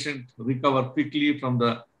the patient recover quickly from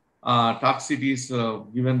the toxicities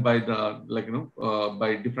given by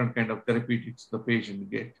by different kind of therapeutics the patient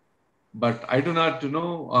get. But I do not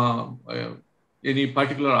know any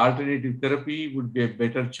particular alternative therapy would be a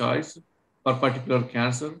better choice for particular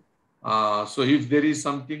cancer. So if there is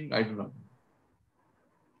something, I do not know.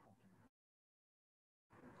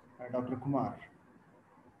 Dr. Kumar.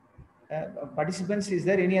 Participants, is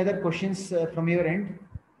there any other questions from your end?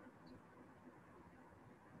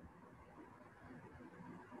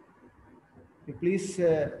 You please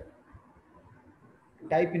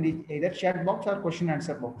type in the either chat box or question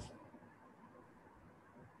answer box.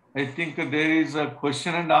 I think there is a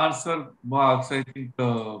question and answer box. I think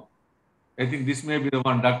this may be the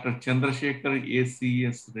one, Dr. Chandrasekhar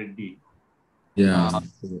ACS Reddy. Yeah.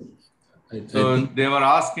 So they were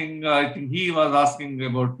asking, I think he was asking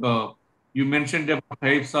about, you mentioned about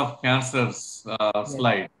types of cancers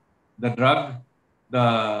slide. The drug,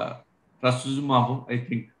 the trastuzumab, I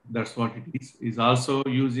think that's what it is also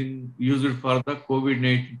used for the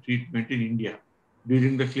COVID-19 treatment in India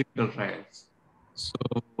during the clinical trials.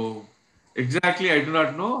 So exactly, I do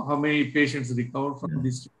not know how many patients recovered from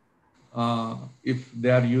this if they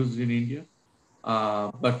are used in India.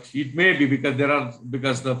 But it may be because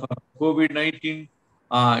the COVID-19,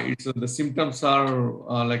 the symptoms are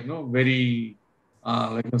very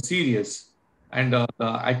serious, and the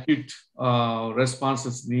acute response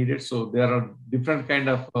is needed. So there are different kind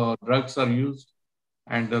of drugs are used,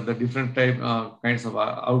 and the different kinds of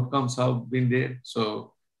outcomes have been there.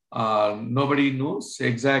 So nobody knows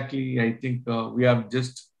exactly. I think we are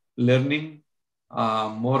just learning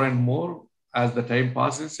more and more as the time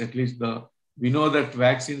passes. At least we know that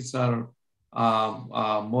vaccines are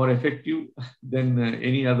more effective than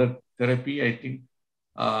any other therapy, I think.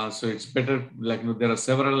 So it's better, there are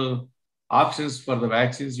several options for the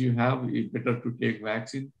vaccines you have. It's better to take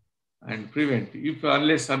vaccine and prevent.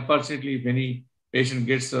 Unless, unfortunately, if any patient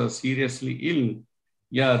gets seriously ill,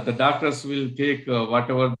 the doctors will take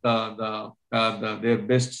whatever their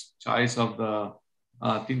best choice of the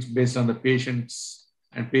things based on the patient's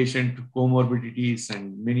and patient comorbidities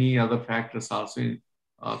and many other factors also.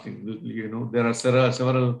 I think, there are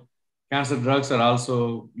several cancer drugs are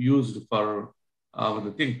also used for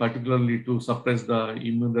the thing, particularly to suppress the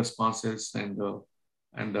immune responses and also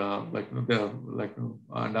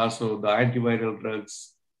the antiviral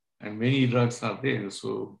drugs, and many drugs are there.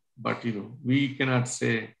 So, but we cannot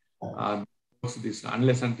say this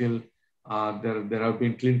unless until there have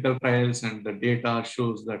been clinical trials and the data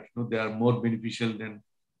shows that they are more beneficial than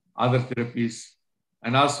other therapies.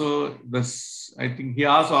 And also I think he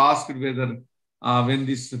also asked whether when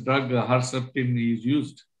this drug Herceptin is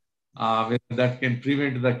used, whether that can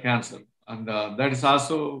prevent the cancer. And that is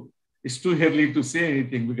also, it's too early to say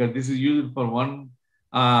anything because this is used for one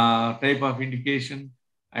type of indication,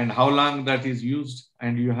 and how long that is used.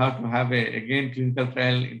 And you have to have again clinical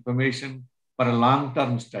trial information for a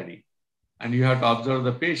long-term study. And you have to observe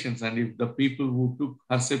the patients. And if the people who took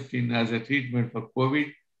Herceptin as a treatment for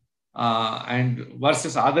COVID and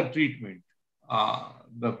versus other treatment,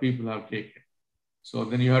 the people have taken. So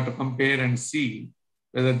then you have to compare and see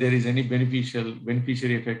whether there is any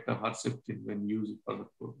beneficiary effect of Herceptin when used for the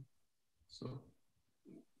COVID. So,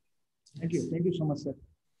 thank you so much, sir,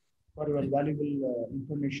 for your valuable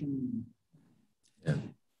information. Yeah.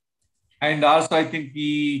 And also, I think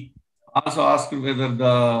he also asked whether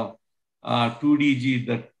the 2-DG,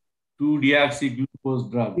 the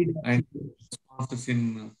 2-deoxyglucose drug, and responses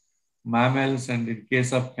in mammals and in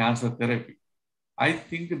case of cancer therapy. I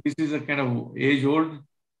think this is a kind of age-old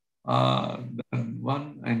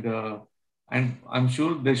one, and I'm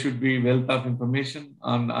sure there should be wealth of information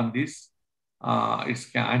on this.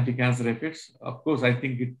 Its anti-cancer effects. Of course, I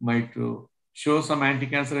think it might show some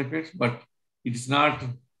anti-cancer effects, but it's not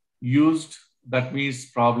used. That means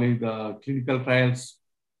probably the clinical trials,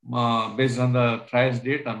 based on the trials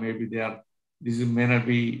data, maybe this may not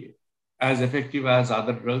be as effective as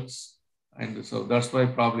other drugs, and so that's why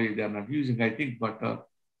probably they are not using. I think, but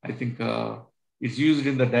I think it's used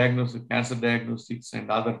in the diagnosis, cancer diagnostics,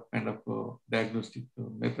 and other kind of diagnostic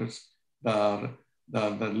methods, the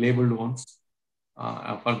labeled ones,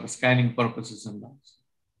 for the scanning purposes and that.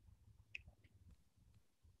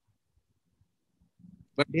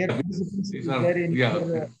 But these are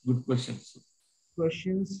good questions.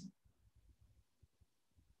 Questions?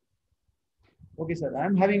 Okay, sir.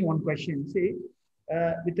 I'm having one question. See,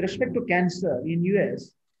 with respect to cancer in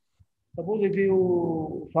US, suppose if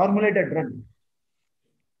you formulate a drug,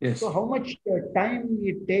 yes. So how much time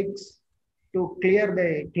it takes to clear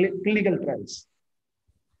the clinical trials?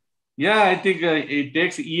 Yeah, I think it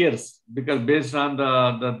takes years, because based on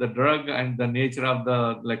the drug and the nature of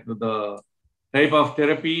the type of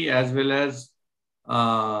therapy, as well as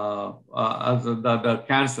the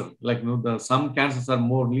cancer. Some cancers are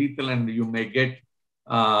more lethal, and you may get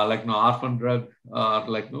orphan drug, or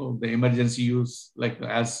the emergency use,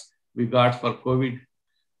 as we got for COVID.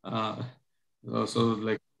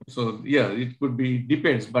 So yeah, it could be,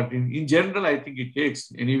 depends, but in general, I think it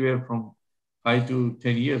takes anywhere from 5 to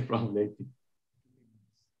 10 years, probably. I think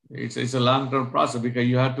it's a long-term process, because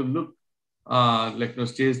you have to look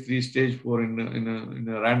stage 3, stage 4 in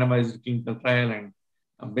a randomized clinical trial, and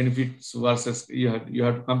benefits versus you have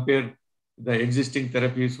to compare the existing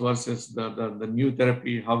therapies versus the new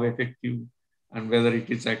therapy, how effective, and whether it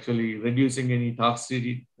is actually reducing any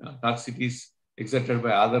toxicities exerted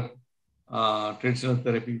by other traditional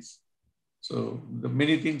therapies. So the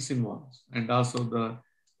many things involved, and also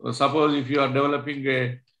suppose if you are developing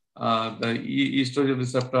the estrogen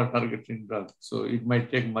receptor targeting drug, so it might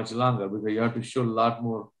take much longer, because you have to show a lot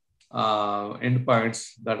more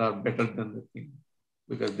endpoints that are better than the thing,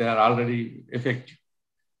 because they are already effective.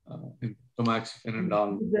 Tamoxifen and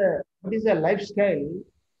all. What is the lifestyle?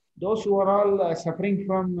 Those who are all suffering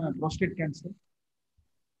from prostate cancer.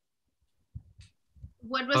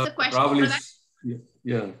 What was the question? Probably,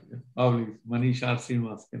 yeah, probably Manisha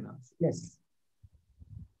Srinivas can answer. Yes.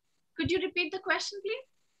 Could you repeat the question, please?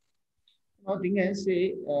 The thing is,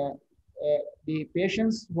 the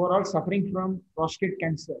patients who are all suffering from prostate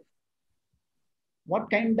cancer, what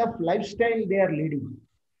kind of lifestyle they are leading?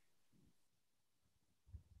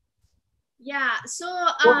 Yeah, so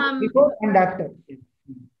before and after.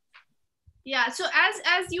 Yeah, so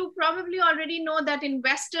as you probably already know that in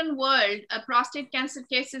Western world, prostate cancer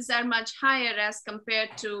cases are much higher as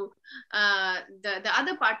compared to the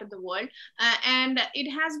other part of the world. And it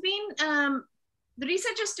has been, the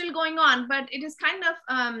research is still going on, but it is kind of,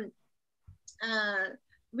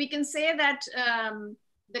 we can say that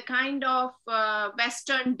the kind of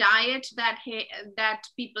Western diet that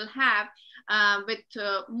people have, with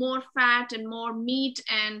more fat and more meat,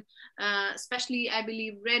 and especially I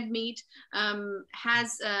believe red meat,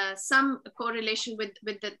 has some correlation with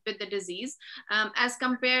the disease, as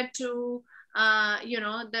compared to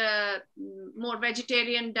the more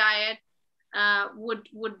vegetarian diet would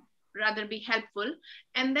rather be helpful.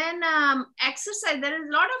 And then exercise, there is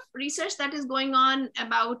a lot of research that is going on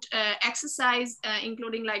about exercise,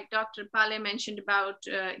 including, like Dr. Pale mentioned, about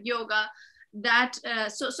yoga, that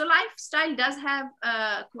so lifestyle does have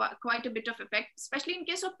quite a bit of effect, especially in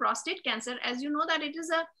case of prostate cancer. As you know that it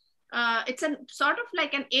is it's a sort of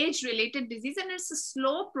like an age related disease, and it's a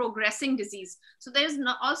slow progressing disease. So there's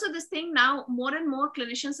also this thing now, more and more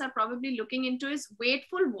clinicians are probably looking into, is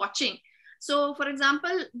waitful watching. So for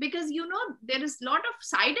example, because there is a lot of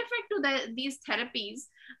side effect to these therapies,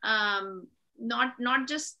 not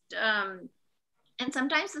just and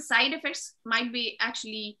sometimes the side effects might be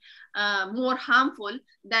actually more harmful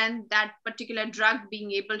than that particular drug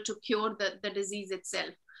being able to cure the disease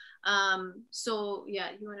itself. So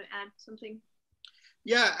yeah, you want to add something?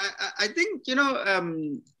 Yeah, I think,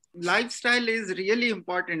 lifestyle is really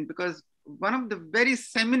important, because one of the very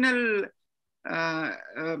seminal, how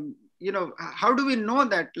do we know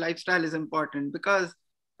that lifestyle is important? Because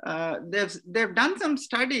they've done some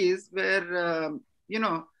studies where,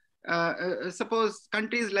 suppose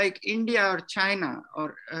countries like India or China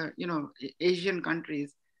or, Asian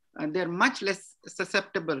countries, they're much less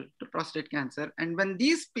susceptible to prostate cancer. And when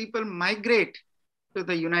these people migrate to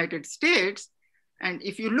the United States, And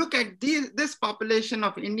if you look at this population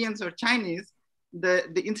of Indians or Chinese,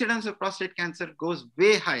 the incidence of prostate cancer goes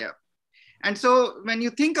way higher. And so when you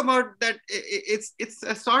think about that, it's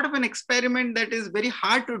a sort of an experiment that is very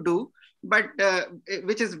hard to do, but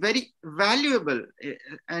which is very valuable.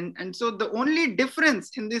 And so the only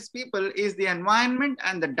difference in these people is the environment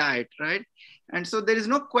and the diet, right? And so there is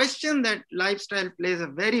no question that lifestyle plays a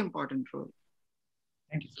very important role.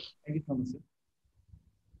 Thank you, sir. Thank you so much, sir.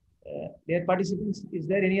 Dear participants, is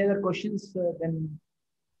there any other questions? Then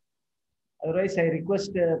otherwise, I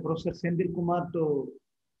request Professor Senthil Kumar to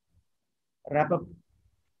wrap up.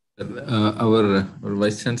 Our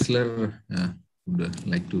Vice Chancellor would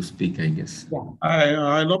like to speak, I guess.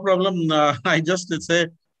 Yeah. No problem. I just say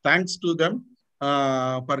thanks to them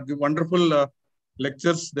for wonderful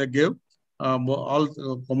lectures they gave. All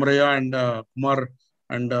Komaraya and Kumar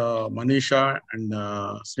and Manisha and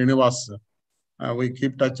Srinivas. We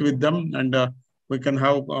keep touch with them, and we can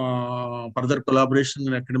have further collaboration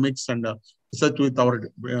in academics and research with our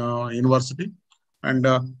university. And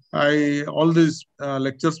all these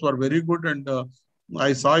lectures were very good, and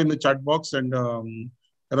I saw in the chat box, and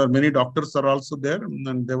there are many doctors are also there,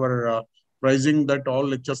 and they were praising that all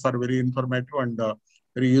lectures are very informative and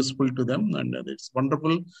very useful to them, and it's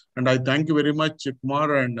wonderful. And I thank you very much,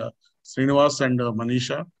 Kumar and Srinivas and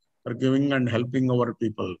Manisha, for giving and helping our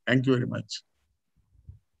people. Thank you very much.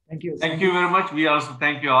 Thank you. Thank you very much. We also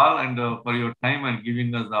thank you all and for your time and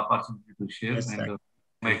giving us the opportunity to share. Yes, and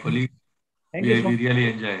my colleagues, we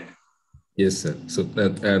really enjoyed. Yes, sir. So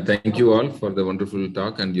thank you all for the wonderful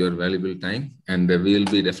talk and your valuable time. And we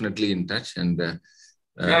will be definitely in touch. And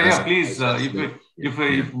please,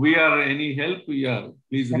 if we are any help,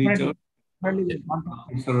 please reach out.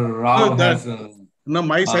 Mr. Rao has no,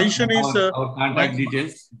 my suggestion is our contact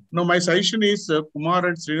details. No, my suggestion is Kumar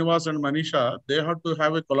and Srinivas and Manisha, they have to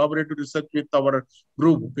have a collaborative research with our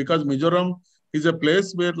group, because Mizoram is a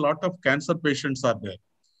place where a lot of cancer patients are there.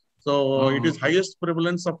 So it is highest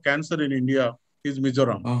prevalence of cancer in India is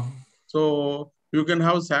Mizoram. So you can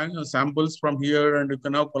have samples from here, and you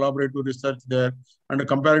can have collaborative research there and a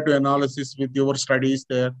comparative analysis with your studies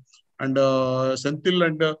there. And Senthil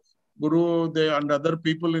and Guru, and other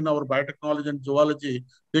people in our biotechnology and zoology,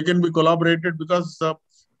 they can be collaborated, because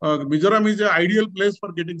Mizoram is an ideal place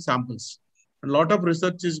for getting samples. A lot of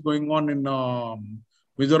research is going on in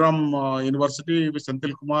Mizoram University with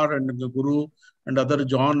Senthil Kumar and Guru and other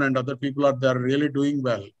John and other people are there really doing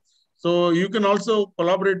well. So you can also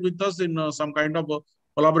collaborate with us in some kind of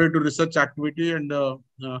collaborative research activity, and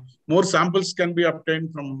more samples can be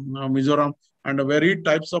obtained from Mizoram, and varied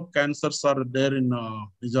types of cancers are there in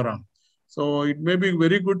Mizoram. So it may be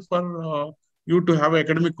very good for you to have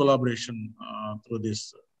academic collaboration through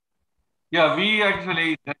this. Yeah, we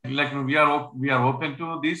actually we are open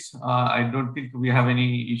to this. I don't think we have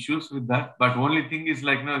any issues with that. But only thing is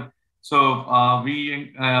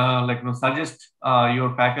we suggest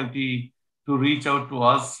your faculty to reach out to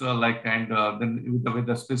us then with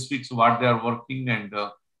the specifics what they are working, and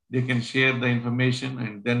they can share the information,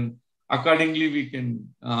 and then accordingly we can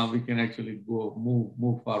actually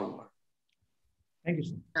move forward. Thank you,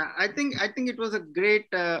 sir. Yeah, I think it was a great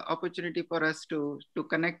opportunity for us to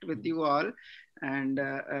connect with you all, and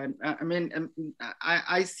I mean,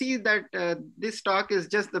 I see that this talk is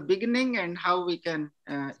just the beginning, and how we can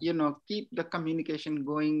keep the communication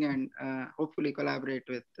going, and hopefully collaborate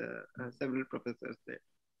with several professors there.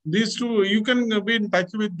 These two, you can be in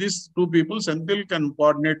touch with these two people. Senthil can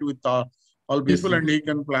coordinate with all people, and he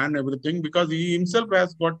can plan everything, because he himself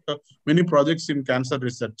has got many projects in cancer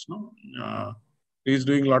research. He's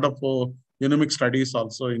doing a lot of genomic studies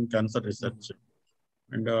also in cancer research.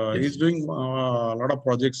 And he's doing a lot of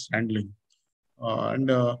projects handling.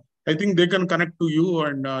 I think they can connect to you,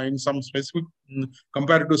 and in some specific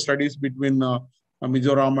comparative studies between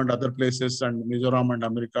Mizoram and other places, and Mizoram and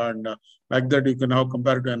America, and like that you can have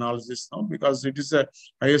comparative analysis now, because it is a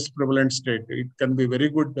highest prevalent state. It can be very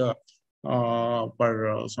good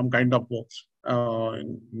for some kind of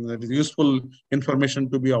useful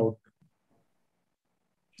information to be out.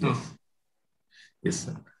 Yes,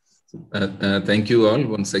 sir. Thank you all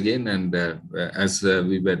once again. And as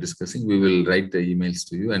we were discussing, we will write the emails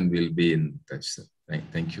to you, and we'll be in touch, sir.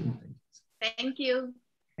 Thank you. Thank you.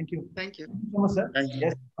 Thank you. Thank you. Thank you so much, sir. Thank you.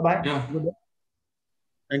 Yes. Bye-bye. Yeah. Good day.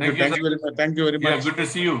 Thank you very much. Thank you very much. Yeah, good to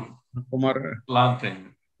see you. Kumar. Long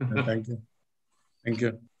time. Thank you. Thank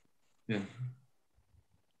you. Yeah.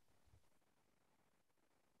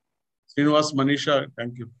 Srinivas, Manisha,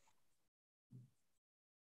 thank you.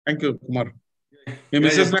 Thank you, Kumar.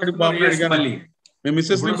 Mrs. Nadi Babu Nadigan.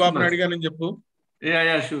 Mrs. Babu Nadigan in Jappu.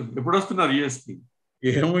 Yeah, sure. Epudu vastunaru US ki?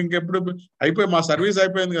 ఏమో ఇంకెప్పుడు అయిపోయి మా service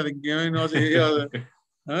అయిపోయింది కదా, ఇంకేమైనా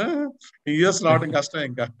years రావడం కష్టం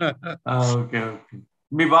ఇంకా. Okay okay.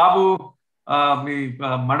 మీ బాబు మీ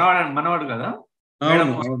మనవాడు కదా?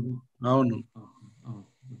 అవును అవును.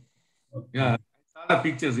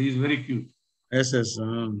 Pictures is very cute. Yes yes.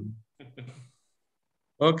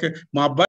 Okay, మా అబ్బాయి